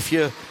forget, if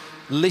you're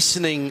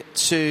listening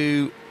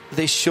to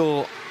this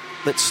show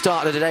that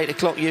started at 8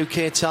 o'clock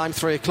UK time,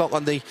 3 o'clock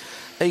on the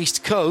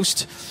East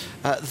Coast,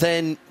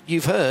 then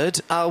you've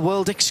heard our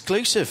world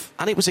exclusive,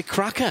 and it was a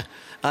cracker.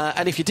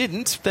 And if you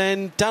didn't,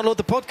 then download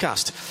the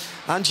podcast,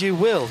 and you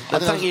will. I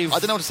don't know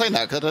what to say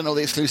now, because I don't know what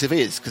the exclusive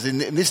is, because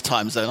in this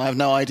time zone I have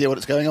no idea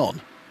what's going on.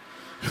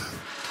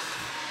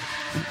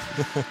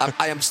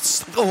 I am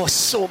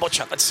so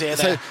much I could say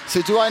there.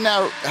 So do I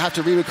now have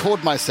to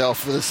re-record myself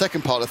for the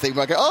second part of the thing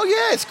where I go, oh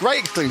yeah, it's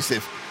great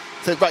exclusive.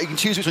 So right, you can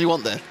choose which one you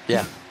want there.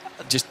 Yeah,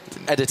 just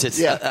edit it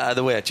out of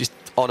the way, just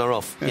on or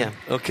off. Yeah,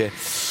 okay.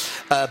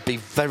 Be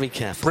very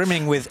careful.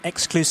 Brimming with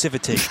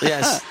exclusivity.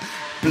 Yes.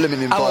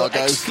 Blimmin'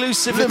 embargoes.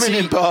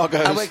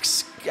 Our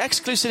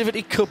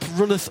exclusivity cup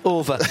runneth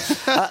over.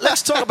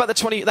 Let's talk about the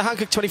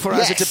Hankook 24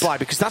 Hours of Dubai,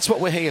 because that's what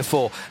we're here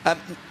for.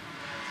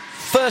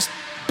 First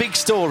big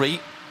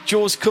story,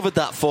 Joe's covered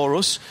that for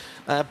us.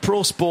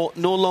 Pro Sport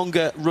no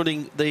longer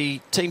running the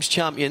team's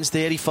champions,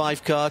 the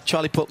 85 car,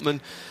 Charlie Putman,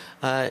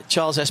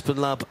 Charles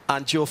Espenlaub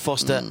and Joe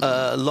Foster,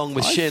 along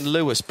with Shane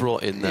Lewis,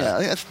 brought in there. Yeah, I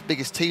think that's the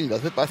biggest team,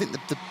 but I think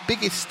the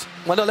biggest...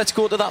 Well, no, let's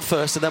go to that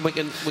first, and then we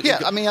can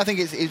I mean, I think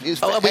it's...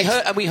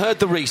 we heard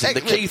the reason.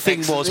 The key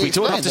thing was we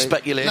don't have to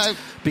speculate,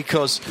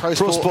 because Pro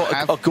Sport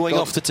are going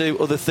off to do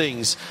other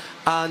things.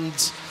 And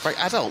very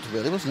adult,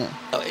 really, wasn't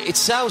it? It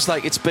sounds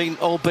like it's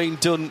all been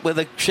done with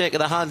a shake of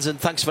the hands, and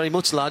thanks very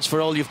much, lads, for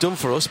all you've done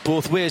for us,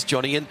 both ways,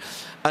 Johnny. And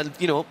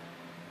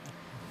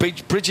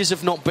bridges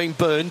have not been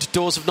burned,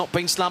 doors have not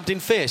been slammed in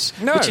face,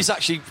 which is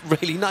actually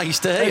really nice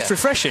to hear. It's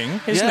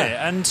refreshing, isn't it?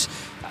 And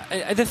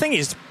the thing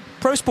is,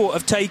 Pro Sport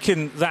have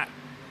taken that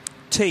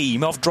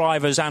team of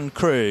drivers and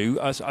crew,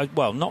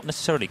 well, not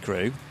necessarily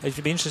crew.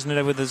 It'd be interesting to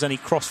know whether there's any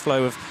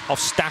cross-flow of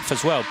staff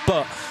as well,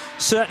 but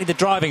certainly the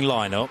driving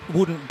lineup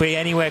wouldn't be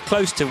anywhere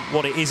close to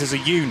what it is as a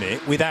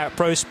unit without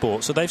Pro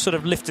Sport. So they've sort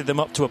of lifted them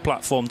up to a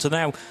platform to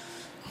now,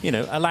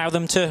 allow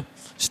them to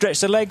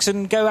stretch their legs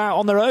and go out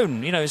on their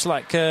own. It's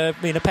like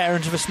being a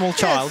parent of a small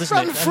child, isn't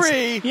it? Run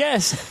free!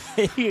 Yes.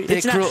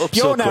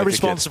 You're now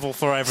responsible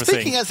for everything.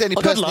 Speaking as any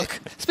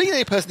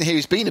person here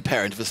who's been a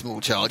parent of a small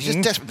child, you're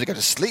just desperate to go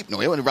to sleep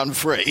now. You want to run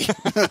free.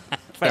 Fair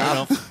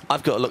enough.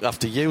 I've got to look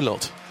after you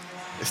lot.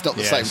 It's not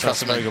the same,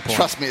 trust me.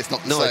 Trust me, it's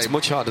not the same. No, it's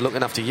much harder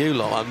looking after you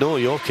lot. I know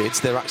your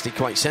kids, they're actually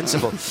quite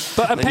sensible.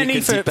 But a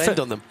penny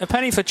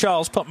for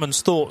Charles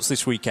Putman's thoughts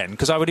this weekend,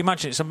 because I would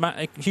imagine it's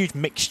a huge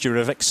mixture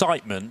of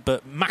excitement,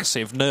 but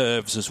massive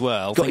nerves as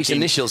well. Got his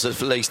initials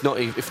at least,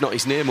 if not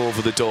his name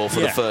over the door for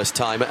the first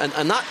time.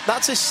 And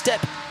that's a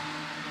step.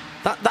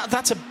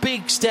 That's a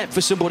big step for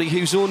somebody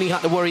who's only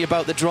had to worry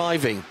about the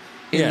driving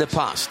in the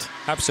past.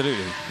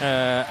 Absolutely.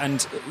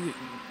 And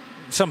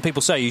some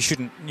people say you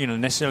shouldn't,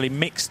 necessarily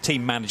mix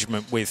team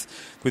management with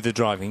the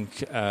driving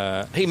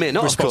he may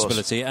not,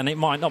 responsibility, and it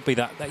might not be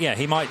that. Yeah,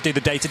 he might do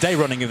the day-to-day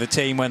running of the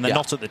team when they're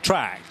not at the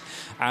track,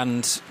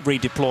 and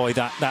redeploy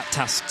that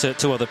task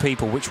to other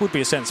people, which would be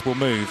a sensible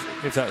move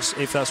if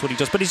that's what he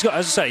does. But he's got,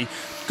 as I say,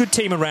 good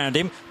team around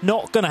him.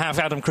 Not going to have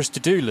Adam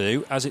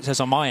Christodoulou, as it says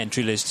on my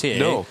entry list here,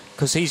 no,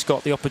 because he's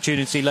got the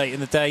opportunity late in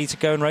the day to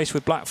go and race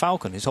with Black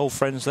Falcon. His whole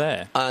friend's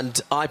there. And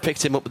I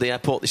picked him up at the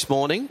airport this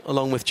morning,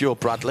 along with Joe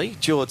Bradley.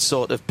 Joe had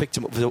sort of picked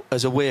him up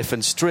as a waif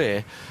and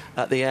stray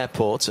at the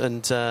airport,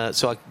 and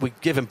we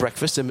gave him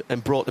breakfast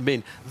and brought him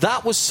in.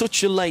 That was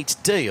such a late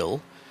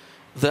deal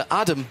that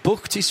Adam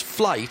booked his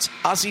flight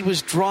as he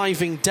was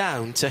driving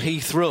down to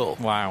Heathrow.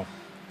 Wow.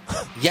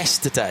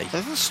 Yesterday. That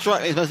doesn't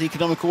strike me as the most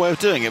economical way of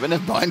doing it, but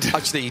never mind.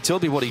 Actually, he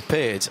told me what he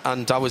paid,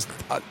 and I was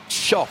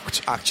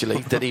shocked,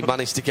 actually, that he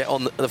managed to get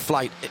on the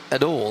flight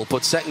at all,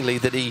 but secondly,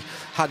 that he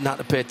hadn't had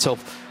to pay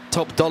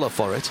top dollar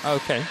for it.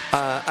 Okay.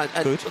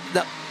 And good.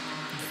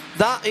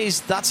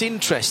 That's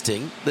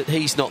interesting that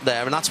he's not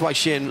there, and that's why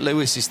Shane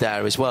Lewis is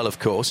there as well, of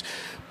course.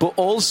 But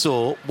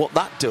also, what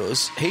that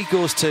does, he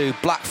goes to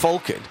Black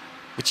Falcon,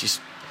 which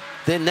is,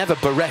 they're never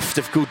bereft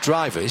of good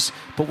drivers,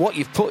 but what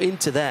you've put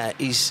into there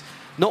is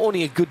not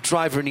only a good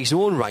driver in his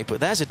own right,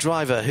 but there's a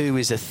driver who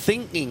is a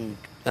thinking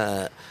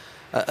member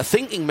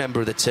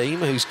of the team,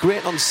 who's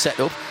great on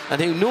setup,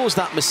 and who knows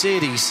that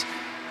Mercedes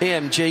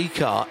AMG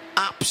car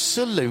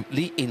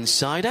absolutely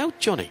inside out,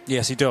 Johnny.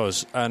 Yes, he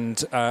does.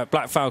 And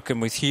Black Falcon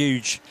with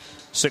huge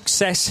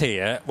success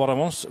here. What I'm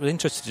also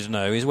interested to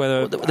know is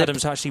whether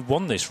Adams actually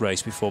won this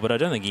race before, but I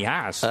don't think he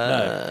has.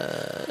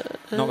 No.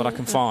 Not that I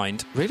can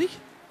find. Really?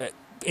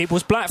 It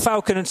was Black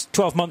Falcon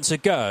 12 months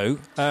ago.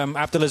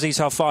 Abdulaziz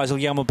Al-Faisal,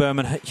 Jelmer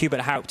Berman,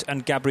 Hubert Haupt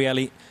and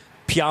Gabriele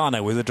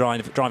Piano with the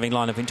driving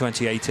lineup in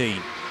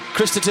 2018.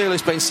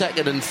 Christodoulou's been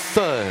second and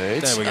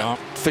third. There we are.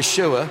 For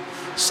sure.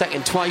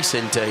 Second twice,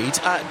 indeed.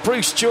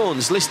 Bruce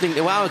Jones, listening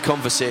to our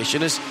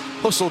conversation, has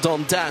hustled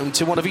on down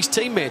to one of his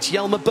teammates,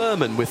 Jelmer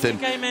Berman, with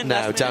him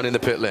now down in the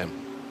pit lane.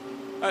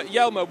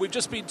 Jelmer, we've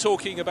just been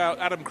talking about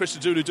Adam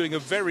Christodoulou doing a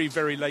very,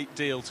 very late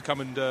deal to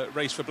come and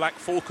race for Black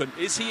Falcon.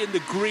 Is he in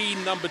the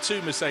green number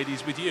 2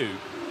 Mercedes with you?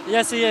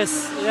 Yes, he is.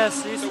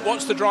 Yes, so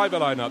what's the driver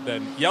lineup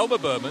then? Jelmer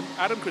Berman,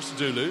 Adam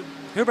Christodoulou,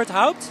 Hubert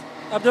Haupt,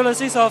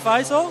 Abdulaziz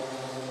Al-Faisal,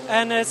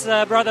 and his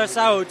brother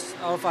Saud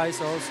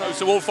Al-Faisal.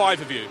 So all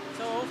 5 of you?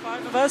 So all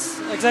 5 of us,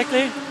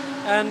 exactly.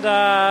 And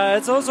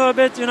it's also a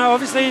bit,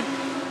 obviously,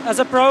 as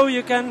a pro,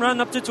 you can run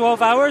up to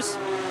 12 hours.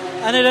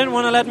 And they didn't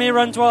want to let me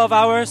run 12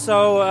 hours,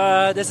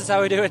 so this is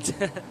how we do it.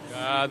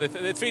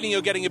 They're feeling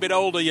you're getting a bit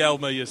older,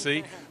 Jelmer, you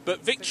see.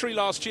 But victory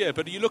last year,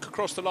 but you look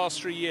across the last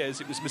 3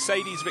 years, it was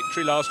Mercedes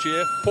victory last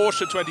year, Porsche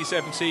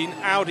 2017,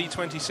 Audi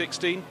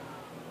 2016.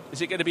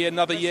 Is it going to be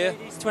another year?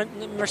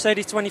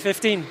 Mercedes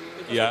 2015.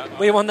 Yeah.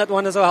 We won that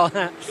one as well.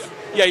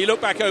 Yeah, you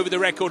look back over the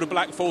record of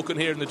Black Falcon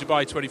here in the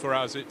Dubai 24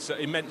 Hours, it's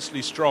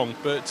immensely strong.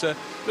 But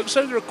looks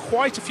like there are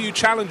quite a few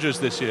challengers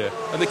this year.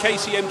 And the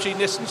KCMG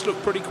Nissans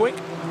look pretty quick.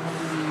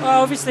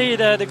 Well, obviously,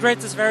 the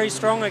grid is very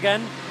strong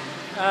again.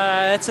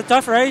 It's a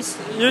tough race.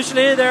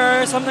 Usually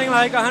there are something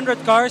like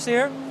 100 cars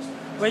here,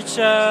 which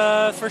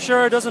for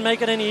sure doesn't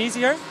make it any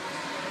easier.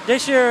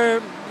 This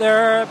year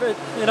there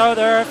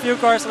are a few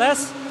cars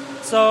less.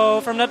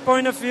 So from that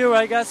point of view,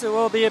 I guess it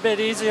will be a bit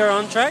easier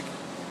on track,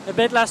 a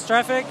bit less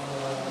traffic.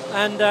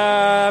 And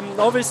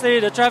obviously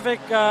the traffic,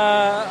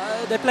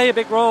 plays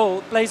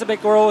a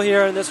big role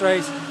here in this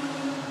race.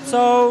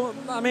 So,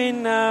 I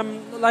mean,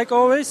 like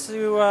always,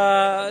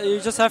 you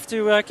just have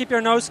to keep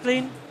your nose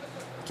clean,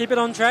 keep it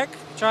on track,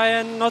 try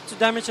and not to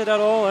damage it at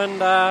all,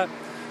 and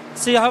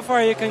see how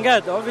far you can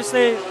get.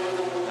 Obviously,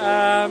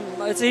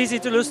 it's easy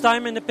to lose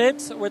time in the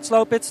pit with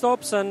slow pit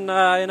stops, and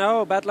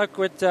bad luck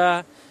with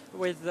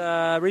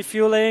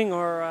refueling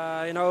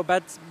or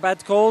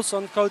bad calls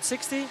on code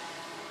 60.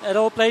 It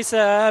all plays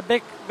a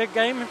big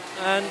game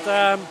and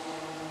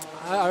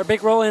a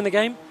big role in the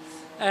game.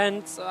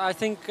 And I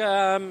think,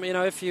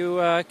 if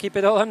you keep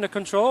it all under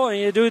control and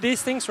you do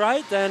these things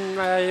right, then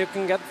you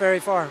can get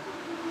very far.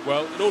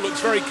 Well, it all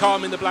looks very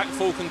calm in the Black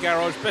Falcon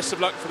garage. Best of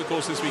luck for the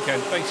course this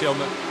weekend. Thanks,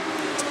 Jelmer.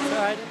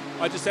 Right.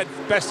 I just said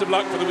best of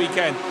luck for the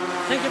weekend.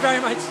 Thank you very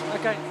much.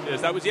 Okay.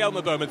 Yes, that was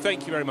Jelmer Berman.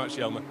 Thank you very much,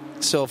 Jelmer.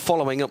 So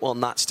following up on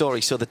that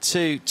story, so the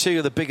two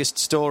of the biggest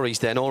stories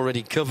then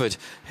already covered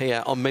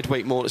here on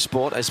Midweek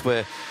Motorsport as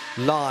we're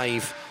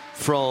live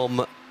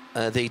from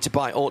the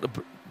Dubai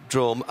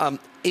Autodrome.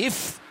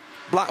 If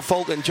Black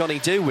Falcon Johnny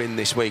do win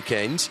this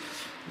weekend,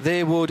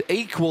 they would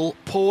equal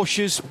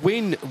Porsche's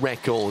win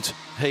record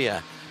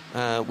here,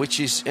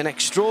 which is an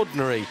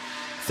extraordinary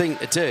thing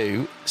to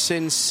do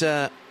since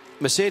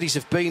Mercedes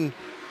have been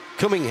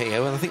coming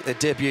here, and I think they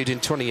debuted in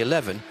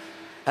 2011.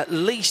 At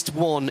least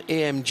one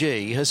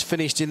AMG has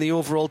finished in the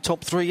overall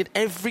top 3 in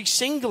every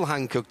single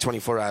Hankook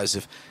 24 Hours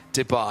of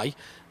Dubai,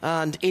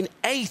 and in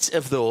 8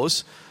 of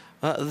those,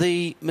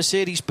 the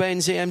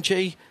Mercedes-Benz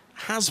AMG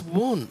has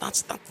won.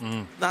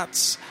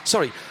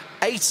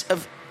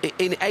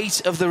 In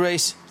 8 of the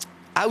race,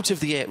 out of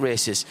the 8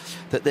 races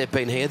that they've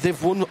been here,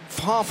 they've won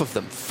half of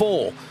them,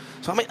 4.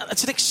 So, I mean,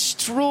 it's an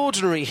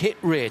extraordinary hit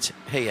rate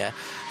here.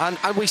 And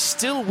we're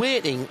still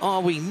waiting, are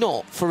we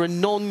not, for a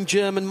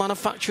non-German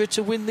manufacturer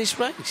to win this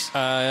race?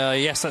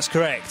 Yes, that's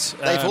correct.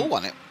 They've all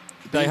won it.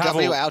 They have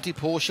BMW, Audi,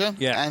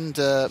 Porsche, and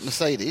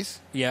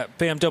Mercedes. Yeah,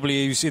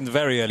 BMW's in the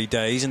very early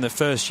days, in the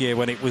first year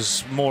when it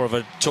was more of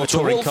a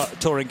touring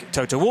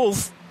Toto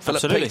Wolff. Philip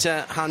Absolutely.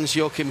 Peter,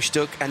 Hans-Joachim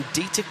Stuck and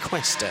Dieter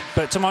Quester.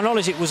 But to my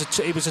knowledge, it was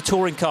a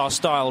touring car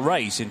style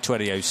race in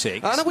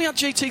 2006. I know we had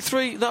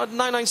GT3,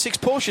 996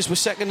 Porsches were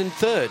second and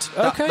third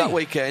that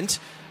weekend.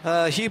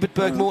 Hubert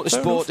Berg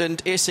Motorsport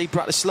and AC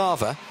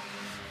Bratislava.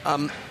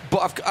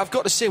 But I've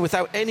got to say,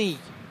 without any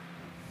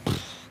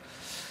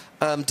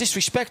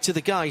disrespect to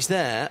the guys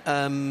there,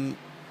 Mauro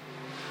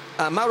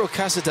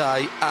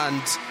Casadei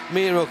and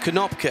Miro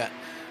Konopka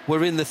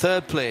were in the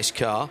third place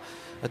car.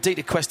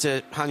 Dieter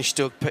Quester, Hans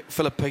Stuck,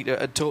 Philip Peter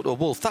and Toto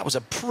Wolff. That was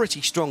a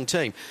pretty strong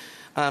team.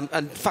 And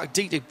in fact,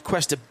 Dieter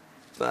Quester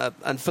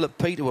and Philip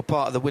Peter were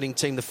part of the winning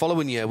team the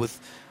following year with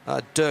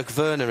Dirk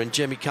Werner and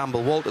Jamie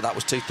Campbell-Walter. That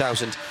was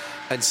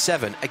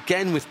 2007.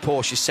 Again with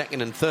Porsche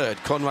second and third.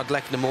 Konrad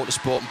Lechner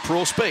Motorsport and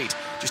Pro Speed,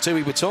 just who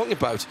we were talking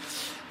about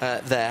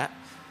there.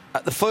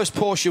 The first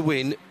Porsche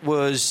win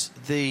was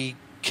the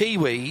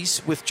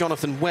Kiwis with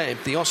Jonathan Webb,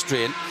 the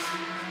Austrian.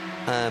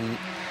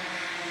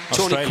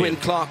 Tony Quinn,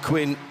 Clark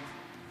Quinn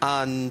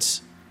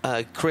and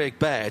Craig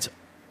Baird.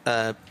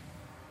 I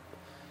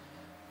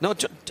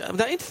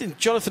think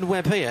Jonathan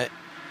Webb here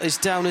is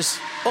down as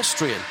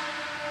Austrian.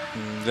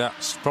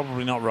 That's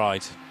probably not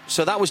right.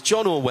 So that was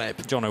John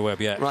O'Webb. John O'Webb,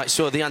 yeah. Right,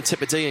 so the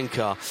Antipodean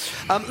car.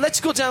 Let's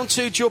go down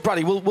to Joe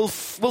Bradley. We'll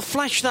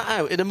flash that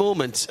out in a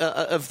moment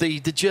of the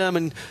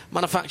German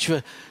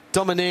manufacturer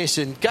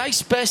domination. Guy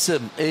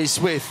Spessum is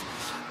with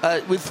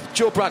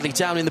Joe Bradley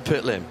down in the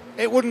pit lane.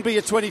 It wouldn't be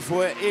a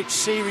 24H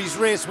series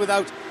race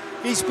without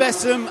Guy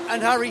Spessum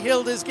and Harry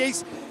Hilders.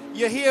 Guys,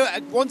 you're here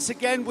once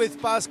again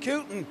with Bas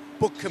Kutten,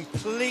 but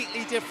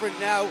completely different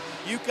now.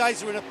 You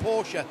guys are in a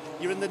Porsche.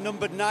 You're in the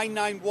number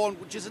 991,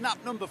 which is an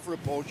apt number for a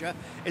Porsche.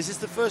 Is this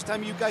the first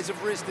time you guys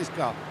have raced this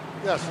car?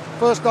 Yes,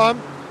 first time.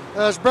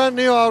 It's brand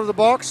new out of the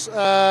box.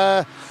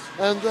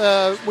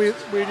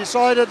 We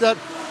decided that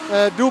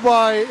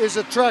Dubai is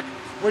a track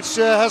which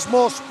has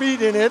more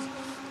speed in it.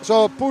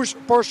 So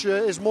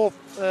Porsche is more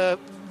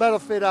better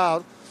fit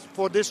out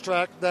for this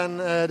track than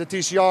the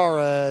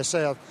TCR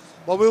Seat.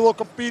 But we will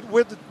compete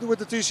with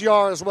the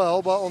TCR as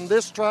well. But on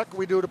this track,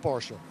 we do the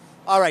Porsche.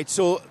 All right.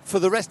 So for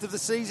the rest of the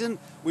season,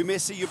 we may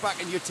see you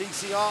back in your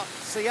TCR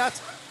Seat.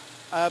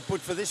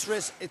 But for this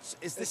race,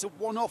 is this a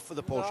one-off for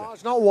the Porsche? No,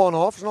 it's not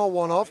one-off. It's not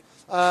one-off.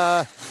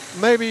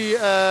 Maybe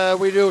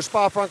we do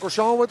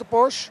Spa-Francorchamps with the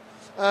Porsche.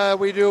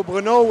 We do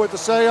Brno with the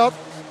Seat.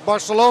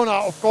 Barcelona,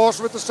 of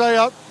course, with the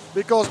Seat,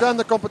 because then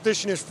the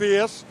competition is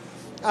fierce.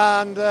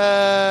 And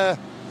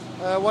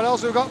what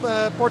else we've got?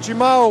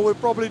 Portimao we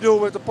probably do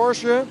with the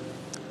Porsche.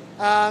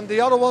 And the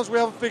other ones we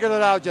haven't figured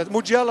it out yet.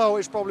 Mugello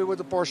is probably with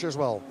the Porsche as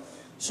well.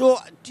 So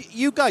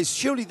you guys,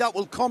 surely that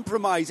will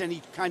compromise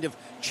any kind of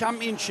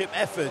championship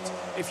effort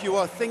if you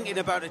are thinking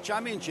about a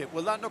championship.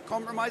 Will that not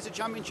compromise a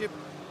championship?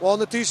 Well, in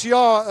the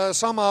TCR,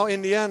 somehow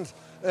in the end,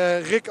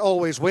 Rick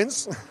always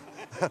wins.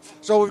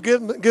 So we've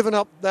given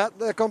up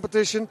that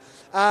competition.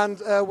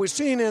 And we've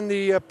seen in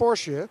the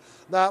Porsche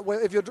that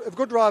if you're a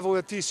good driver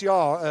with a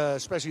TCR,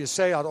 especially a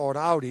Seat or an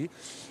Audi,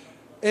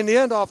 in the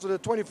end, after the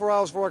 24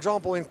 hours, for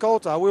example, in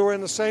Kota, we were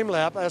in the same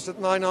lap as the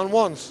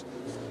 991s.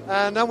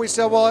 And then we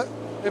said, well,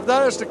 if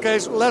that is the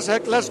case,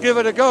 let's give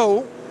it a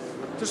go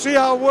to see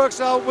how it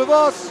works out with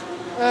us,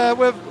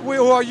 we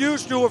who are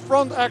used to a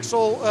front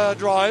axle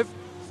drive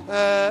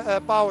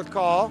powered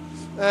car,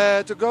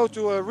 to go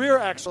to a rear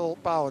axle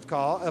powered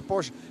car, a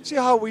Porsche. See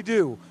how we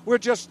do. We're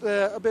just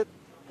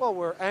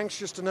we're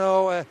anxious to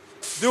know,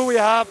 do we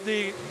have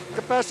the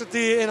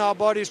capacity in our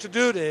bodies to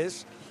do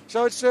this?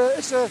 So it's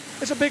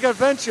a big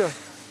adventure.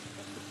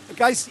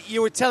 Guys,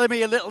 you were telling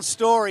me a little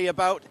story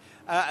about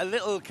a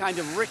little kind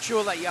of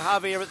ritual that you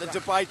have here at the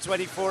Dubai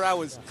 24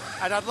 Hours.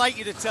 And I'd like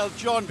you to tell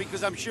John,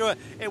 because I'm sure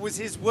it was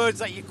his words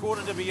that you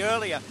quoted to me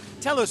earlier.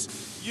 Tell us,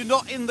 you're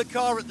not in the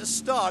car at the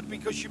start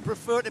because you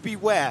prefer to be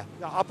where?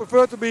 Yeah, I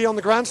prefer to be on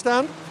the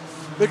grandstand,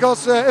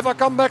 because if I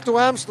come back to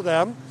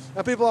Amsterdam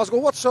and people ask,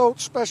 well, what's so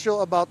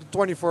special about the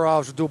 24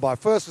 Hours of Dubai?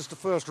 First, it's the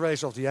first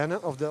race of the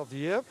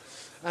year.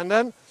 And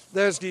then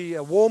there's the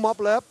warm-up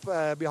lap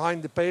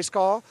behind the pace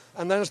car,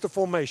 and then it's the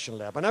formation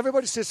lap. And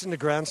everybody sits in the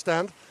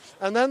grandstand,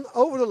 and then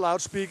over the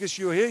loudspeakers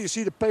you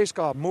see the pace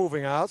car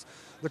moving out.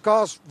 The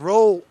cars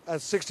roll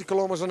at 60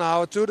 kilometers an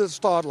hour to the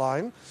start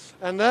line,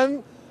 and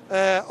then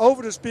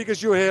over the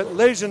speakers you hear,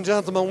 ladies and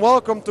gentlemen,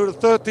 welcome to the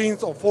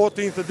 13th or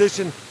 14th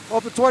edition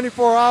of the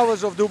 24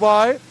 Hours of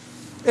Dubai.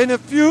 In a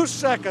few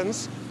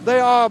seconds,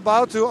 they are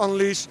about to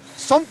unleash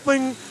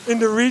something in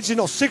the region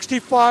of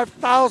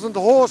 65,000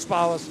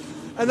 horsepower.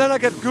 And then I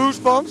get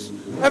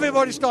goosebumps.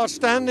 Everybody starts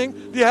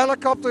standing. The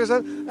helicopter is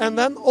in, and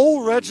then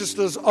all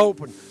registers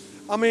open.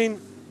 I mean,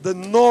 the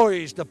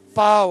noise, the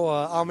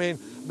power. I mean,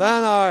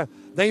 then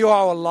you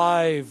are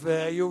alive.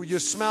 You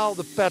smell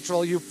the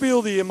petrol. You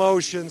feel the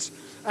emotions.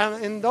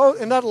 And in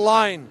that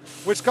line,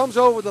 which comes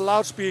over the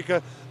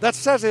loudspeaker, that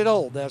says it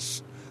all.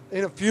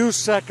 In a few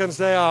seconds,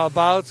 they are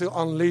about to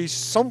unleash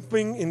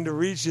something in the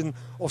region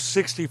of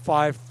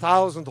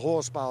 65,000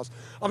 horsepower.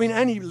 I mean,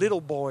 any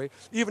little boy,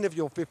 even if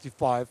you're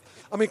 55,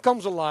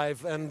 comes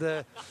alive and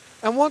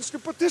wants to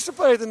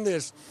participate in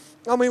this.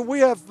 I mean, we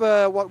have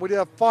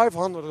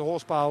 500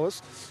 horsepower.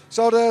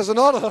 So there's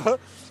another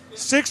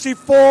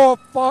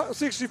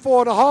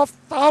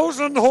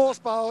 64,500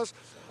 horsepower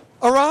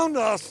around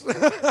us.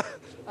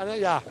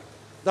 And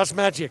that's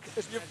magic.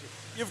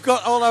 You've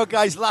got all our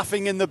guys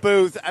laughing in the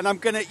booth, and I'm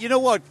going to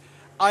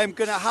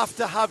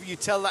have you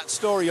tell that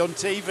story on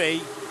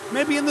TV,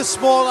 maybe in the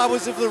small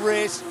hours of the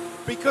race,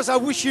 because I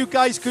wish you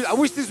guys could. I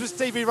wish this was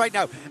TV right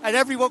now, and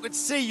everyone could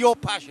see your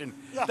passion.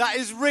 Yeah. That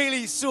is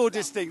really so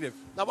distinctive.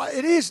 Now,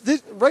 it is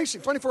this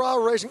racing.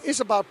 24-hour racing is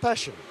about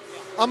passion.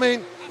 I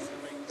mean,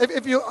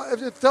 if you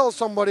tell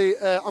somebody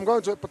I'm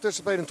going to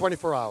participate in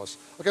 24 hours,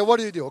 okay, what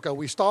do? Okay,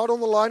 we start on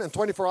the line, and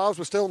 24 hours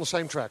we're still on the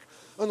same track,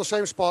 on the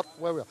same spot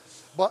where we are.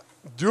 But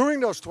during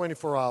those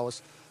 24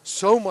 hours,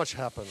 so much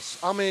happens.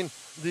 I mean,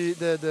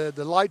 the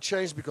light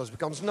changes because it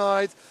becomes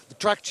night. The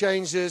track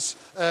changes.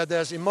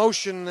 There's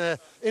emotion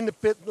in the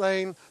pit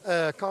lane.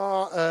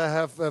 Car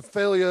have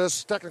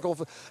failures, technical.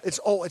 It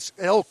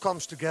all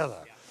comes together.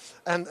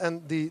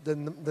 And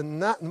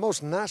the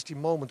most nasty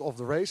moment of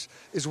the race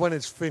is when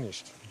it's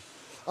finished.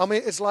 I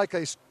mean, it's like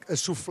a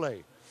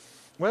souffle.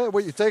 Where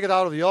you take it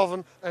out of the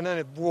oven and then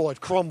it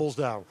crumbles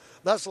down.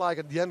 That's like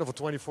at the end of a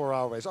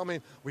 24-hour race. I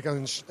mean, we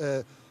can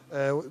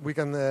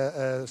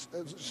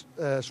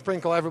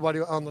sprinkle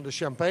everybody under the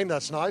champagne.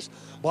 That's nice.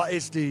 But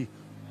it's the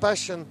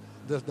passion,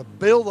 the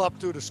build-up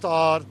to the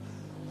start,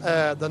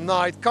 the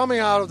night, coming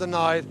out of the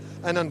night,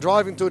 and then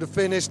driving to the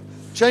finish,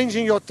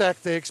 changing your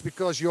tactics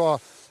because you are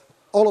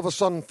all of a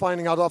sudden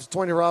finding out after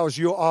 24 hours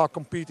you are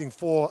competing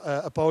for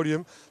a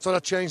podium. So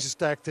that changes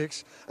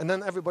tactics. And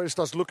then everybody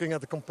starts looking at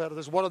the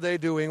competitors. What are they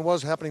doing?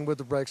 What's happening with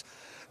the brakes?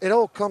 It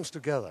all comes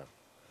together.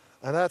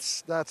 And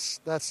that's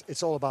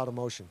it's all about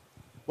emotion.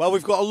 Well,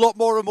 we've got a lot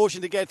more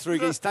emotion to get through,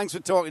 guys. Thanks for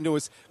talking to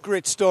us.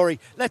 Great story.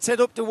 Let's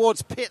head up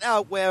towards Pit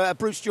Out, where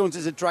Bruce Jones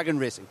is at Dragon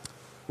Racing.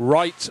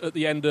 Right at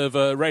the end of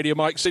Radio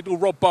Mike signal.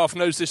 Rob Bath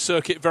knows this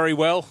circuit very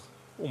well.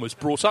 Almost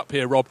brought up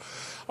here, Rob.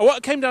 I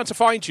came down to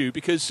find you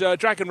because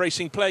Dragon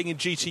Racing playing in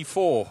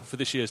GT4 for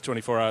this year's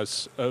 24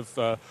 Hours of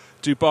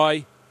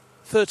Dubai.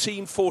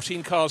 13,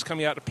 14 cars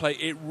coming out to play.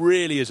 It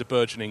really is a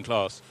burgeoning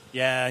class.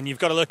 Yeah, and you've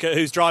got to look at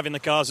who's driving the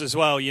cars as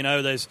well. You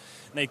know, there's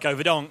Nico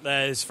Verdonk,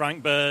 there's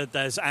Frank Bird,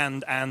 there's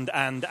and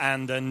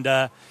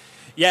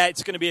yeah,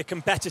 it's going to be a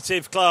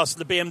competitive class.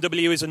 The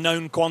BMW is a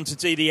known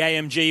quantity. The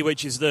AMG,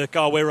 which is the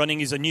car we're running,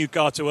 is a new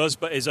car to us,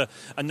 but is a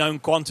known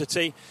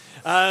quantity.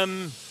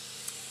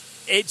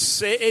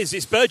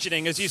 It's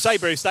burgeoning, as you say,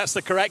 Bruce. That's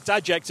the correct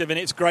adjective, and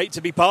it's great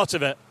to be part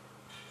of it.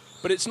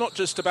 But it's not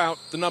just about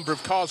the number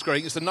of cars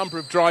growing, it's the number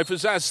of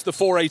drivers. As the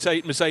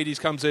 488 Mercedes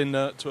comes in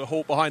to a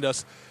halt behind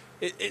us,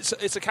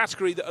 it's a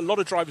category that a lot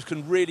of drivers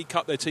can really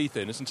cut their teeth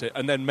in, isn't it?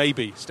 And then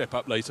maybe step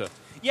up later.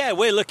 Yeah,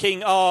 we're looking,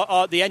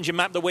 the engine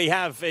map that we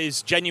have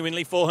is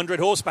genuinely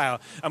 400 horsepower.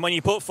 And when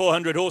you put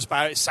 400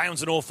 horsepower, it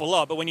sounds an awful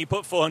lot, but when you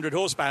put 400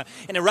 horsepower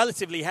in a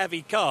relatively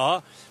heavy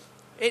car,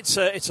 it's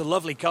a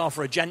lovely car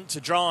for a gent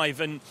to drive.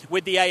 And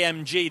with the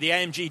AMG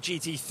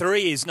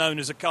GT3 is known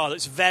as a car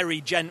that's very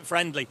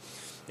gent-friendly.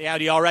 The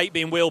Audi R8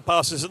 being wheel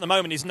passes at the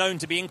moment is known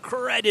to be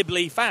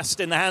incredibly fast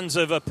in the hands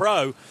of a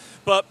pro.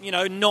 But, you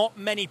know, not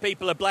many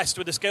people are blessed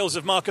with the skills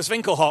of Marcus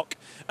Winkelhock.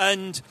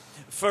 And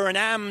for an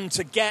AM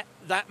to get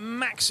that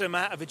maximum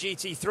out of a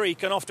GT3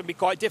 can often be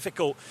quite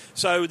difficult.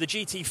 So the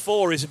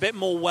GT4 is a bit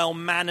more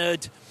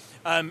well-mannered.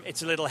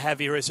 It's a little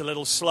heavier, it's a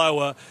little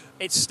slower.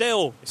 It's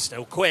still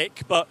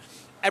quick, but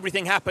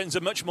everything happens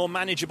at a much more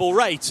manageable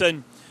rate.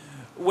 And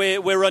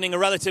we're running a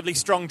relatively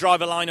strong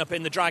driver lineup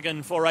in the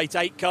Dragon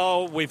 488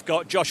 car. We've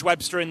got Josh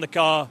Webster in the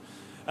car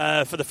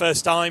for the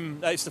first time.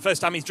 It's the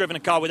first time he's driven a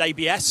car with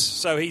ABS,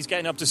 so he's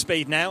getting up to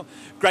speed now.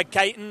 Greg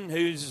Caton,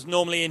 who's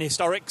normally in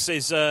historics,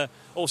 is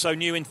also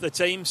new into the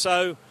team.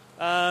 So,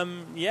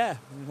 yeah,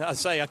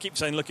 I keep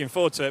saying looking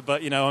forward to it,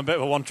 but, you know, I'm a bit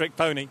of a one-trick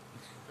pony.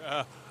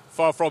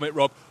 Far from it,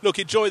 Rob. Look,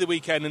 enjoy the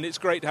weekend, and it's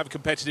great to have a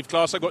competitive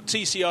class. I've got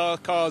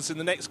TCR cars in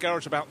the next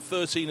garage, about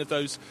 13 of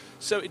those.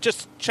 So it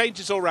just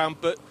changes all round,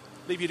 but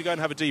leave you to go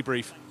and have a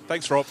debrief.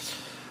 Thanks, Rob.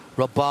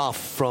 Rob Bath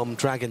from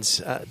Dragon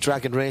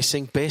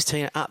Racing, based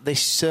here at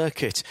this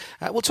circuit.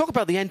 We'll talk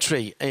about the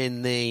entry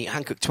in the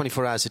Hankook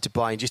 24 Hours of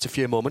Dubai in just a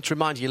few moments.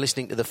 Remind you, you're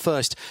listening to the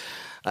first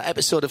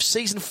episode of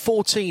Season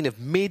 14 of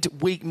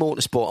Midweek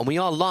Motorsport, and we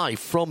are live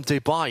from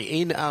Dubai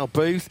in our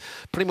booth,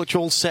 pretty much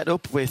all set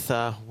up with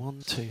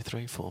 1, 2,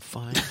 3, 4,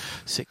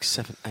 5, 6,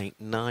 7, 8,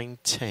 9,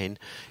 10,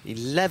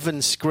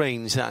 11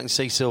 screens that I can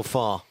see so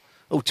far.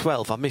 Oh,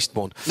 12, I missed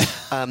one.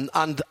 And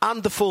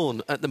the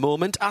phone at the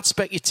moment, at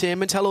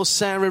Specutainment. Hello,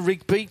 Sarah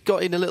Rigby,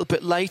 got in a little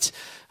bit late.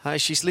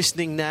 She's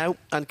listening now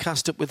and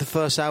cast up with the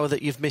first hour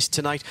that you've missed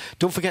tonight.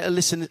 Don't forget to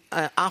listen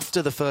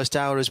after the first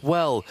hour as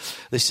well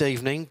this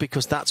evening,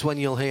 because that's when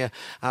you'll hear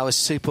our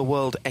Super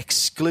World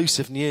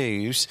exclusive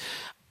news,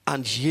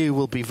 and you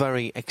will be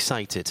very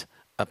excited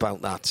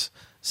about that,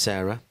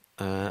 Sarah.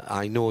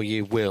 I know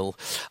you will.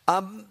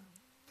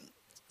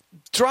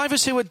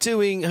 Drivers who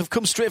have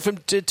come straight from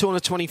Daytona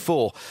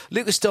 24.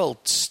 Lucas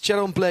Stoltz,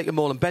 Jerome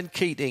Blakemole, Ben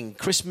Keating,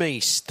 Chris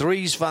Meese,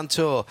 Dries Van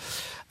Toor,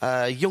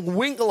 young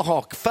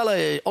Winkelhock,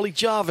 Fella, Ollie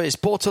Jarvis,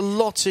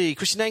 Bortolotti,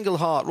 Christian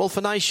Engelhardt,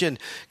 Rolf Nation,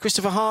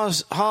 Christopher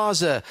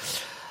Haase.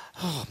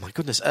 Oh, my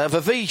goodness.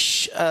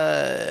 Vavish,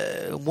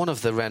 one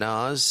of the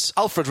Renards.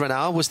 Alfred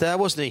Renard was there,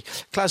 wasn't he?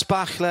 Klaus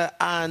Bachler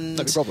and...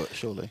 Robert,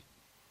 surely.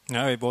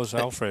 No, it was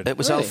Alfred. It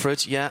was Really?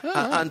 Alfred, yeah.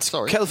 And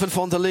sorry. Kelvin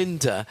von der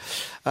Linde,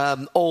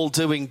 all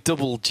doing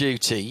double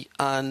duty,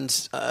 and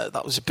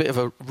that was a bit of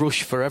a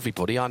rush for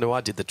everybody. I know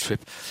I did the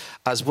trip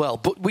as well.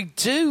 But we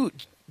do,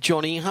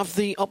 Johnny, have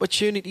the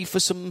opportunity for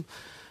some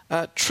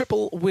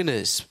triple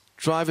winners.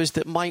 Drivers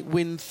that might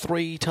win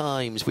 3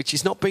 times, which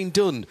has not been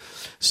done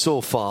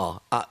so far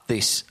at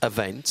this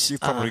event.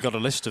 You've probably got a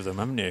list of them,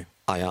 haven't you?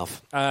 I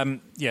have.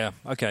 Yeah,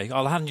 okay.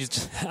 I'll hand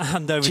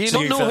over to you.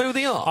 Do you not know who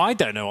they are? I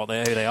don't know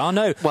who they are,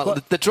 no. Well,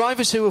 the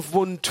drivers who have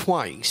won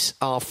twice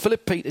are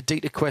Philip Peter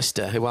Dieter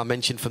Questa, who I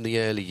mentioned from the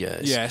early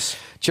years. Yes.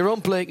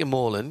 Jerome Blake and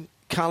Moreland,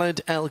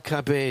 Khaled El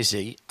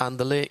Kabezi, and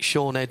the late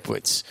Sean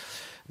Edwards.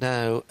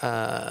 Now,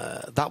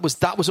 that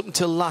was up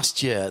until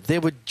last year. They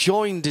were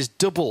joined as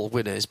double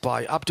winners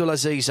by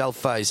Abdulaziz Al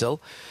Faisal,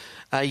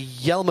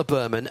 Jelmer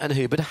Berman and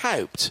Hubert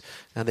Haupt.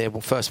 And they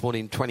were first won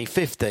in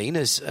 2015,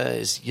 as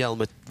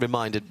Jelmer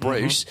reminded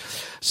Bruce.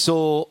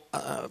 So,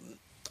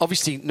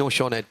 obviously, no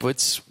Sean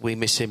Edwards. We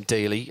miss him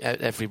daily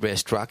at every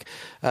racetrack.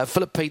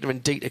 Philip Peter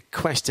and Dieter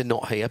Quest are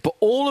not here, but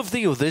all of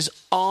the others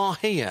are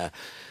here.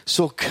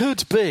 So,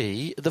 could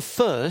be the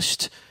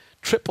first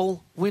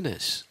triple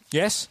winners.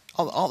 Yes.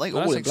 Aren't they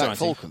all in Black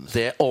Falcons?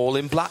 They're all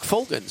in Black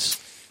Falcons.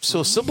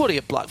 So somebody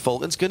at Black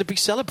Falcon's going to be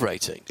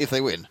celebrating. If they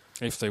win.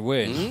 If they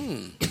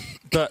win.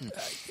 But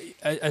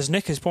as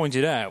Nick has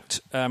pointed out,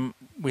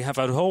 we have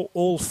had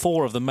all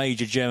 4 of the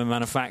major German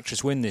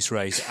manufacturers win this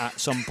race at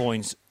some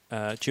point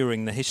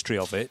during the history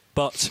of it.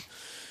 But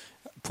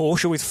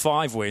Porsche with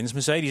 5 wins,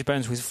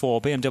 Mercedes-Benz with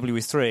 4, BMW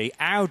with 3,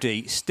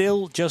 Audi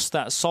still just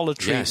that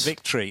solitary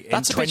victory in 2016.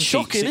 That's a bit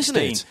shocking, isn't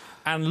it?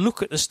 And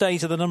look at the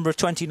state of the number of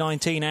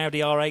 2019 Audi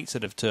R8s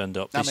that have turned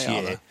up this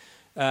year.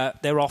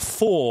 There are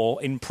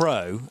 4 in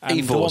Pro. And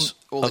Evos.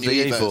 All the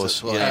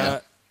Evos.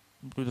 Well,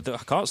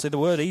 I can't see the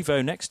word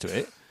Evo next to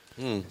it.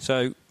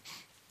 So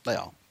they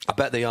are. I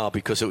bet they are,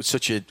 because it was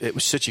such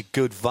a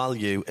good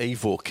value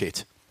Evo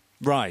kit.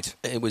 Right.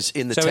 It was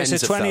in the tens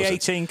tens of thousands. So thousands.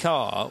 it's a 2018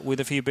 car with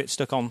a few bits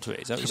stuck onto it.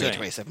 Is that what you're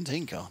saying? It's a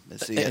 2017 car.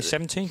 It's a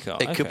 17 car.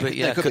 It could be.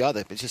 Yeah, it could be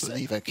either. But it's just an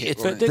Evo kit.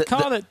 But the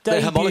car that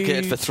they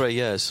homologated for 3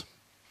 years.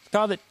 The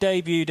car that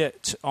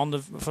debuted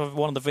for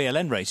one of the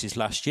VLN races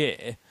last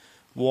year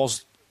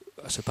was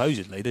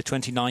supposedly the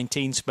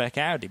 2019 spec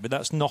Audi, but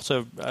that's not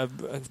a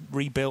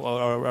rebuilt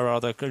or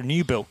rather a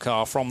new built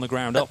car from the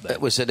ground up there.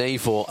 It was an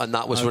Evo, and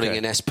that was running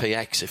in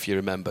SPX, if you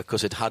remember,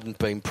 because it hadn't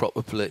been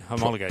properly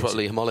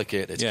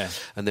homologated. Yeah.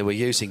 And they were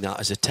using that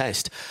as a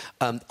test.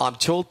 I'm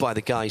told by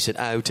the guys at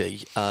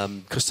Audi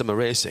Customer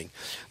Racing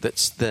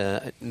that's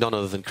none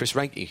other than Chris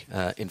Renke,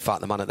 in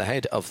fact the man at the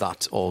head of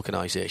that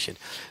organisation,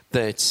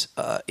 that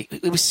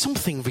it was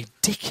something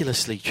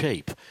ridiculously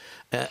cheap.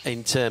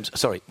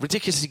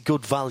 Ridiculously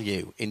good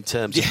value in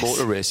terms of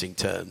motor racing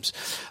terms.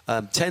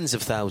 Tens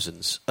of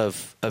thousands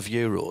of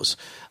euros,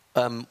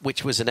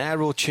 which was an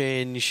aero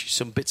change,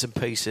 some bits and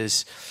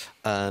pieces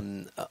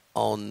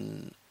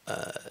on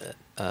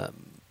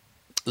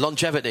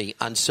longevity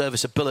and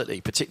serviceability,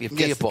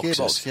 particularly of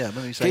gearboxes.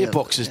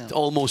 Gearbox has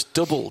almost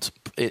doubled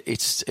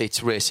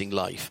its racing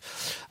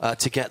life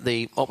to get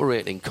the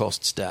operating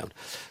costs down.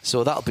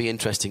 So that'll be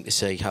interesting to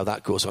see how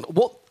that goes on.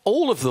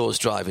 All of those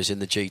drivers in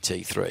the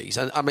GT3s,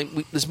 and I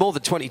mean, there's more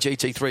than 20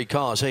 GT3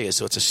 cars here,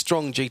 so it's a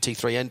strong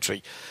GT3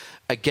 entry.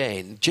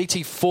 Again,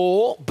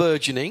 GT4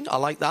 burgeoning. I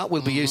like that.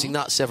 We'll be using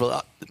that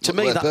several. To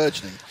me, that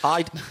burgeoning.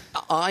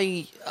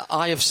 I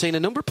have seen a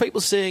number of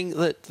people saying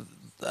that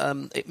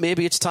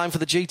maybe it's time for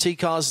the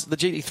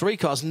GT3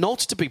 cars, not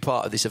to be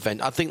part of this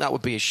event. I think that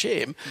would be a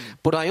shame,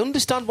 but I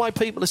understand why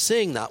people are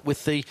saying that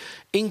with the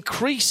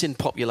increase in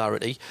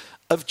popularity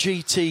of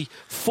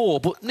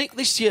GT4. But Nick,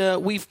 this year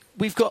we've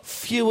got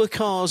fewer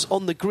cars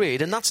on the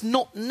grid, and that's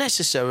not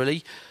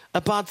necessarily a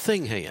bad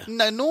thing here.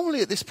 No,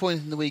 normally at this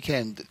point in the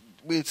weekend,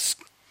 we're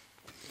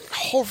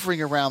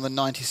hovering around the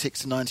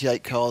 96 to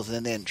 98 cars in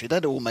an entry.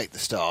 They'd all make the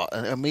start,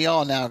 and we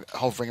are now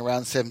hovering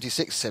around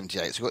 76 to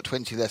 78, so we've got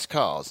 20 less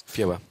cars.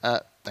 Fewer.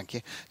 Thank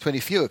you. 20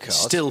 fewer cars.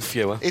 Still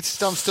fewer. I'm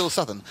still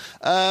Southern.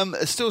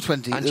 Still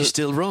 20. And you're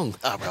still wrong.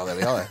 Oh, well, there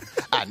we are.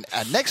 and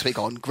next week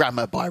on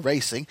Grammar by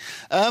Racing.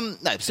 No,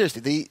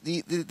 seriously,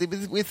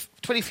 with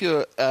 20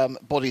 fewer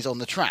bodies on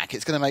the track,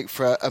 it's going to make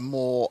for a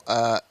more...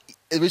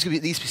 there is going to be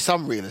at least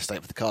some real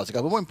estate for the cars to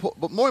go.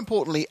 But more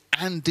importantly,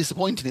 and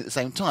disappointingly at the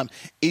same time,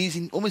 it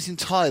is almost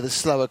entirely the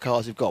slower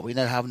cars we've got. We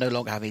no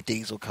longer have any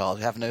diesel cars.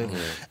 We have no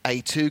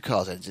A2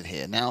 cars entered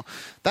here. Now,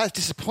 that's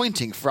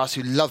disappointing for us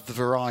who love the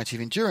variety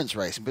of endurance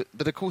racing.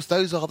 But of course,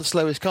 those are the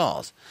slowest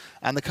cars.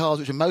 And the cars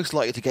which are most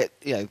likely to get,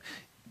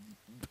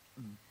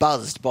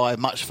 buzzed by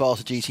much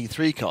faster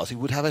GT3 cars who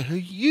would have a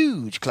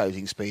huge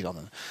closing speed on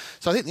them.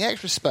 So I think the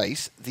extra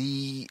space,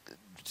 the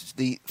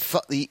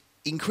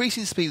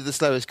increasing speed of the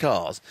slowest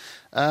cars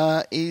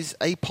is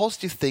a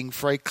positive thing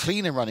for a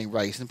cleaner running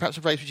race, and perhaps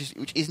a race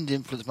which isn't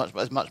influenced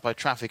as much by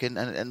traffic, and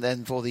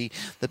then for the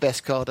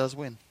best car does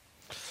win.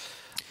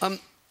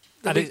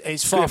 And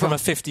it's far from a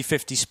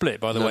 50-50 split,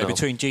 by the way,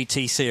 between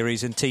GT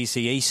Series and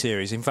TCE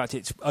Series. In fact,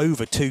 it's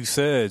over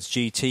 2/3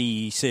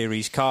 GT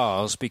Series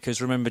cars,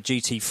 because remember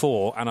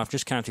GT4, and I've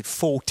just counted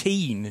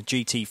 14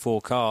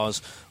 GT4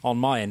 cars on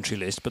my entry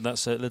list, but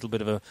that's a little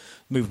bit of a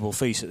movable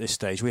feast at this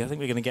stage. I think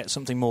we're going to get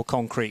something more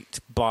concrete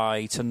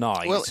by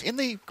tonight. Well, in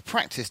the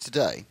practice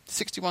today,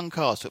 61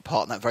 cars took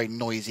part in that very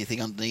noisy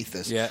thing underneath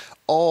us,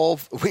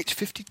 of which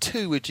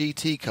 52 were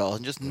GT cars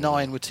and just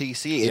 9 were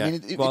TCE. I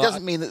mean, it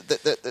doesn't mean that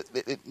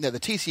the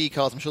TCE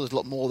cars, I'm sure there's a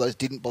lot more of those,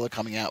 didn't bother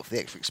coming out for the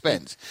extra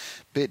expense.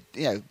 But,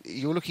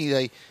 you're looking at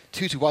a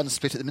 2-to-1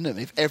 split at the minimum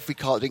if every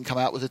car that didn't come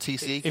out was a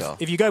TCE car.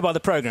 If you go by the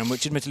programme,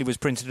 which admittedly was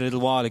printed a little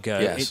while ago,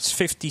 it's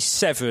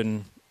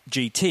 57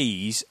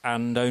 GTs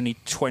and only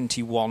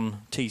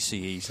 21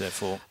 TCEs,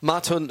 therefore.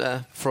 Matt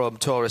Hunter from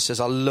Taurus says,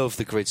 I love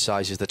the grid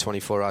sizes the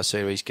 24-hour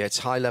series gets.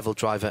 High-level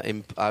driver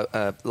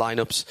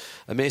lineups,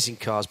 amazing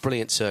cars,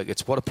 brilliant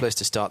circuits. What a place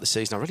to start the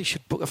season. I really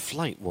should book a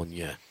flight one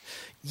year.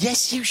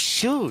 Yes, you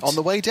should. On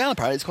the way down,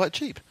 apparently, it's quite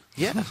cheap.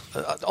 Yeah,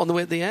 on the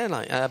way to the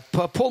airline.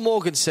 Paul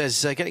Morgan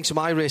says, getting some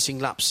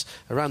iRacing laps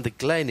around the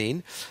Glen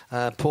in.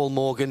 Paul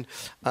Morgan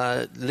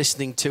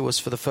listening to us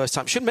for the first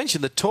time. Should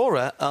mention that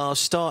Tora are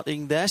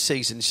starting their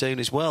season soon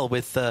as well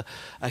with a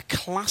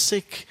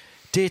classic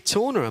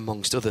Daytona,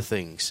 amongst other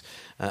things,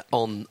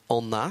 on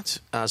that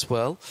as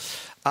well.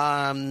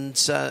 And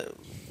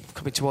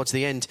coming towards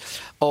the end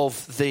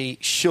of the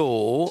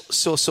show,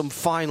 so some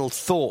final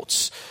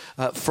thoughts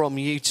from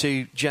you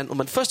two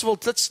gentlemen. First of all,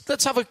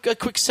 let's have a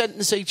quick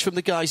sentence each from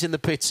the guys in the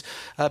pits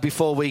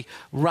before we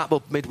wrap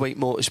up Midweek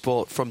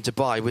Motorsport from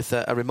Dubai, with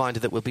a reminder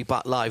that we'll be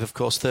back live, of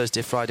course,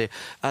 Thursday, Friday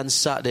and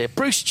Saturday.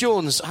 Bruce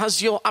Jones,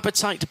 has your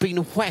appetite been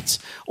whet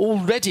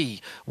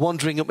already,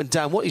 wandering up and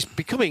down what is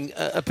becoming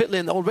a pit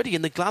lane already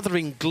in the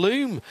gathering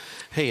gloom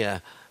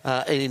here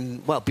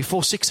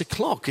before 6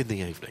 o'clock in the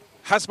evening?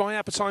 Has my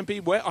appetite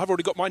been wet? I've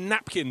already got my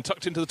napkin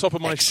tucked into the top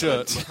of my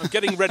shirt. I'm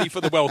getting ready for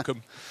the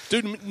welcome.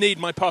 Do need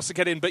my pass to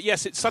get in. But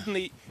yes, it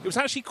was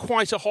actually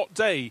quite a hot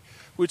day.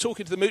 We were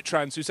talking to the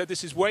Mootrans, who said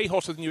this is way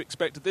hotter than you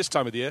expect at this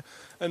time of the year.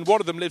 And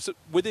one of them lives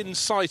within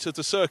sight of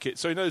the circuit,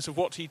 so he knows of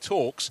what he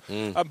talks.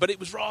 But it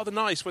was rather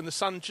nice when the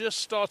sun just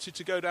started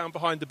to go down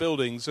behind the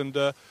buildings.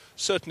 And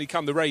certainly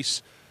come the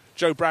race,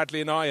 Joe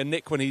Bradley and I, and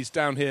Nick when he's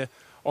down here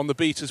on the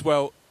beat as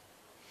well,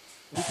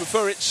 we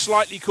prefer it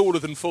slightly cooler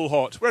than full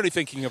hot. We're only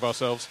thinking of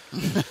ourselves.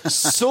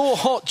 So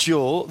hot,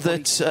 Joe,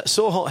 that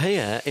so hot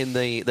here in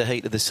the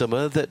heat of the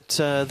summer that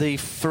the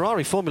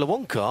Ferrari Formula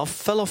One car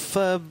fell off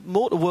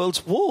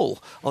Motorworld's wall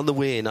on the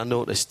way in. I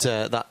noticed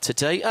that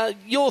today.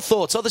 Your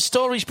thoughts? Are the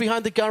stories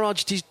behind the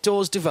garage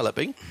doors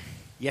developing?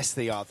 Yes,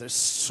 they are. There's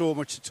so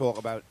much to talk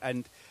about,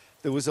 and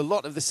there was a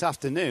lot of this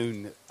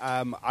afternoon.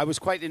 I was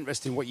quite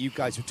interested in what you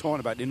guys were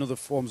talking about in other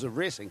forms of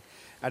racing.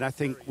 And I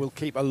think we'll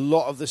keep a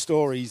lot of the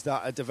stories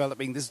that are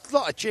developing. There's a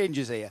lot of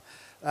changes here.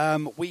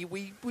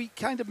 We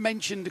kind of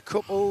mentioned a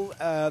couple.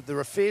 There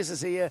are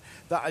phases here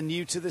that are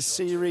new to the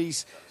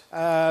series.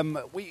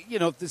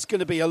 There's going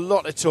to be a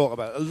lot to talk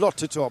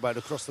about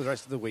across the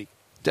rest of the week.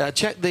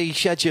 Check the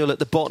schedule at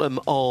the bottom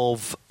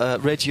of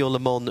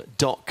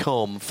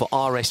radiolemans.com for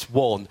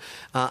RS1.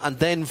 And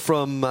then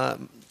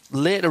from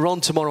later on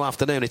tomorrow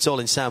afternoon, it's all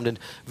in sound and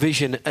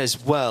vision as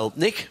well.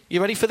 Nick, you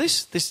ready for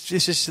this? This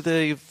is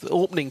the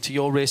opening to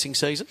your racing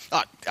season?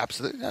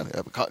 Absolutely. I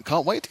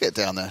can't wait to get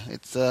down there.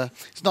 It's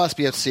nice to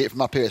be able to see it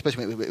from up here,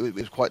 especially when it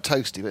was quite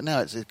toasty, but now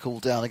it's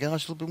cooled down again. I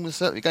shall be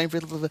certainly going for a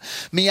little bit of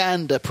a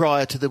meander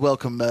prior to the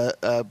welcome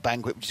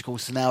banquet, which is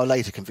called an hour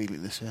later,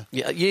 conveniently this year.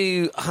 Yeah,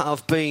 you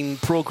have been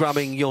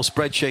programming your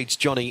spreadsheets,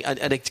 Johnny, and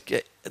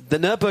the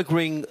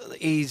Nürburgring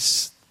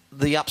is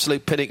the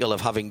absolute pinnacle of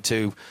having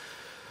to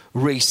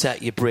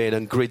reset your brain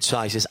on grid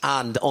sizes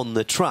and on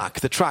the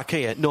track. The track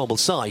here, normal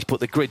size, but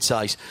the grid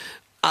size,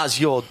 as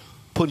you're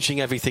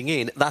punching everything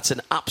in, that's an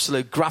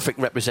absolute graphic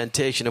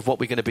representation of what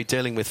we're going to be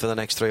dealing with for the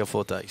next 3 or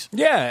 4 days.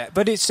 Yeah,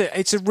 but it's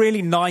a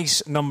really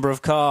nice number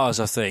of cars,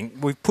 I think.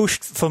 We've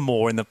pushed for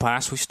more in the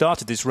past. We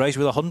started this race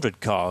with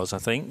 100 cars, I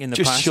think, in the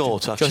past. Just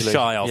short, actually. Just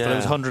shy of, but there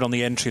was 100 on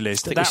the entry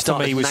list. I think we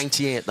started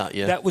 98 that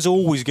year. That was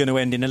always going to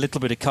end in a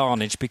little bit of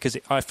carnage because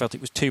I felt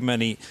it was too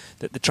many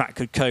that the track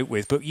could cope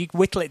with. But you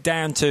whittle it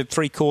down to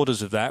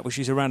 3/4 of that, which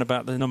is around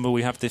about the number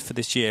we have for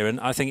this year, and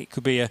I think it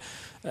could be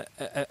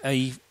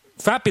a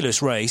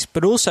fabulous race,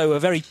 but also a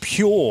very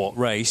pure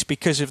race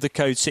because of the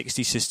Code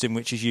 60 system,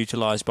 which is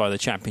utilised by the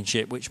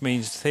championship, which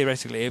means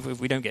theoretically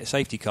if we don't get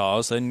safety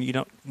cars, then you're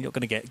not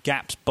going to get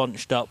gaps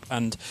bunched up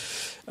and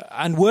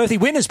worthy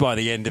winners by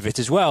the end of it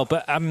as well.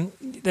 But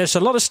there's a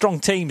lot of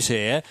strong teams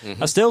here.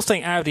 I still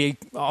think Audi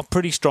are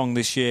pretty strong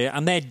this year,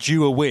 and they're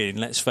due a win,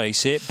 let's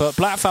face it. But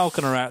Black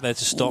Falcon are out there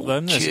to stop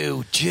them.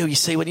 Due. You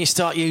see, when you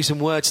start using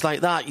words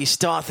like that, you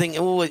start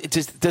thinking,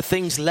 do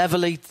things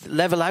level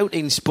out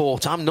in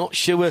sport? I'm not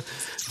sure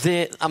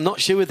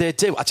they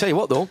do. I tell you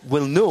what, though,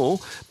 we'll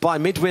know by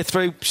midway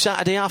through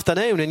Saturday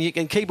afternoon, and you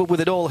can keep up with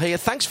it all here.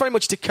 Thanks very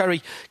much to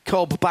Kerry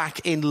Cobb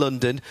back in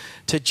London,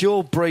 to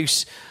Joe,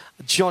 Bruce,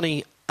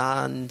 Johnny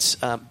and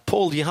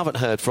Paul you haven't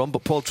heard from,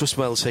 but Paul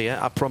Trustwell's here,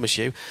 I promise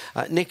you.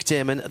 Nick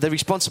Damon, the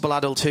responsible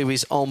adult who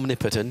is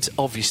omnipotent,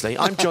 obviously.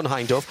 I'm John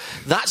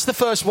Hindhaugh. That's the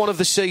first one of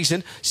the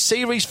season,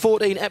 Series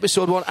 14,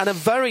 Episode 1, and a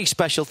very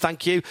special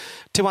thank you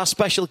to our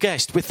special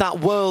guest with that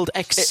world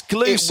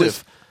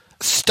exclusive...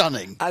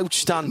 Stunning.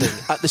 Outstanding.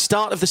 At the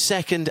start of the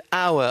second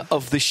hour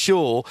of the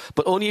show,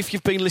 but only if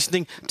you've been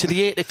listening to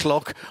the 8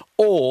 o'clock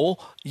or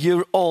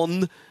you're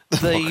on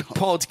the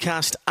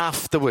podcast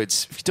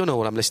afterwards. If you don't know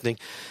what I'm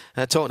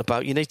talking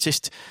about, you need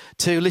just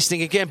to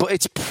listening again. But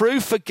it's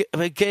proof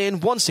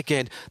once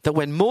again, that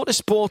when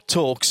motorsport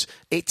talks,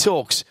 it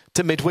talks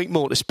to Midweek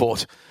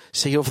Motorsport.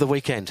 See you over the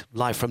weekend,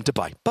 live from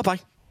Dubai.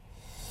 Bye-bye.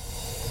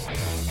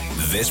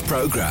 This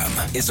programme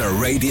is a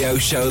Radio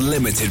Show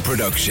Limited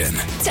production.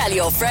 Tell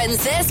your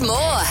friends there's more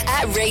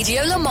at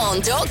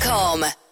radiolemans.com.